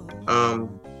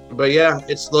 But yeah,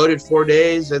 it's loaded 4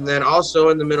 days. And then also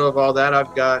in the middle of all that,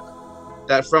 I've got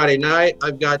that Friday night,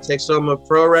 I've got Texoma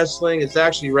Pro Wrestling. It's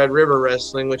actually Red River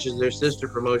Wrestling, which is their sister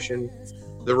promotion,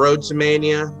 the Road to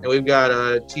Mania. And we've got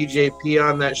TJP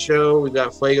on that show. We've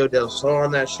got Fuego del Sol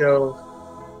on that show.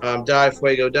 Dive,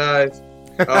 Fuego, Dive.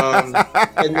 And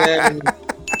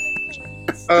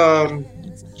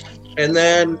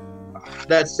then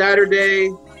that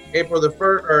Saturday, April the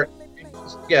 1st,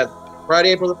 Friday,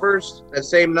 April the 1st, that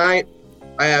same night,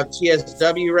 I have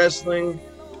TSW Wrestling,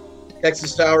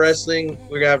 Texas Style Wrestling.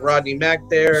 We got Rodney Mack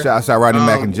there. Shout out Rodney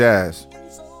Mack and Jazz.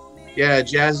 Yeah,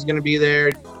 Jazz is going to be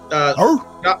there.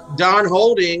 Don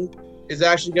Holding is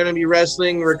actually going to be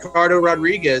wrestling Ricardo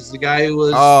Rodriguez, the guy who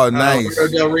was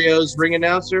nice. Del Rio's ring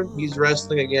announcer. He's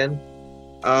wrestling again.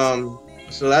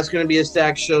 So that's going to be a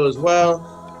stacked show as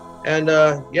well. And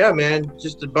yeah, man,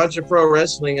 just a bunch of pro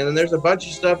wrestling. And then there's a bunch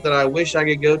of stuff that I wish I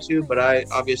could go to, but I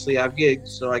obviously have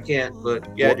gigs, so I can't. But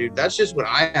yeah, dude, that's just what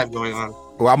I have going on.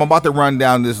 Well, I'm about to run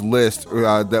down this list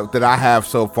that I have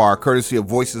so far, courtesy of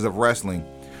Voices of Wrestling.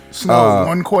 Snow,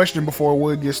 one question before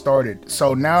we get started.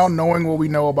 So now, knowing what we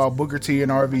know about Booker T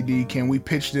and RVD, can we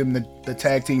pitch them the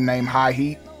tag team name High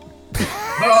Heat?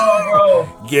 Oh,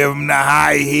 bro. Give them the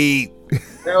high heat.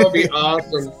 That would be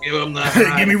awesome. Give him the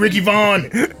high. Give me Ricky Vaughn.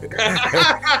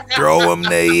 Throw him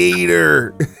the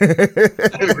heater.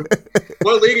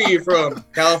 What league are you from?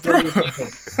 California.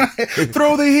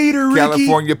 Throw the heater, Ricky.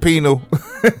 California Penal.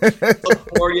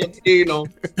 California Penal.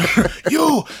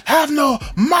 You have no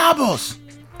marbles.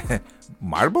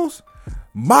 Marbles?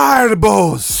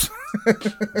 Marbles.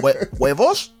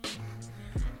 Huevos?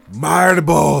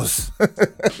 Marbles.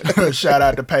 Shout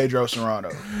out to Pedro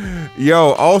Serrano.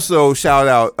 Yo, also shout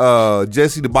out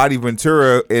Jesse the Body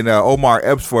Ventura and Omar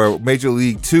Epps for Major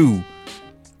League 2.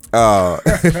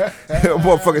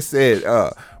 Motherfucker said,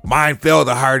 mine fell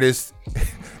the hardest.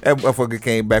 That motherfucker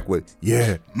came back with,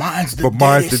 yeah, mine's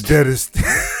the deadest.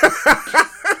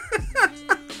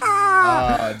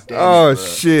 Oh,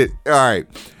 shit. All right.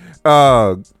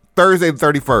 Thursday the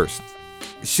 31st.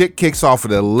 Shit kicks off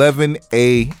at 11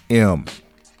 a.m.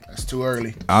 That's too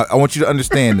early. I want you to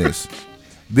understand this.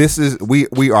 This is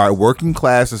we are working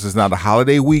class. This is not a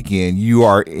holiday weekend. You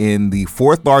are in the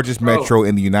 4th largest metro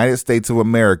in the United States of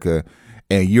America,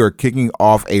 and you're kicking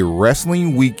off a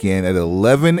wrestling weekend at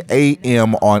 11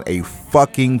 a.m. on a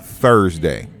fucking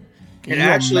Thursday. It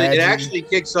actually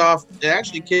kicks off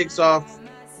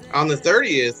on the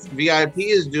 30th. VIP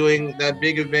is doing that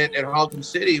big event at Haltom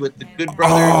City with the Good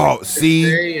Brothers. Oh,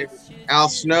 see, and Al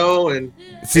Snow, and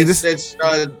see it's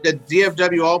the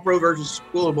DFW All Pro versus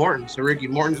School of Morton. So Ricky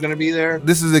Morton's going to be there.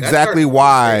 This is exactly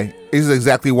why. This is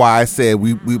exactly why I said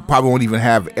we probably won't even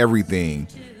have everything.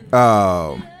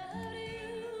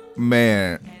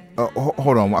 Man,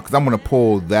 hold on, because I'm going to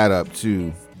pull that up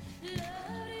too.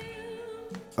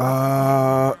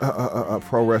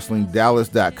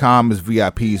 ProWrestlingDallas.com is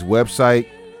VIP's website.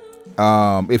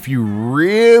 If you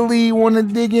really want to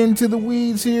dig into the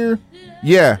weeds here,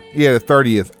 the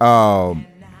 30th.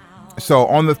 So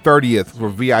on the 30th for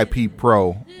VIP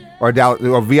Pro or Dallas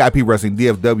or VIP Wrestling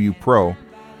DFW Pro,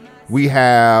 we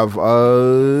have Al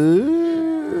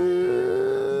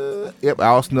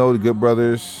Snow, the Good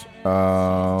Brothers.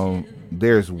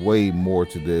 There's way more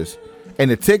to this, and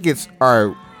the tickets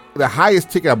are the highest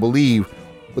ticket I believe,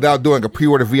 without doing a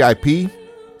pre-order VIP,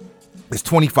 is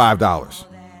 $25.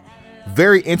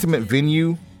 Very intimate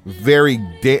venue.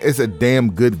 It's a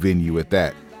damn good venue at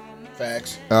that.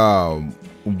 Facts.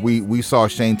 We saw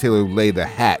Shane Taylor lay the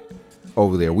hat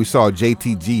over there. We saw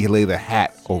JTG lay the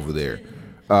hat over there.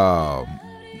 Saw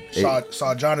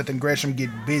Jonathan Gresham get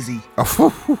busy.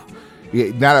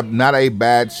 Yeah, not a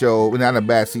bad show, not a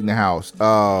bad seat in the house.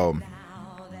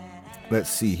 Let's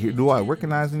see here. Do I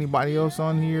recognize anybody else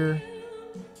on here?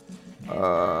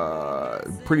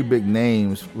 Pretty big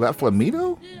names. That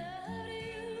Flamito?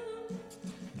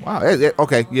 Wow.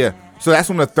 Okay, yeah. So that's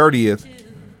on the 30th.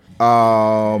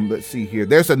 Let's see here.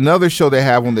 There's another show they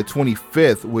have on the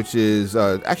 25th, which is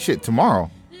actually tomorrow.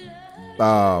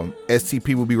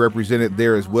 STP will be represented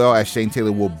there as well, as Shane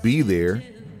Taylor will be there.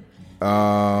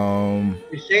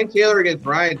 Shane Taylor against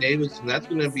Brian Davidson, that's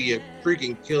going to be a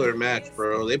freaking killer match,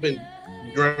 bro. They've been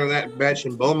running that match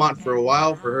in Beaumont for a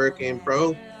while for Hurricane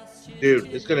Pro.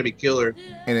 Dude, it's going to be killer.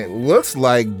 And it looks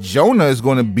like Jonah is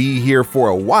going to be here for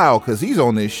a while because he's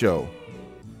on this show.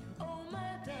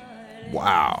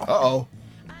 Wow. Uh-oh.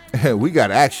 We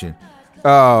got action.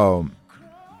 What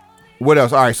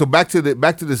else? All right, so back to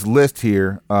this list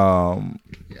here. Run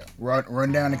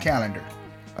down the calendar.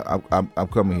 I'm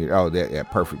coming here. Oh,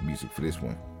 that perfect music for this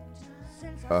one.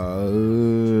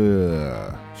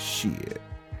 Shit.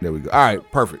 There we go. All right,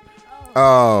 perfect.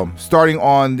 Starting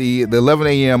on the 11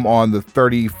 a.m. on the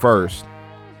 31st,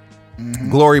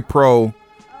 Glory Pro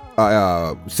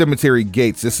Cemetery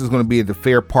Gates. This is going to be at the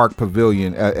Fair Park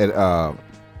Pavilion at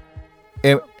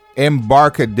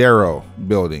Embarcadero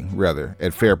building, rather,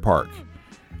 at Fair Park.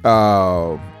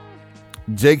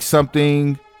 Jake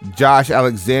something, Josh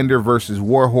Alexander versus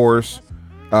Warhorse.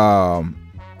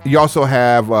 You also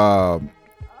have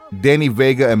Danny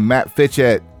Vega and Matt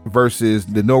Fitchett versus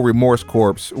the No Remorse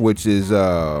Corps, which is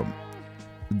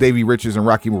Davey Richards and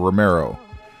Rocky Romero.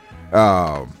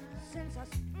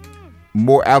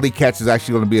 More Alley Cats is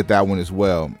actually going to be at that one as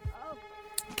well.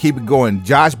 Keep it going.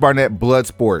 Josh Barnett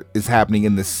Bloodsport is happening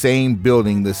in the same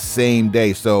building the same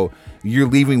day. So you're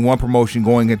leaving one promotion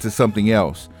going into something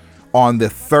else. On the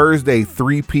Thursday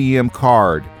 3 p.m.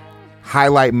 card,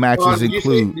 highlight matches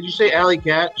include... Did you say Alley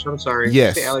Cats? I'm sorry.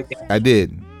 Yes, did you say Alley Cats? I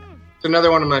did. It's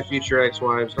another one of my future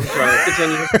ex-wives. I'm sorry.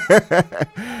 Continue.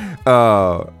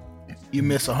 You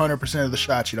miss 100% of the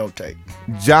shots you don't take.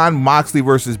 John Moxley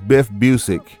versus Biff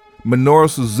Busick. Minoru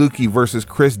Suzuki versus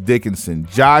Chris Dickinson.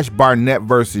 Josh Barnett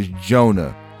versus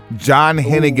Jonah. John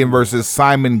Hennigan versus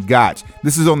Simon Gotch.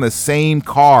 This is on the same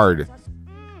card.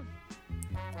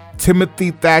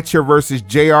 Timothy Thatcher versus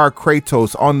J.R.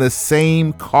 Kratos on the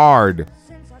same card.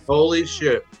 Holy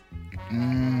shit.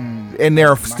 And there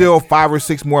are still 5 or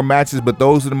 6 more matches, but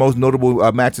those are the most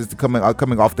notable matches coming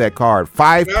off that card.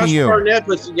 5 Josh p.m. Barnett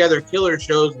puts together killer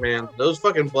shows, man. Those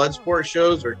fucking Bloodsport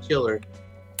shows are killer.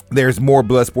 There's more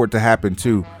Bloodsport to happen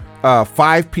too.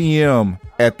 5 p.m.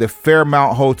 at the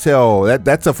Fairmount Hotel.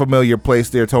 That's a familiar place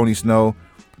there, Tony Snow.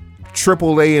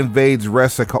 AAA invades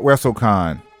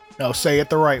WrestleCon. No, say it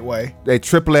the right way. They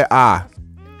AAA.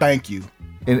 Thank you.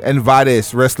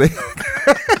 Invades Wrestling.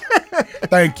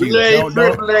 Thank you. Don't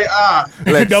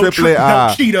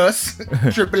cheat us.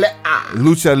 AAA.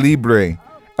 Lucha Libre.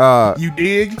 You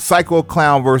dig? Psycho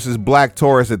Clown versus Black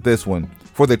Taurus at this one.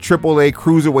 For the AAA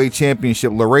Cruiserweight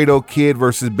Championship, Laredo Kid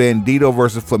versus Bandito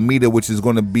versus Flamita, which is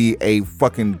going to be a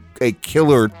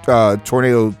killer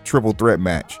tornado triple threat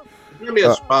match. It's going to be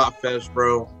a spot fest,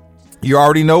 bro. You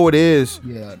already know it is.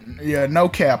 Yeah, no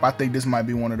cap. I think this might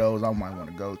be one of those I might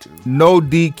want to go to. No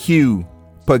DQ.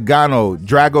 Pagano,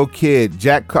 Drago Kid,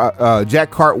 Jack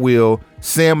Cartwheel,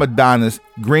 Sam Adonis,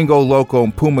 Gringo Loco,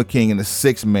 and Puma King in the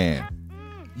 6-man.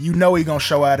 You know he's going to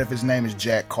show out if his name is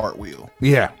Jack Cartwheel.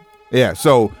 Yeah.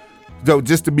 So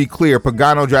just to be clear,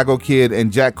 Pagano, Drago Kid,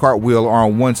 and Jack Cartwheel are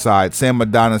on one side. Sam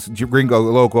Adonis, Gringo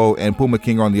Loco, and Puma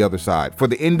King are on the other side. For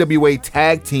the NWA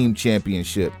Tag Team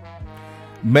Championship,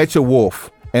 Mecha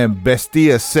Wolf and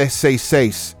Bestia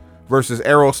Seis versus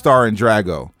Aerostar and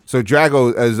Drago. So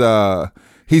Drago is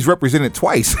he's represented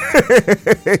twice.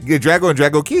 Drago and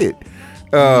Drago Kid.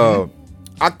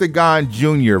 Octagon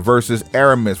Jr. versus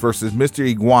Aramis versus Mr.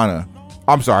 Iguana.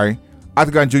 I'm sorry.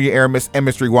 Octagon Jr. Aramis and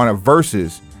Mystery Guana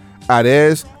versus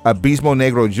Arez, Abismo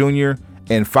Negro Jr.,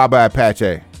 and Faba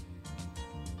Apache.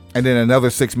 And then another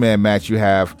 6-man match, you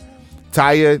have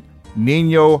Taya,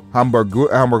 Nino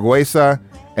Hamburguesa,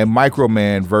 and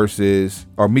Microman versus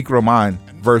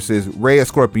Rey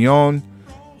Escorpion,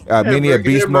 Mini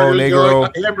Abismo Negro.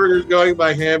 Hamburger's going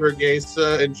by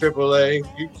Hamburguesa in AAA.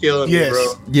 You killing me,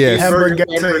 bro. Yes.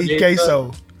 Hamburguesa y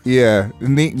queso. Yeah.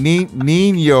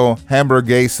 Nino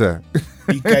Hamburguesa.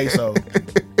 Y queso.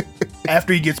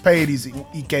 After he gets paid, he's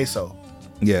y queso.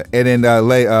 Yeah, and then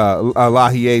La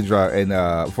Hiedra and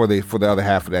for the other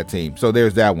half of that team. So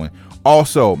there's that one.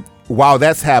 Also, while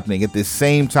that's happening at the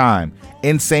same time,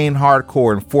 Insane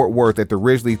Hardcore in Fort Worth at the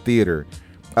Ridgely Theater.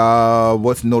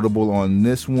 What's notable on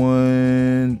this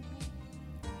one?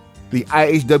 The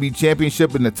IHW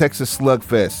Championship in the Texas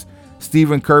Slugfest.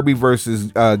 Stephen Kirby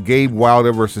versus Gabe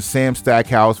Wilder versus Sam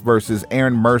Stackhouse versus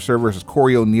Aaron Mercer versus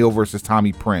Corey O'Neal versus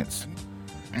Tommy Prince.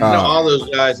 I know all those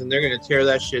guys, and they're gonna tear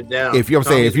that shit down. If you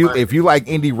if you like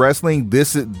indie wrestling,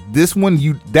 this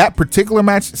one that particular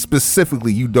match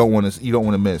specifically you don't want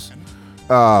to miss.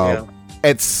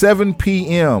 At 7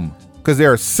 p.m. because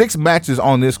there are 6 matches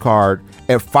on this card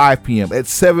at 5 p.m. At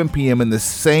 7 p.m. in the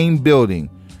same building,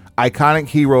 Iconic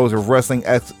Heroes of Wrestling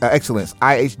Excellence,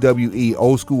 IHWE,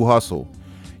 Old School Hustle.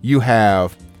 You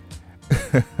have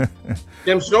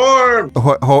Tim Storm.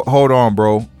 Hold on,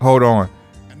 bro. Hold on.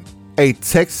 A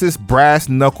Texas Brass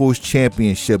Knuckles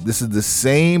Championship. This is the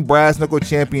same Brass Knuckle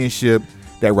Championship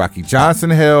that Rocky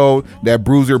Johnson held, that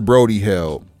Bruiser Brody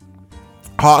held.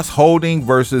 Haas Holding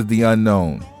versus The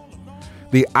Unknown.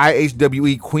 The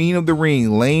IHWE Queen of the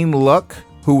Ring, Lane Luck,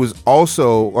 who was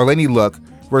also, or Laney Luck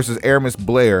versus Aramis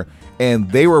Blair, and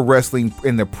they were wrestling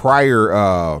in the prior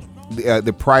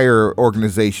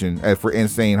organization for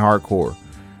Insane Hardcore.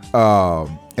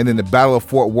 And then the Battle of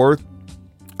Fort Worth,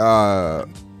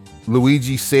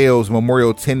 Luigi Sales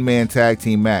Memorial 10-man tag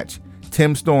team match.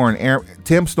 Tim Storm,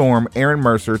 Aaron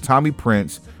Mercer, Tommy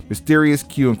Prince, Mysterious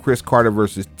Q, and Chris Carter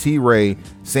versus T-Ray,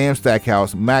 Sam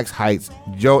Stackhouse, Max Heights,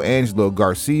 Joe Angelo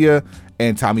Garcia,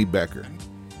 and Tommy Becker.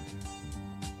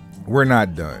 We're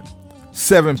not done.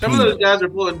 7 p.m. Some of those guys are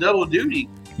pulling double duty.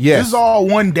 Yes. This is all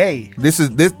one day. This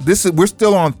is we're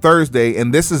still on Thursday,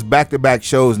 and this is back-to-back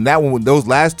shows, and that one, those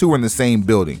last two are in the same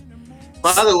building.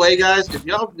 By the way, guys, if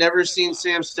y'all have never seen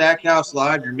Sam Stackhouse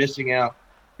live, you're missing out.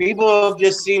 People have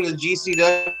just seen the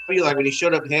GCW, like when he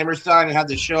showed up at Hammerstein and had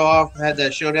the had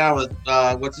that showdown with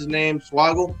what's his name,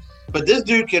 Swoggle. But this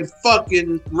dude can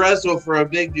fucking wrestle for a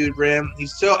big dude, Bram.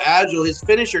 He's so agile. His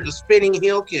finisher, the spinning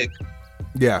heel kick.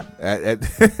 Yeah, a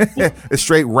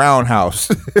straight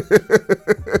roundhouse.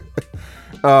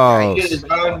 It is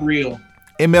unreal.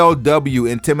 MLW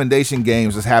Intimidation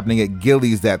Games is happening at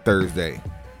Gillies that Thursday.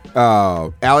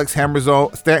 Alex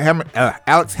Hammerstone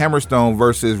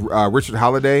versus Richard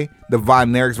Holiday. The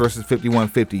Von Erichs versus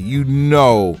 5150. You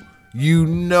know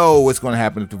what's going to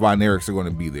happen if the Von Erichs are going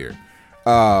to be there.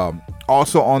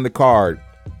 Also on the card,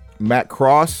 Matt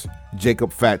Cross,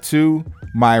 Jacob Fatu,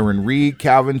 Myron Reed,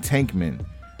 Calvin Tankman,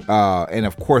 and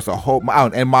of course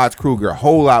and Mods Kruger. A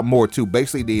whole lot more too.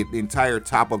 Basically, the entire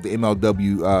top of the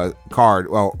MLW card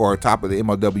or top of the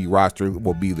MLW roster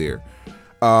will be there.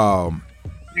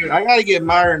 Dude, I gotta get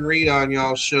Myron Reed on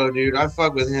y'all's show, dude. I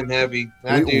fuck with him heavy.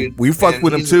 We fuck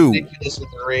with him too. He's ridiculous in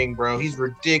the ring, bro. He's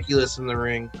ridiculous in the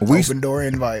ring. Open door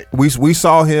invite. We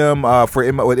saw him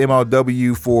with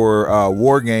MLW for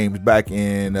War Games back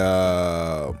in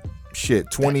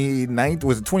 2019.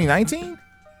 Was it 2019?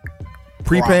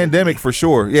 Pre-pandemic for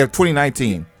sure. Yeah,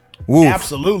 2019. Woof.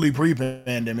 Absolutely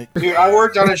pre-pandemic. Dude, I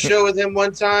worked on a show with him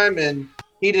one time, and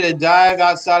he did a dive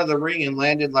outside of the ring and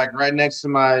landed like right next to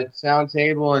my sound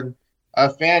table, and a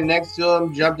fan next to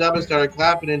him jumped up and started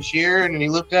clapping and cheering, and he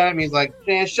looked at him, he's like,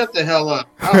 man, shut the hell up.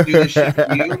 I don't do this shit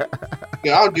for you.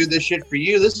 Yeah, I don't do this shit for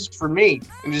you. This is for me.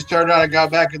 And just turned around and got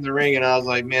back in the ring, and I was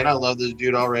like, man, I love this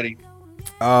dude already.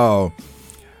 Oh,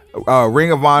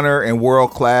 Ring of Honor and World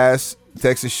Class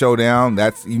Texas Showdown.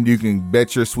 That's, you can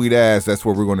bet your sweet ass that's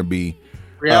where we're going to be.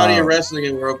 Reality of Wrestling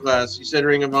in World Class. You said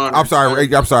Ring of Honor. I'm sorry.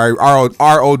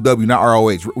 ROW, not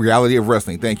ROH. Reality of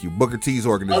Wrestling. Thank you. Booker T's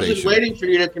organization. I was just waiting for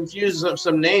you to confuse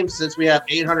some names since we have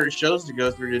 800 shows to go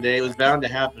through today. It was bound to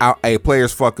happen. Hey,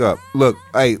 players fuck up. Look,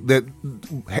 hey,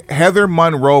 Heather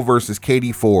Monroe versus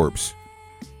Katie Forbes.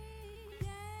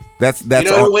 That's you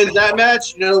know who wins that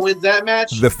match?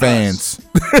 The fans.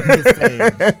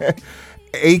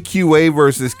 AQA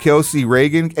versus Kelsey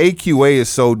Reagan. AQA is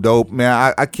so dope,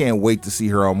 man. I can't wait to see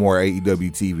her on more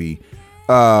AEW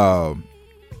TV.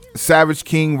 Savage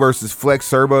King versus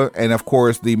Flex Serba, and of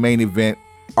course the main event,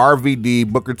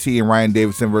 RVD, Booker T, and Ryan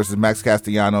Davidson versus Max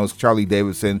Castellanos, Charlie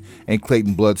Davidson, and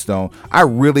Clayton Bloodstone. I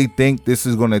really think this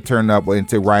is going to turn up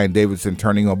into Ryan Davidson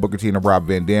turning on Booker T and Rob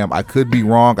Van Dam. I could be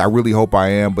wrong. I really hope I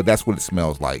am, but that's what it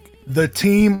smells like. The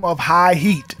team of high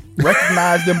heat.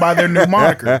 Recognize them by their new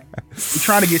moniker. We're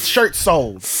trying to get shirts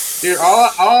sold. Dude, all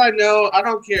I know, I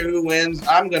don't care who wins.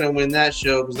 I'm gonna win that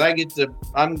show because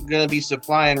I'm gonna be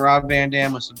supplying Rob Van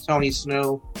Dam with some Tony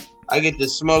Snow. I get to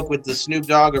smoke with the Snoop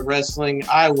Dogg of wrestling.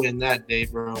 I win that day,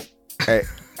 bro.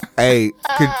 Hey,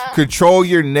 control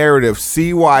your narrative.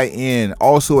 CYN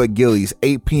also at Gillies,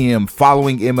 8 p.m.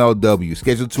 following MLW.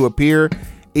 Scheduled to appear: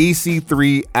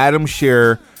 EC3, Adam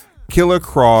Scherr, Killer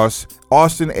Cross,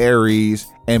 Austin Aries,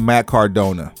 and Matt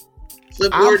Cardona.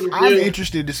 Flip Gordon, I'm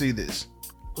interested to see this.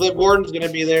 Flip Gordon's gonna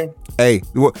be there. Hey,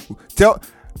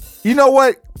 you know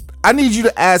what? I need you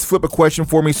to ask Flip a question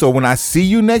for me, so when I see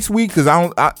you next week, because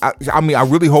I mean, I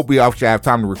really hope we actually have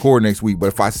time to record next week.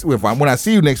 But when I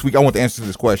see you next week, I want to answer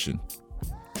this question.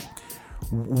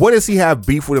 What does he have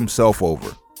beef with himself over?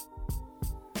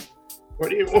 What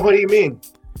do you mean?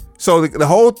 So the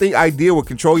whole idea with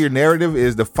control your narrative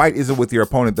is the fight isn't with your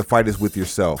opponent, the fight is with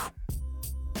yourself.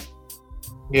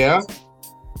 Yeah.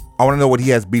 I want to know what he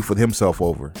has beef with himself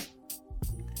over.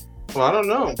 Well, I don't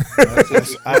know.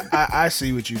 I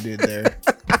see what you did there.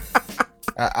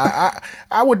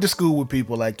 I went to school with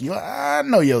people like you. I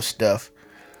know your stuff.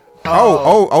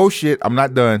 Oh shit! I'm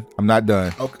not done.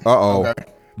 Okay. Okay.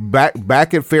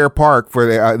 Back at Fair Park for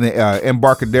the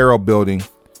Embarcadero building.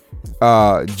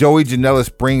 Joey Janela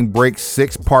Spring Break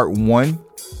 6 Part 1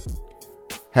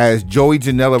 has Joey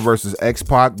Janela versus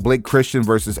X-Pac, Blake Christian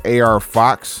versus AR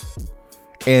Fox,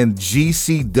 and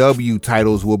GCW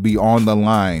titles will be on the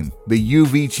line. The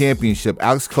UV Championship,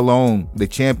 Alex Colon, the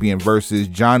champion, versus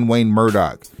John Wayne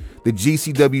Murdoch. The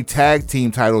GCW Tag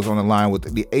Team titles on the line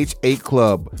with the H8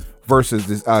 Club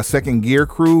versus the Second Gear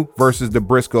Crew versus the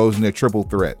Briscoes in their triple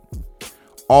threat.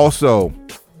 Also,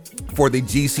 for the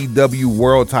GCW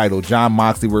World title, Jon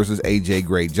Moxley versus AJ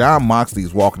Gray. Jon Moxley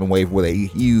is walking away with a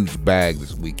huge bag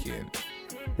this weekend.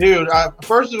 Dude,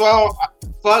 first of all,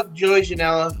 fuck Joey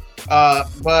Janela,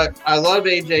 but I love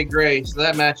AJ Gray, so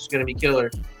that match is going to be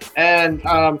killer. And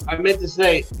I meant to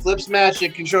say, Flip's match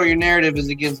at Control Your Narrative is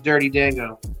against Dirty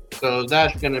Dango, so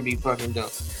that's going to be fucking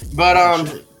dope. But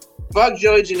fuck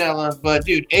Joey Janela, but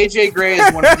dude, AJ Gray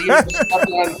is one of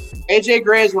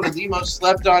the most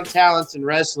slept on talents in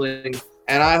wrestling,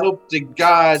 and I hope to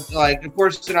God, like, of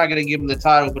course they're not gonna give him the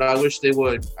title, but I wish they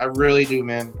would. I really do,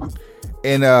 man.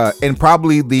 And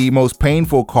probably the most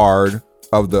painful card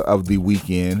of the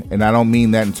weekend, and I don't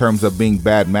mean that in terms of being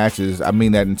bad matches. I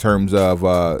mean that in terms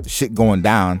of shit going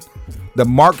down. The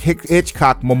Mark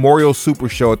Hitchcock Memorial Super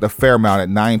Show at the Fairmount at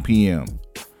 9 p.m.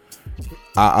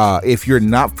 If you're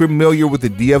not familiar with the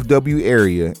DFW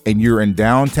area and you're in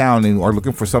downtown and are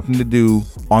looking for something to do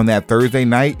on that Thursday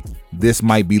night, this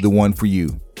might be the one for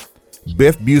you.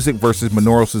 Biff Busick versus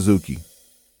Minoru Suzuki.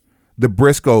 The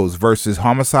Briscoes versus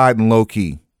Homicide and Low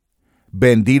Key.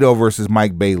 Bandito versus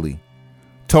Mike Bailey.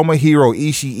 Tomohiro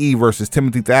Ishii versus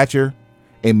Timothy Thatcher.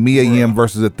 And Mia Yim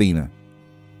versus Athena.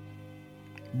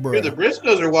 Dude, the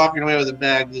Briscoes are walking away with a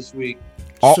bag this week.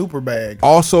 Super bag.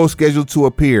 Also scheduled to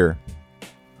appear: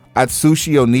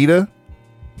 Atsushi Onita,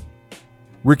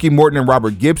 Ricky Morton and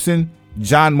Robert Gibson,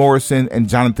 John Morrison, and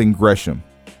Jonathan Gresham.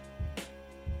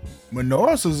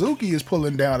 Minoru Suzuki is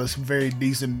pulling down a very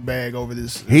decent bag over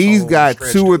this. He's got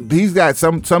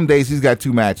some days he's got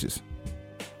 2 matches.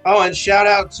 Oh, and shout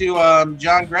out to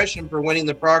John Gresham for winning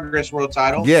the Progress World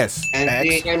title. Yes.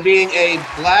 And being a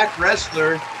black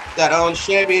wrestler that owns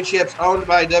championships owned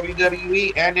by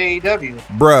WWE and AEW.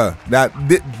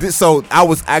 Bruh, so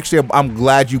I'm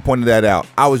glad you pointed that out.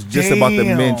 I was just about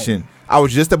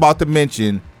to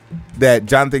mention that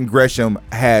Jonathan Gresham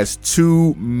has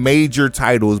 2 major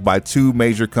titles by 2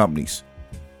 major companies.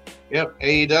 Yep,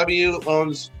 AEW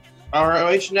owns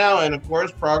ROH now, and of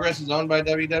course, Progress is owned by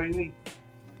WWE.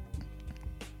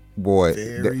 Boy,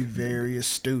 very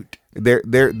astute.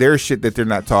 There's shit that they're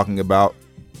not talking about.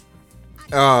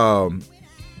 Somebody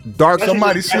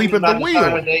sleep at the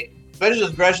wheel. Especially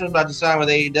as Gresham's about to sign with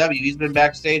AEW. He's been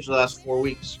backstage the last 4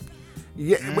 weeks.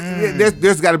 Yeah,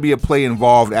 there's got to be a play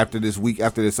involved after this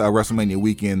WrestleMania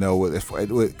weekend though,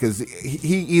 because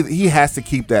he has to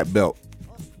keep that belt.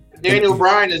 Daniel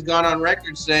Bryan has gone on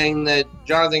record saying that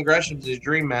Jonathan Gresham's his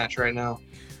dream match right now.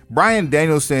 Bryan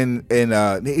Danielson,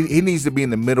 and he needs to be in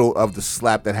the middle of the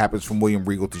slap that happens from William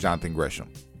Regal to Jonathan Gresham.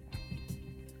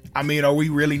 I mean, are we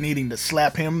really needing to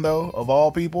slap him though, of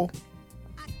all people?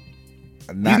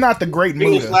 He's not the great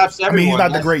Regal Muta. slaps I everyone. mean, he's not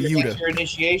the That's great your Yuta. Your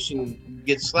initiation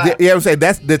gets slapped. Yeah, I'm saying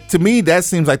to me that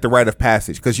seems like the rite of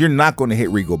passage because you're not going to hit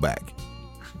Regal back.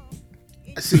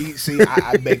 See,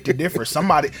 I beg to differ.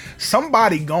 Somebody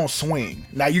gonna swing.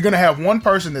 Now you're gonna have one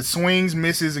person that swings,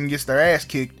 misses, and gets their ass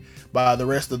kicked by the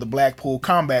rest of the Blackpool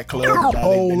Combat Club. A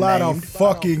whole lot of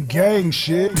fucking gang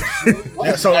shit.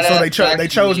 Yeah, so they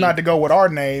chose not to go with our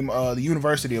name, the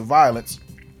University of Violence.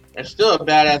 It's still a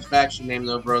badass faction name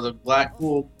though, bro. The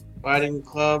Blackpool Fighting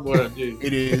Club. What a dude.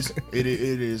 It is. It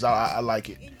is. I like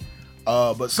it.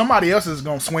 But somebody else is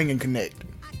gonna swing and connect.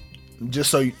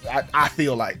 Just so I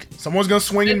feel like someone's gonna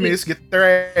swing and miss, get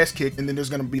their ass kicked, and then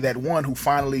there's gonna be that one who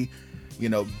finally,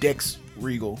 decks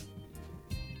Regal.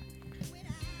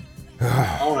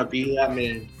 I want to be that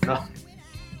man. No. All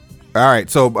right,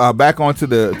 so back onto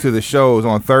the shows.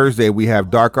 On Thursday, we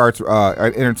have Dark Arts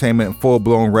Entertainment Full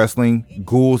Blown Wrestling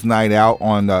Ghouls Night Out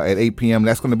on at 8 p.m.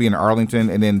 That's going to be in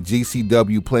Arlington, and then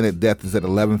GCW Planet Death is at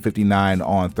 11:59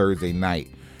 on Thursday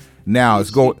night. Now it's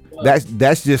going.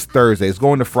 That's just Thursday. It's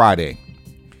going to Friday.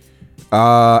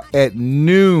 At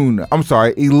noon. I'm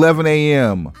sorry, 11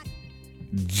 a.m.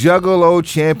 Juggalo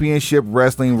Championship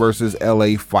Wrestling versus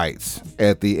LA Fights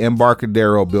at the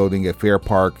Embarcadero Building at Fair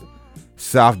Park,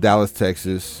 South Dallas,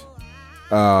 Texas.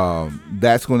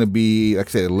 That's going to be, like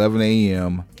I said, 11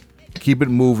 a.m. Keep it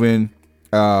moving.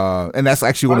 And that's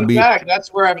actually going to be. That's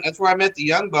where I met the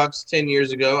Young Bucks 10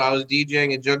 years ago. I was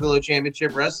DJing at Juggalo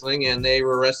Championship Wrestling, and they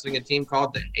were wrestling a team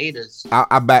called the Haters.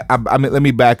 I mean, let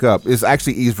me back up. It's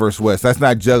actually East versus West. That's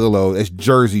not Juggalo. It's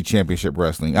Jersey Championship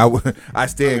Wrestling. I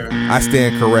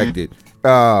stand corrected.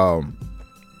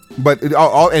 But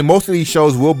and most of these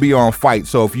shows will be on Fight.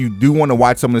 So if you do want to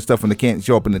watch some of the stuff and they can't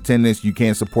show up in attendance, you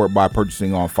can support by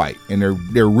purchasing on Fight, and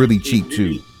they're really cheap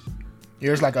too.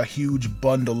 There's like a huge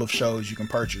bundle of shows you can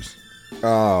purchase.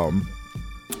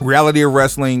 Reality of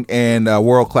Wrestling and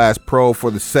World Class Pro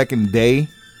for the second day.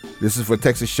 This is for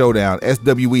Texas Showdown,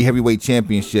 SWE Heavyweight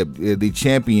Championship. The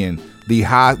champion,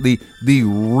 the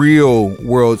real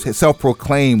world's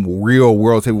self-proclaimed real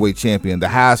world's heavyweight champion, the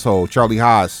Haasshole, Charlie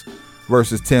Haas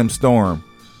versus Tim Storm.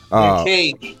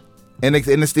 Cage. In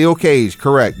the steel cage,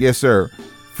 correct? Yes, sir.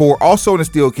 For also in the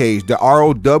steel cage, the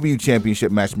ROW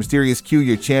Championship match, Mysterious Q,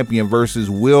 your champion, versus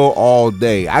Will All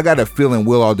Day. I got a feeling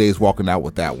Will All Day is walking out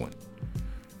with that one.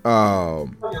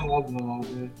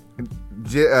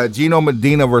 Gino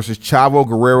Medina versus Chavo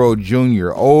Guerrero Jr.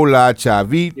 Hola,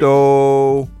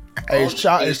 Chavito. Hey, is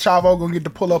Chavo gonna get to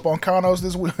pull up on Kanos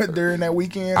during that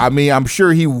weekend? I mean, I'm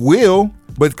sure he will,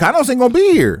 but Kanos ain't gonna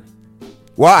be here.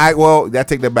 Well, I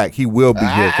take that back. He will be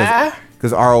here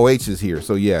because ROH is here.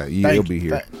 So yeah, he'll be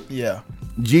here. Yeah.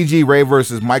 Gigi Ray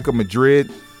versus Michael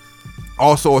Madrid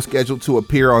also scheduled to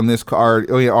appear on this card.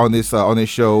 On this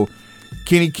show.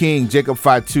 Kenny King, Jacob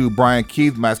Fatu, Brian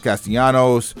Keith, Max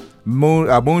Castellanos,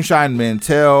 Moonshine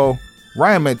Mantell,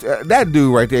 Ryan Mantell. That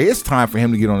dude right there. It's time for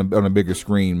him to get on a bigger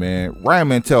screen, man. Ryan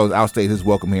Mantell has outstayed his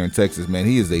welcome here in Texas, man.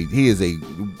 He is a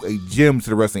gem to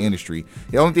the wrestling industry.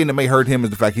 The only thing that may hurt him is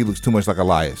the fact he looks too much like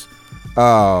Elias.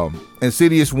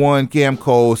 Insidious One, Cam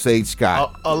Cole, Sage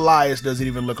Scott. Elias doesn't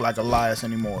even look like Elias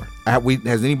anymore.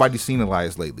 Has anybody seen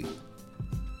Elias lately?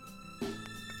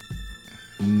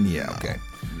 Yeah, okay.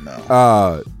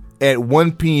 No. At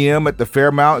 1 p.m. at the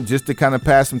Fairmount, just to kind of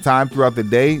pass some time throughout the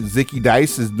day, Zicky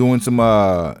Dice is doing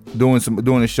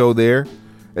a show there.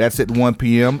 That's at 1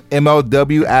 p.m.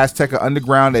 MLW Azteca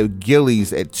Underground at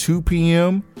Gillies at 2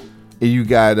 p.m. And you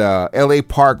got LA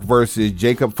Park versus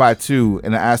Jacob Fatu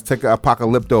in the Azteca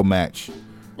Apocalypto match.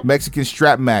 Mexican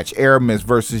strap match, Aramis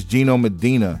versus Gino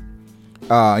Medina.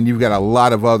 And you've got a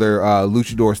lot of other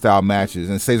luchador style matches.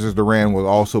 And Cesar Duran will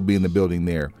also be in the building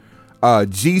there.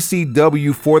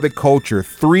 GCW for the Culture,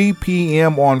 3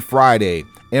 p.m. on Friday,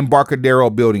 Embarcadero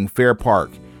Building, Fair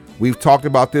Park. We've talked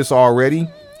about this already,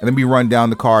 and let me run down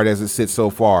the card as it sits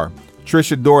so far.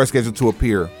 Trisha Dora scheduled to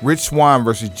appear. Rich Swann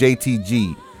versus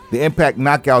JTG. The Impact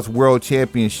Knockouts World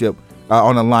Championship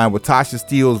on the line with Tasha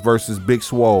Steelz versus Big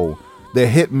Swole. The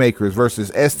Hitmakers versus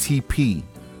STP.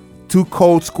 Too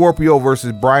Cold Scorpio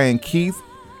versus Brian Keith.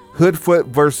 Hoodfoot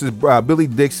versus Billy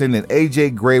Dixon, and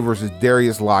AJ Gray versus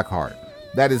Darius Lockhart.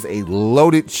 That is a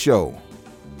loaded show.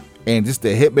 And just the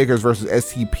Hitmakers versus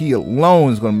STP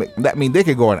alone is going to make that mean they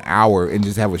could go an hour and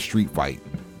just have a street fight.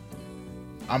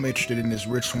 I'm interested in this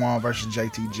Rich Swann versus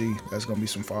JTG. That's going to be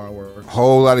some fireworks.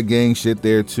 Whole lot of gang shit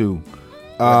there too.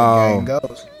 The game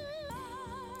goes.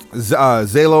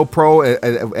 Zalo Pro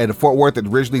at Fort Worth at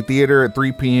Ridgely Theater at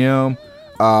 3 p.m.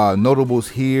 Notables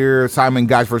here: Simon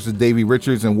Gotch versus Davey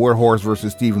Richards and Warhorse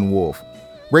versus Stephen Wolf.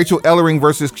 Rachel Ellering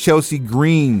versus Chelsea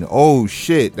Green. Oh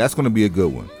shit, that's going to be a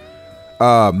good one.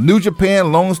 New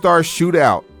Japan Lone Star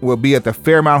Shootout will be at the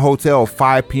Fairmount Hotel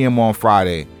 5 p.m. on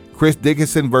Friday. Chris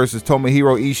Dickinson versus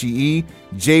Tomohiro Ishii.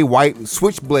 Jay White,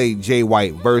 Switchblade Jay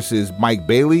White versus Mike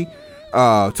Bailey.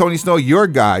 Tony Snow, your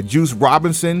guy, Juice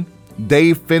Robinson,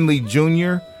 Dave Finley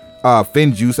Jr.,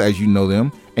 Finn Juice, as you know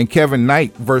them, and Kevin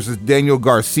Knight versus Daniel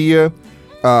Garcia.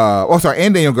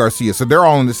 And Daniel Garcia. So they're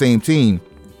all on the same team.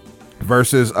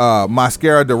 Versus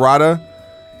Mascara Dorada,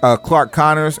 Clark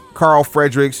Connors, Carl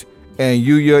Fredericks, and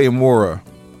Yuya Imura.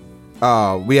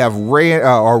 We have Ren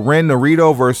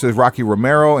Narito versus Rocky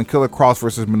Romero, and Killer Cross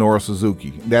versus Minoru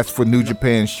Suzuki. That's for New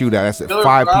Japan Shootout. That's at Killer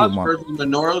 5 Cross p.m. versus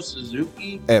Minoru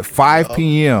Suzuki At 5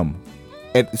 p.m.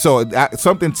 So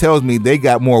something tells me they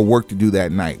got more work to do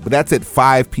that night. But that's at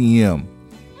 5 p.m.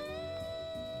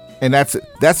 And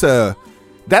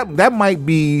that might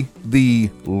be the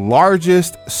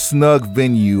largest snug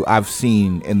venue I've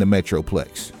seen in the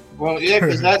Metroplex. Well, yeah,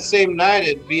 because that same night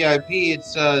at VIP,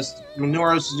 it's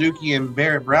Minoru Suzuki and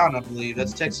Barrett Brown, I believe.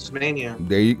 That's Texas Mania.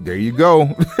 There you go.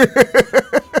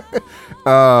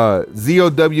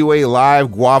 ZOWA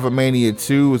Live Guava Mania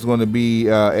 2 is going to be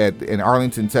in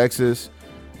Arlington, Texas.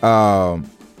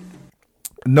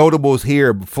 Notables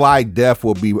here: Fly Def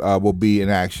will be in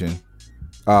action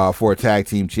for a tag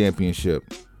team championship.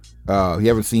 If you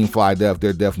haven't seen Fly Def,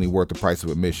 they're definitely worth the price of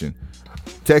admission.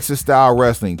 Texas Style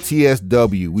Wrestling,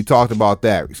 TSW, we talked about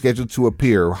that. Scheduled to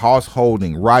appear: Hoss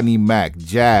Holding, Rodney Mack,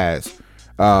 Jazz,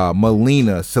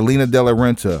 Melina, Selena De La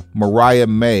Renta, Mariah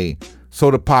May,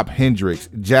 Soda Pop Hendricks,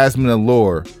 Jasmine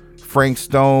Allure, Frank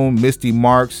Stone, Misty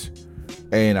Marks,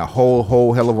 and a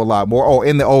whole hell of a lot more. Oh,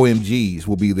 and the OMGs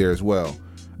will be there as well.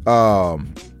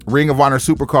 Ring of Honor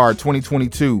Supercard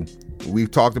 2022.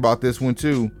 We've talked about this one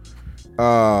too.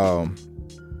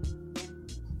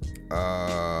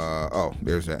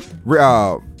 There's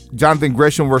that. Jonathan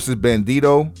Gresham versus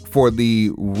Bandito for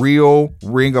the Real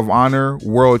Ring of Honor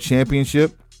World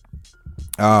Championship.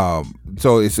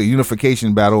 So it's a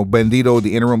unification battle. Bandito,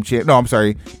 the interim champ. No, I'm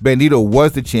sorry. Bandito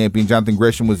was the champion. Jonathan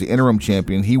Gresham was the interim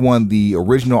champion. He won the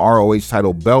original ROH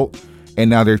title belt, and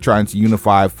now they're trying to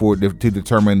unify to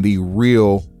determine the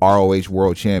real ROH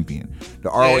World Champion. It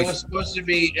was supposed to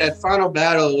be at Final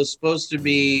Battle. It was supposed to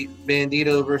be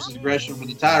Bandito versus Gresham for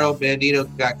the title.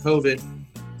 Bandito got COVID,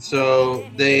 so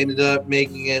they ended up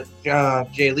making it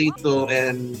Jay Lethal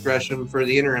and Gresham for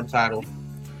the interim title.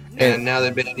 And now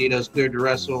that Bandito's cleared to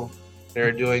wrestle,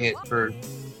 they're doing it for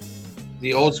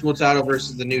the old school title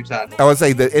versus the new title. I would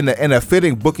say that in a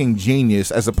fitting booking genius,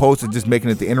 as opposed to just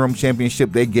making it the interim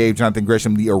championship, they gave Jonathan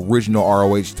Gresham the original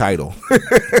ROH title.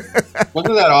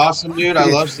 Wasn't that awesome, dude? I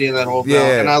love seeing that whole belt.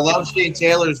 And I love Shane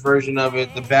Taylor's version of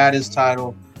it, the baddest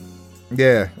title.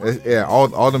 Yeah,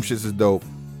 all them shits is dope.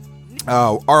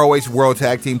 ROH World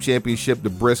Tag Team Championship, the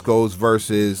Briscoes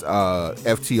versus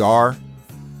FTR.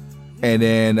 And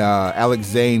then Alex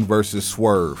Zane versus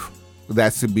Swerve.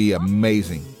 That should be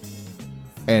amazing.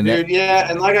 And dude,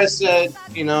 and like I said,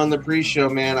 in the pre-show,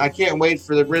 man, I can't wait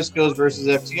for the Briscoes versus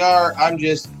FTR.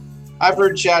 I've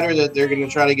heard chatter that they're going to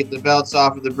try to get the belts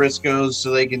off of the Briscoes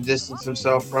so they can distance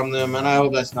themselves from them, and I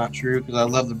hope that's not true because I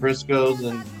love the Briscoes,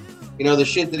 and the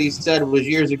shit that he said was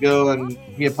years ago, and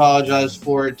he apologized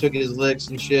for it, took his licks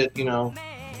and shit.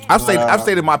 I've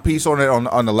stated my piece on it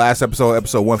on the last episode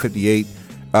 158.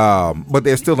 But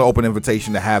there's still an open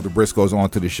invitation to have the Briscoes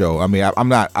onto the show. I mean,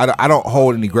 I don't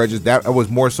hold any grudges. That was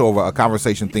more so of a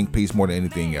conversation think piece more than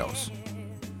anything else.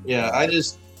 Yeah,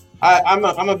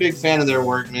 I'm a big fan of their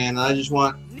work, man. I just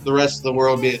want the rest of the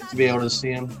world to be able to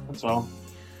see them. That's all.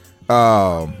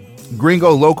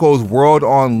 Gringo Loco's World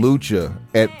on Lucha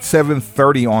at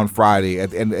 7:30 on Friday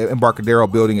at the Embarcadero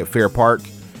Building at Fair Park.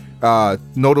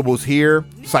 Notables here: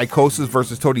 Psychosis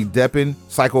versus Tony Deppen,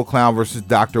 Psycho Clown versus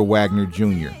Dr. Wagner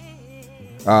Jr.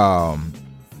 And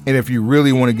if you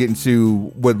really want to get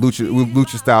into what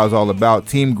lucha style is all about,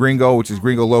 Team Gringo, which is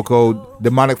Gringo Loco,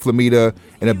 Demonic Flamita,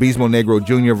 and Abismo Negro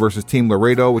Jr. versus Team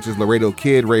Laredo, which is Laredo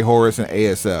Kid, Ray Horace, and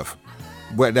ASF.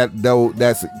 But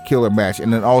that's a killer match.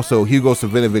 And then also Hugo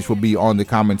Savinovich will be on the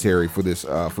commentary for this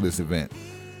event.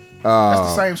 That's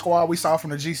the same squad we saw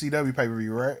from the GCW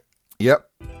pay-per-view, right? Yep.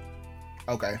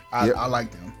 Okay, I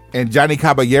like them. And Johnny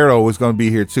Caballero is going to be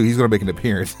here too. He's going to make an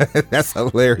appearance. That's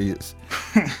hilarious.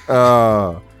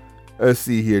 Let's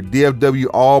see here. DFW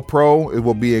All Pro, it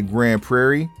will be in Grand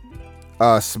Prairie.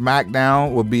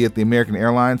 SmackDown will be at the American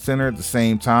Airlines Center at the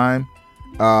same time.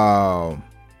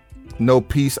 No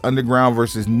Peace Underground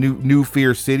versus New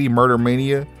Fear City Murder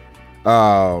Mania.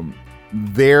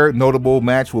 Their notable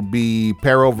match will be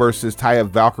Pero versus Taya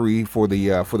Valkyrie for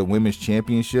the women's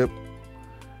championship.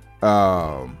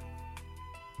 Hold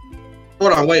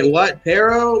on, wait, what?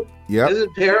 Pero? Yep.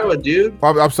 Isn't Pero a dude?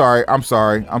 I'm sorry.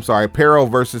 Pero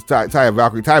versus Taya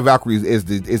Valkyrie. Taya Valkyrie is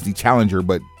the challenger,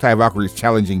 but Taya Valkyrie is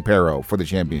challenging Pero for the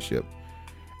championship.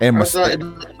 And I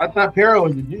thought Pero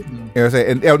was a dude. You know what I'm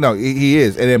saying? No, he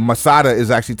is. And then Masada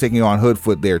is actually taking on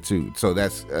Hoodfoot there too. So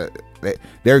that's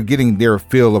they're getting their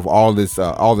fill of all this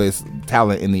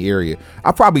talent in the area.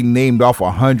 I probably named off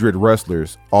 100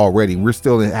 wrestlers already. We're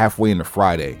still halfway into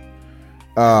Friday.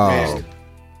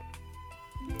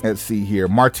 Let's see here.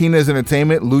 Martinez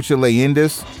Entertainment, Lucha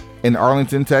Leyendas in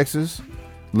Arlington, Texas.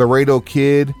 Laredo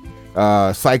Kid,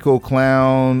 Psycho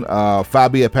Clown,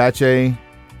 Fabi Apache,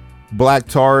 Black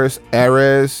Taurus,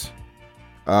 Ares,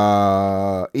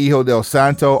 Hijo del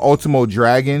Santo, Ultimo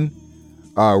Dragon,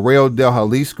 Rayo del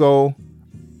Jalisco,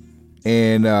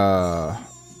 and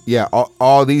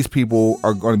all these people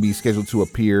are going to be scheduled to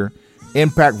appear.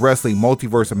 Impact Wrestling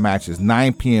Multiverse of Matches,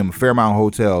 9 p.m. Fairmount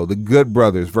Hotel. The Good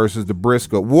Brothers versus the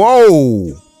Briscoe.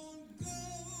 Whoa.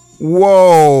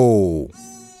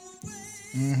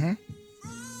 Mm-hmm.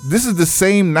 This is the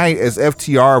same night as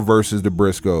FTR versus the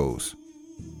Briscoes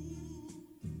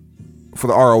for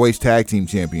the ROH Tag Team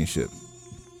Championship.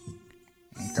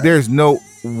 Okay. There's no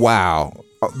wow.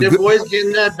 The boys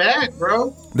getting that back,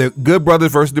 bro. The Good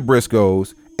Brothers versus the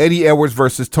Briscoes. Eddie Edwards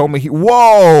versus Tomohiro.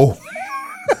 Whoa.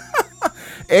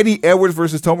 Eddie Edwards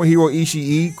versus Tomohiro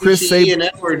Ishii. Chris Sabin and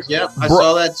Edwards. Yep, I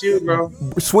saw that too, bro.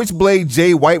 Switchblade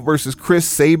Jay White versus Chris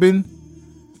Sabin.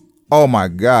 Oh my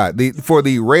God! For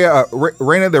the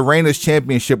Reina de Reinas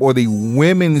Championship or the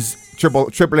Women's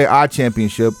AAA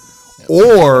Championship,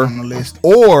 or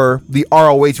the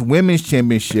ROH Women's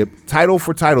Championship, title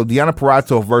for title, Deonna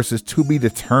Purrazzo versus To Be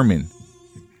Determined.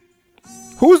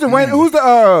 Who's the Reina? Who's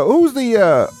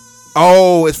the?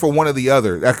 Oh, it's for one or the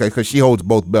other. Okay, because she holds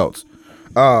both belts.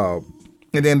 And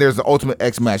then there's the Ultimate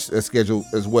X match scheduled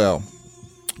as well.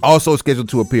 Also scheduled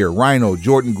to appear: Rhino,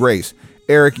 Jordan Grace,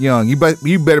 Eric Young. You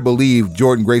better believe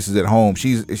Jordan Grace is at home.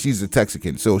 She's a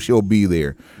Texican, so she'll be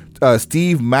there.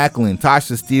 Steve Macklin,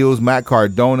 Tasha Steelz, Matt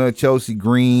Cardona, Chelsea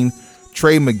Green,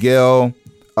 Trey Miguel,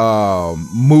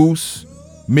 Moose,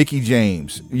 Mickey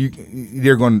James.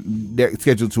 They're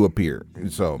scheduled to appear.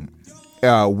 So,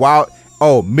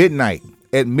 midnight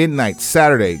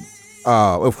Saturday.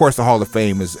 Of course, the Hall of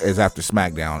Fame is after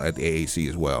SmackDown at the AAC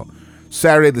as well.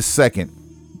 Saturday the 2nd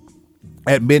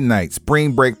at midnight,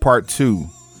 Spring Break Part 2.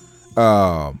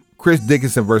 Chris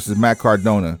Dickinson versus Matt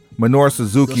Cardona. Minoru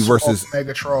Suzuki versus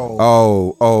Mega Troll.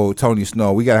 Oh, Tony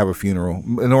Snow. We gotta have a funeral.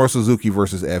 Minoru Suzuki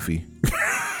versus Effie.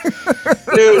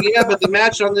 Dude, yeah, but the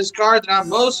match on this card that I'm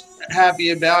most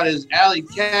happy about is Allie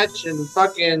Katch and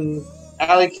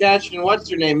what's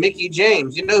her name? Mickey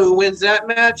James. You know who wins that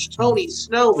match? Tony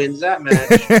Snow wins that match.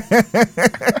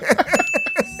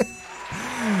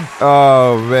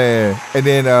 Oh man. And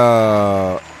then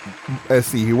let's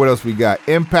see here. What else we got?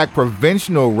 Impact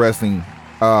Provincial Wrestling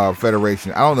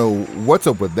Federation. I don't know what's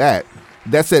up with that.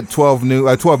 That's at 12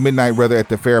 midnight rather at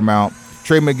the Fairmount.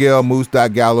 Trey Miguel, Moose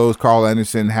Dot Gallows, Carl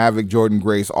Anderson, Havoc, Jordan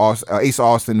Grace, Ace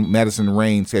Austin, Madison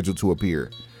Rain scheduled to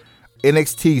appear.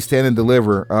 NXT Stand and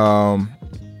Deliver.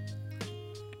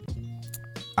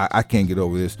 I can't get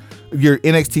over this. Your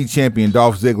NXT champion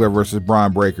Dolph Ziggler versus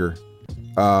Braun Breaker.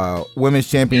 Women's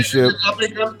Championship.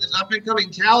 This up and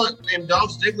coming talent named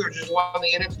Dolph Ziggler just won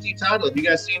the NXT title. Have you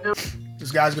guys seen him?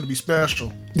 This guy's gonna be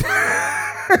special.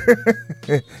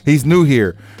 He's new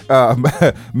here.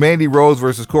 Mandy Rose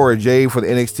versus Cora Jade for the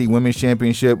NXT Women's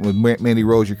Championship with Mandy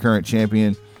Rose, your current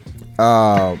champion.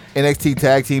 NXT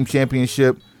Tag Team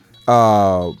Championship.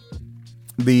 The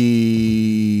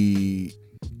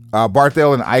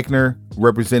Barthel and Eichner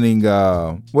representing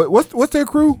what's their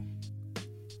crew?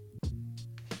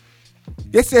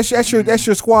 Yes, that's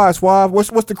your squad, Suave.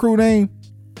 What's the crew name?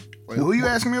 Wait, who are you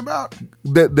asking me about?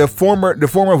 The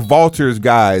former Walters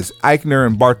guys, Eichner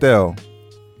and Barthel.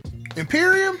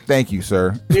 Imperium? Thank you,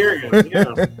 sir. Imperium, yeah.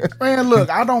 Man, look,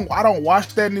 I don't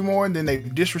watch that anymore. And then they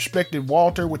disrespected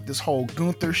Walter with this whole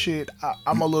Gunther shit.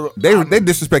 I'm a little. They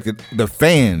disrespected the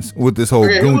fans with this whole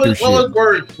Gunther shit. What was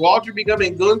worse, Walter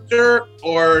becoming Gunther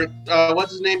or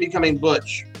what's his name becoming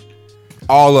Butch?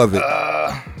 All of it.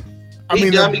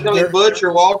 Becoming Butch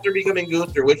or Walter becoming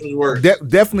Gunther? Which was worse?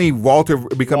 Definitely Walter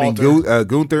becoming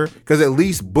Gunther, because at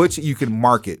least Butch you can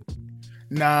market.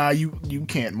 Nah, you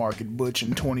can't market Butch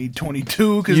in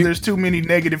 2022 because there's too many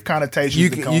negative connotations. You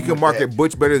can market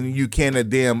Butch better than you can a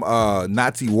damn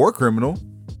Nazi war criminal.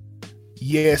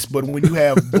 Yes, but when you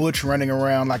have Butch running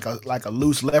around like a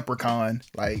loose leprechaun,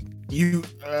 like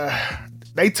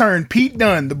they turned Pete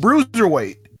Dunne, the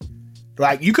bruiserweight.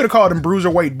 Like you could have called him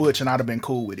Bruiserweight Butch and I'd have been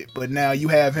cool with it. But now you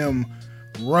have him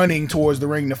running towards the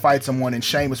ring to fight someone and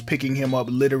Sheamus picking him up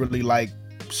literally like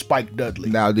Spike Dudley.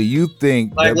 Now, do you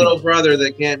think My little brother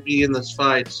that can't be in this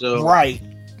fight, so Right.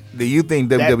 do you think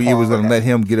That WWE was part. going to let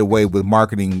him get away with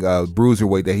marketing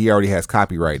Bruiserweight that he already has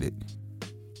copyrighted?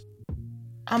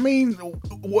 I mean,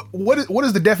 what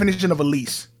is the definition of a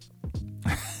lease?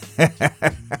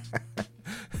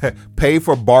 Pay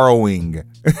for borrowing.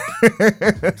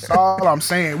 That's all I'm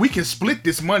saying. We can split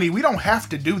this money. We don't have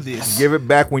to do this. Give it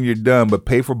back when you're done, but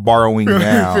pay for borrowing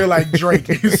now. Feel like Drake,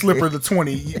 Slipper the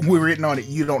 20. We're written on it.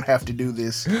 You don't have to do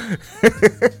this.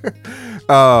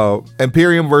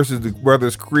 Imperium versus the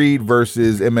Brothers Creed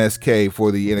versus MSK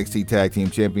for the NXT Tag Team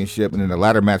Championship. And in the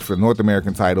ladder match for the North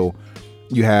American title,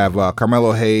 you have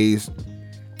Carmelo Hayes,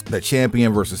 the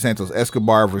champion, versus Santos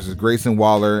Escobar versus Grayson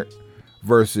Waller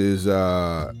versus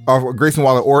Grayson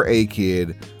Waller or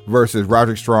A-Kid versus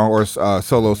Roderick Strong or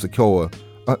Solo Sikoa.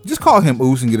 Just call him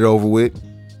Oos and get it over with.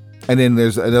 And then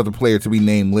there's another player to be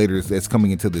named later that's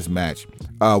coming into this match.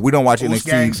 We don't watch Oos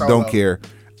Gang NXT, Solo. don't care.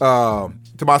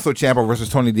 Tommaso Ciampa versus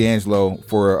Tony D'Angelo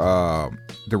for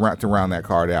to round that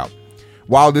card out.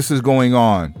 While this is going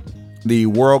on, the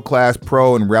World Class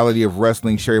Pro and Reality of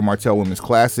Wrestling Sherry Martel Women's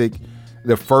Classic,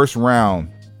 the first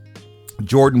round,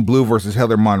 Jordan Blue versus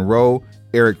Heather Monroe,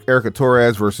 Erica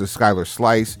Torres versus Skylar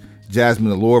Slice,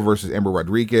 Jasmine Allure versus Amber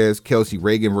Rodriguez, Kelsey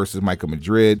Reagan versus Micah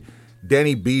Madrid,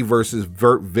 Danny B versus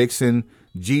Vert Vixen,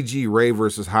 Gigi Ray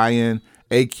versus Hyen,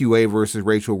 AQA versus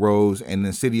Rachel Rose, and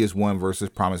Insidious One versus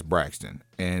Promise Braxton.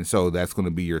 And so that's going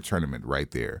to be your tournament right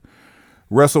there.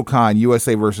 WrestleCon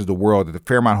USA versus the World at the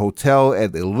Fairmont Hotel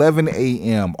at 11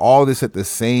 a.m. All this at the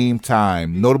same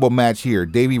time. Notable match here: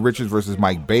 Davey Richards versus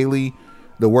Mike Bailey,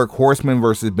 the Workhorsemen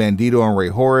versus Bandito and Ray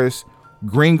Horace,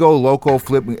 Gringo Loco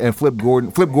Flip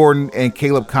Gordon and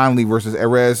Caleb Conley versus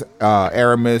Aramis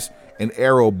and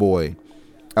Arrow Boy.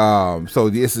 So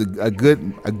this is a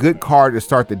good card to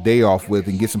start the day off with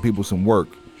and get some people some work.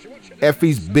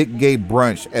 Effie's Big Gay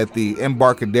Brunch at the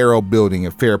Embarcadero Building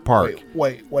at Fair Park.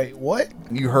 Wait, what?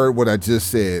 You heard what I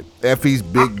just said. Effie's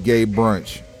Big Gay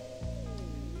Brunch.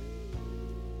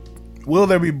 Will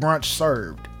there be brunch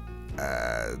served?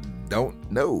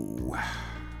 Don't know.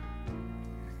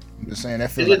 I'm just saying that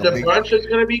is feels it like the a big... brunch that's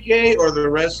going to be gay or the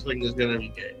wrestling is going to be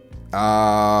gay?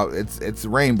 It's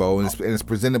Rainbow and it's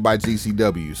presented by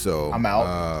GCW. So I'm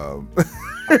out.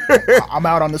 I'm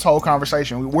out on this whole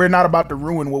conversation. We're not about to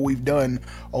ruin what we've done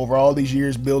over all these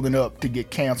years building up to get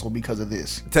canceled because of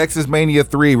this. Texas Mania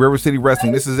 3, River City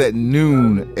Wrestling. This is at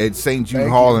noon at St. Jude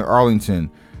Hall in Arlington.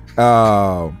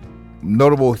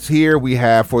 Notables here we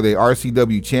have for the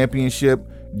RCW Championship,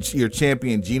 your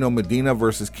champion Gino Medina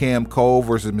versus Cam Cole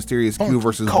versus Mysterious Q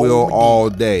versus Cole Will Medina. All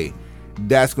Day.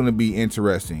 That's going to be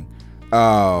interesting.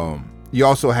 You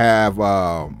also have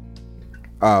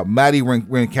Maddie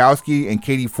Rinkowski and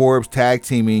Katie Forbes tag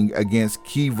teaming against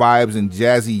Key Vibes and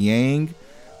Jazzy Yang.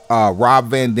 Rob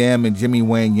Van Dam and Jimmy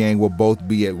Wang Yang will both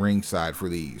be at ringside for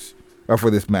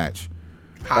this match.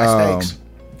 High stakes.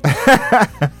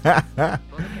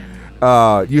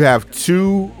 You have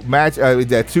two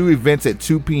events at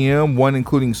 2 p.m. One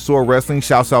including Soar Wrestling.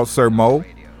 Shouts out Sir Mo.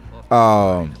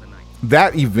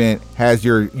 That event has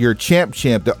your champ,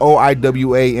 the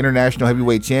OIWA International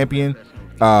Heavyweight Champion,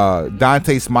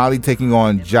 Dante Smiley taking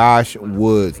on Josh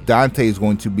Woods. Dante is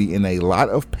going to be in a lot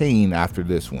of pain after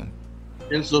this one.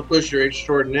 Pencil pusher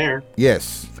extraordinaire.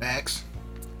 Yes. Facts.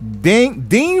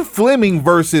 Dean Fleming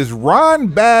versus Ron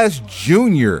Bass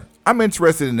Jr. I'm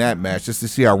interested in that match just to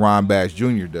see how Ron Bass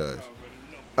Jr. does.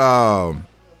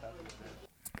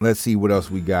 Let's see what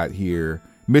else we got here.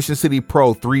 Mission City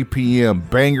Pro, 3 p.m.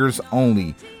 Bangers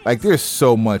only. Like, there's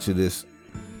so much of this.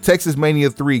 Texas Mania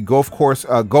 3, Gulf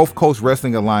Coast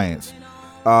Wrestling Alliance.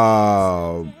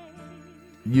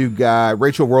 You got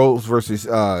Rachel Rose versus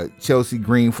Chelsea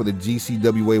Green for the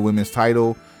GCWA Women's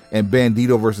title, and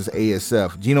Bandito versus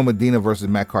ASF. Gino Medina versus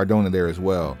Matt Cardona there as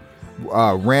well.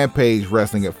 Rampage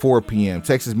Wrestling at 4 p.m.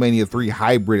 Texas Mania 3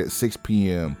 Hybrid at 6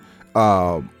 p.m.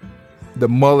 The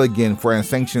Mulligan for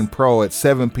Unsanctioned Pro at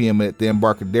 7 p.m. at the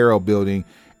Embarcadero Building.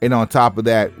 And on top of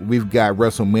that, we've got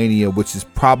WrestleMania, which is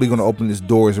probably going to open its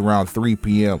doors around 3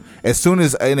 p.m. As soon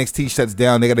as NXT shuts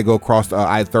down, they got to go across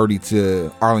I-30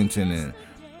 to Arlington. And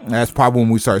that's probably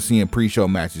when we start seeing pre-show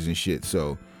matches and shit.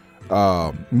 So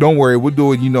don't worry. We'll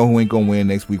do it. You know who ain't going to win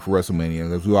next week for WrestleMania.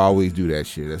 Because we always do that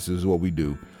shit. This is what we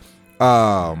do.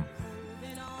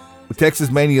 Texas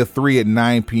Mania 3 at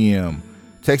 9 p.m.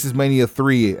 Texas Mania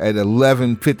 3 at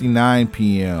 11:59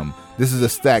 p.m. This is a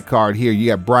stat card here. You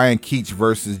got Brian Keach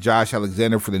versus Josh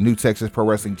Alexander for the New Texas Pro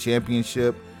Wrestling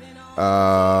Championship.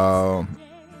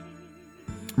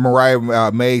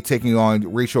 Mariah May taking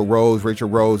on Rachel Rose. Rachel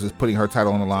Rose is putting her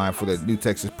title on the line for the New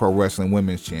Texas Pro Wrestling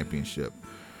Women's Championship.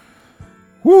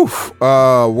 Woo.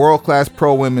 World class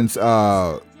pro women's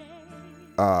world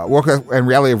class and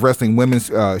reality of wrestling women's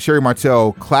Sherry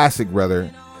Martel Classic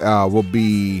will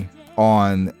be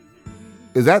on.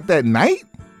 Is that night?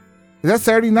 Is that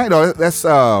Saturday night? No, that's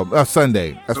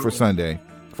Sunday. That's for Sunday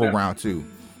for round 2.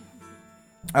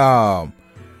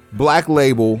 Black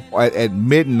Label at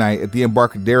midnight at the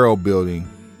Embarcadero building.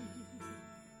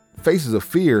 Faces of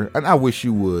Fear, and I wish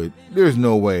you would. There's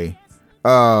no way.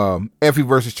 Effie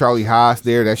versus Charlie Haas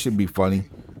there. That should be funny.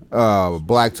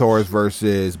 Black Taurus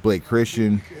versus Blake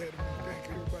Christian.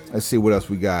 Let's see what else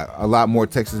we got. A lot more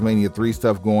Texas Mania 3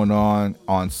 stuff going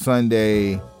on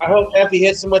Sunday. I hope Effie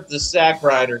hits him with the sack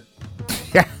rider.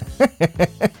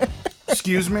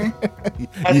 Excuse me?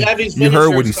 You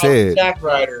heard what he said. Sack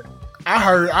rider.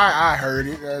 I heard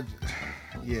it.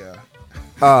 Yeah.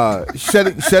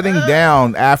 Shutting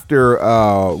down after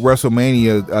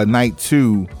WrestleMania night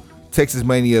 2, Texas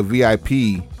Mania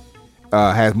VIP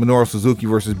has Minoru Suzuki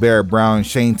versus Barrett Brown,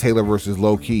 Shane Taylor versus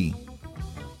Low Key,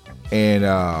 and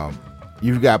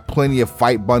you've got plenty of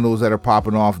fight bundles that are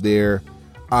popping off there,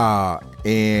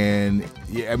 and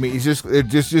yeah, I mean it's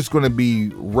just going to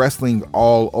be wrestling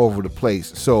all over the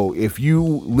place. So if you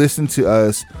listen to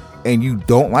us and you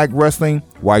don't like wrestling,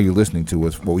 why are you listening to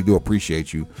us? Well, we do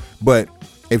appreciate you, but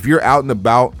if you're out and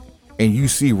about and you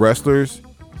see wrestlers,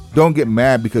 don't get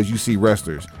mad because you see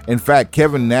wrestlers. In fact,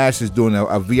 Kevin Nash is doing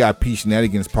a VIP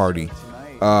shenanigans party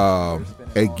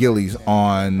at Gillies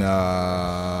on,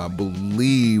 I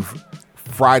believe,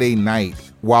 Friday night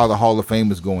while the Hall of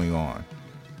Fame is going on.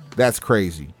 That's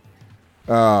crazy.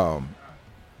 No,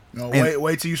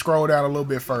 wait till you scroll down a little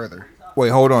bit further. Wait,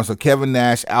 hold on. So Kevin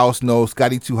Nash, Al Snow,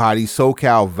 Scotty 2 Hotty,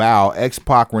 SoCal Val,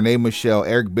 X-Pac, Renee Michelle,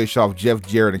 Eric Bischoff, Jeff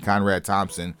Jarrett, and Conrad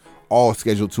Thompson, all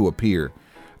scheduled to appear.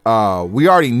 We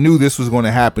already knew this was going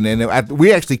to happen, and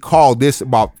we actually called this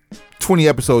about 20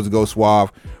 episodes ago,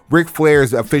 Suave. Ric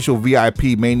Flair's official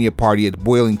VIP Mania party at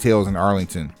Boiling Tales in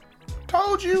Arlington.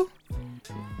 Told you.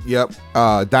 Yep.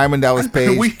 Diamond Dallas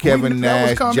Page, Kevin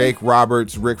Nash, Jake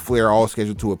Roberts, Ric Flair, all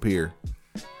scheduled to appear.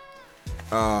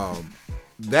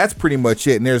 That's pretty much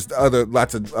it. And there's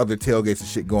lots of other tailgates and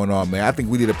shit going on, man. I think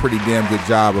we did a pretty damn good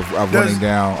job of running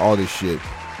down all this shit.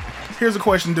 Here's a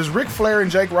question. Does Ric Flair and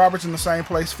Jake Roberts in the same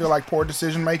place feel like poor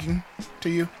decision making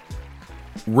to you?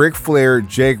 Ric Flair,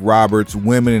 Jake Roberts,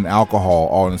 women and alcohol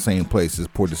all in the same place is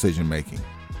poor decision making.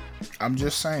 I'm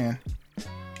just saying.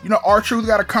 You know, R-Truth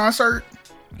got a concert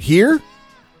here?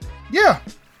 Yeah.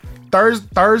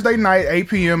 Thursday night, 8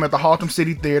 p.m. at the Haltom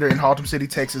City Theater in Haltom City,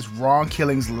 Texas. Ron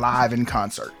Killings live in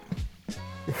concert.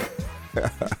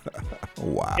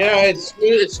 Wow. Yeah, it's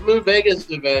Smooth Vegas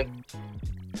event.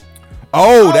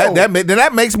 Oh,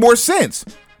 that makes more sense.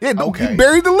 Yeah, okay. You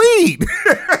buried the lead.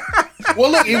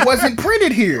 Well, look, it wasn't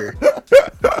printed here.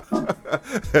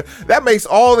 That makes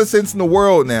all the sense in the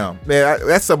world now. Man,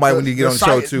 that's somebody we need to get on the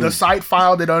show too. The site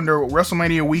filed it under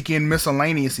WrestleMania weekend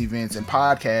miscellaneous events and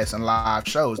podcasts and live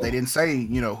shows. They didn't say,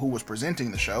 who was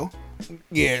presenting the show.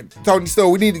 Yeah, Tony. So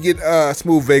we need to get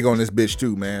Smooth Vega on this bitch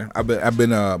too, man. I've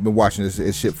been watching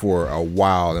this shit for a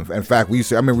while. In fact, we used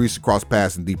to cross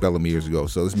paths in Deep Ellum years ago.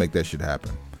 So let's make that shit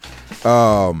happen.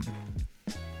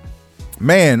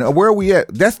 Man, where are we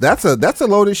at? That's a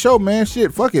loaded show, man.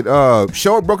 Shit, fuck it.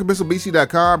 Show at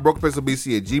brokenpencilbc.com,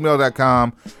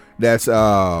 brokenpencilbc@gmail.com. That's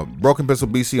Broken Pencil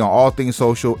BC on all things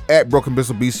social, at Broken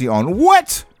Pencil BC on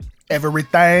what?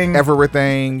 Everything.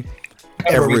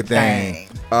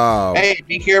 Hey,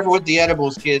 be careful with the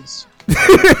edibles, kids.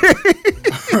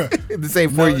 This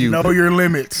ain't for you. Know your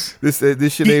limits. This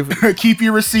shit ain't. Keep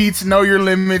your receipts. Know your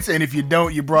limits, and if you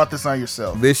don't, you brought this on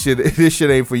yourself. This shit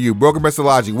ain't for you. Broken Pencil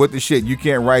Logic. What the shit? You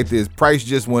can't write this. Price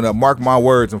just went up. Mark my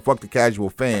words and fuck the casual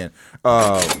fan.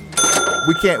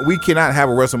 We cannot have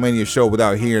a WrestleMania show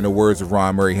without hearing the words of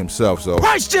Ron Murray himself. So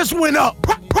price just went up.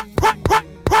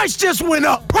 Price just went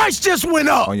up. Price just went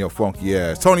up. On your funky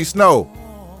ass, Tony Snow.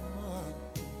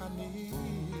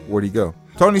 Where'd he go?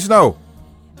 Tony Snow.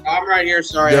 I'm right here.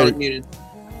 Sorry, I was muted.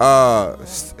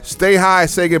 Stay high,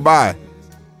 say goodbye.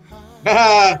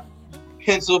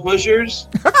 Pencil pushers.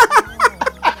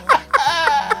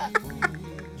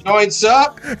 Joints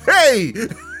up. Hey.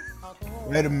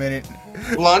 Wait a minute.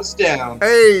 Blunts down.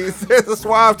 Hey,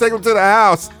 Suave, take him to the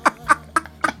house.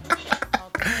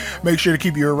 Make sure to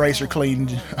keep your eraser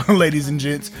clean, ladies and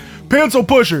gents. Pencil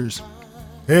pushers.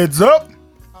 Heads up.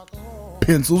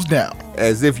 Pencils down.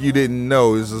 As if you didn't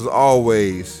know, this is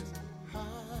always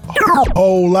a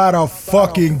whole lot of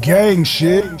fucking gang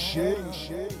shit.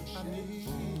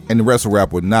 And the wrestle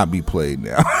rap would not be played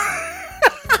now.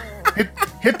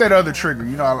 hit that other trigger.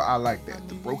 I like that.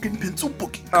 The broken pencil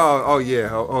bookie. Oh yeah.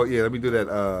 Oh yeah. Let me do that.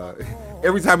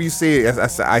 Every time you say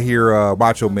it, I hear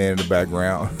Macho Man in the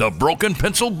background. The Broken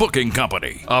Pencil Booking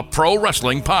Company, a pro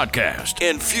wrestling podcast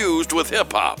infused with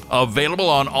hip-hop. Available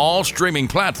on all streaming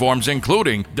platforms,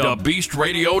 including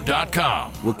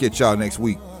thebeastradio.com. We'll catch y'all next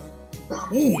week.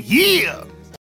 Ooh, yeah.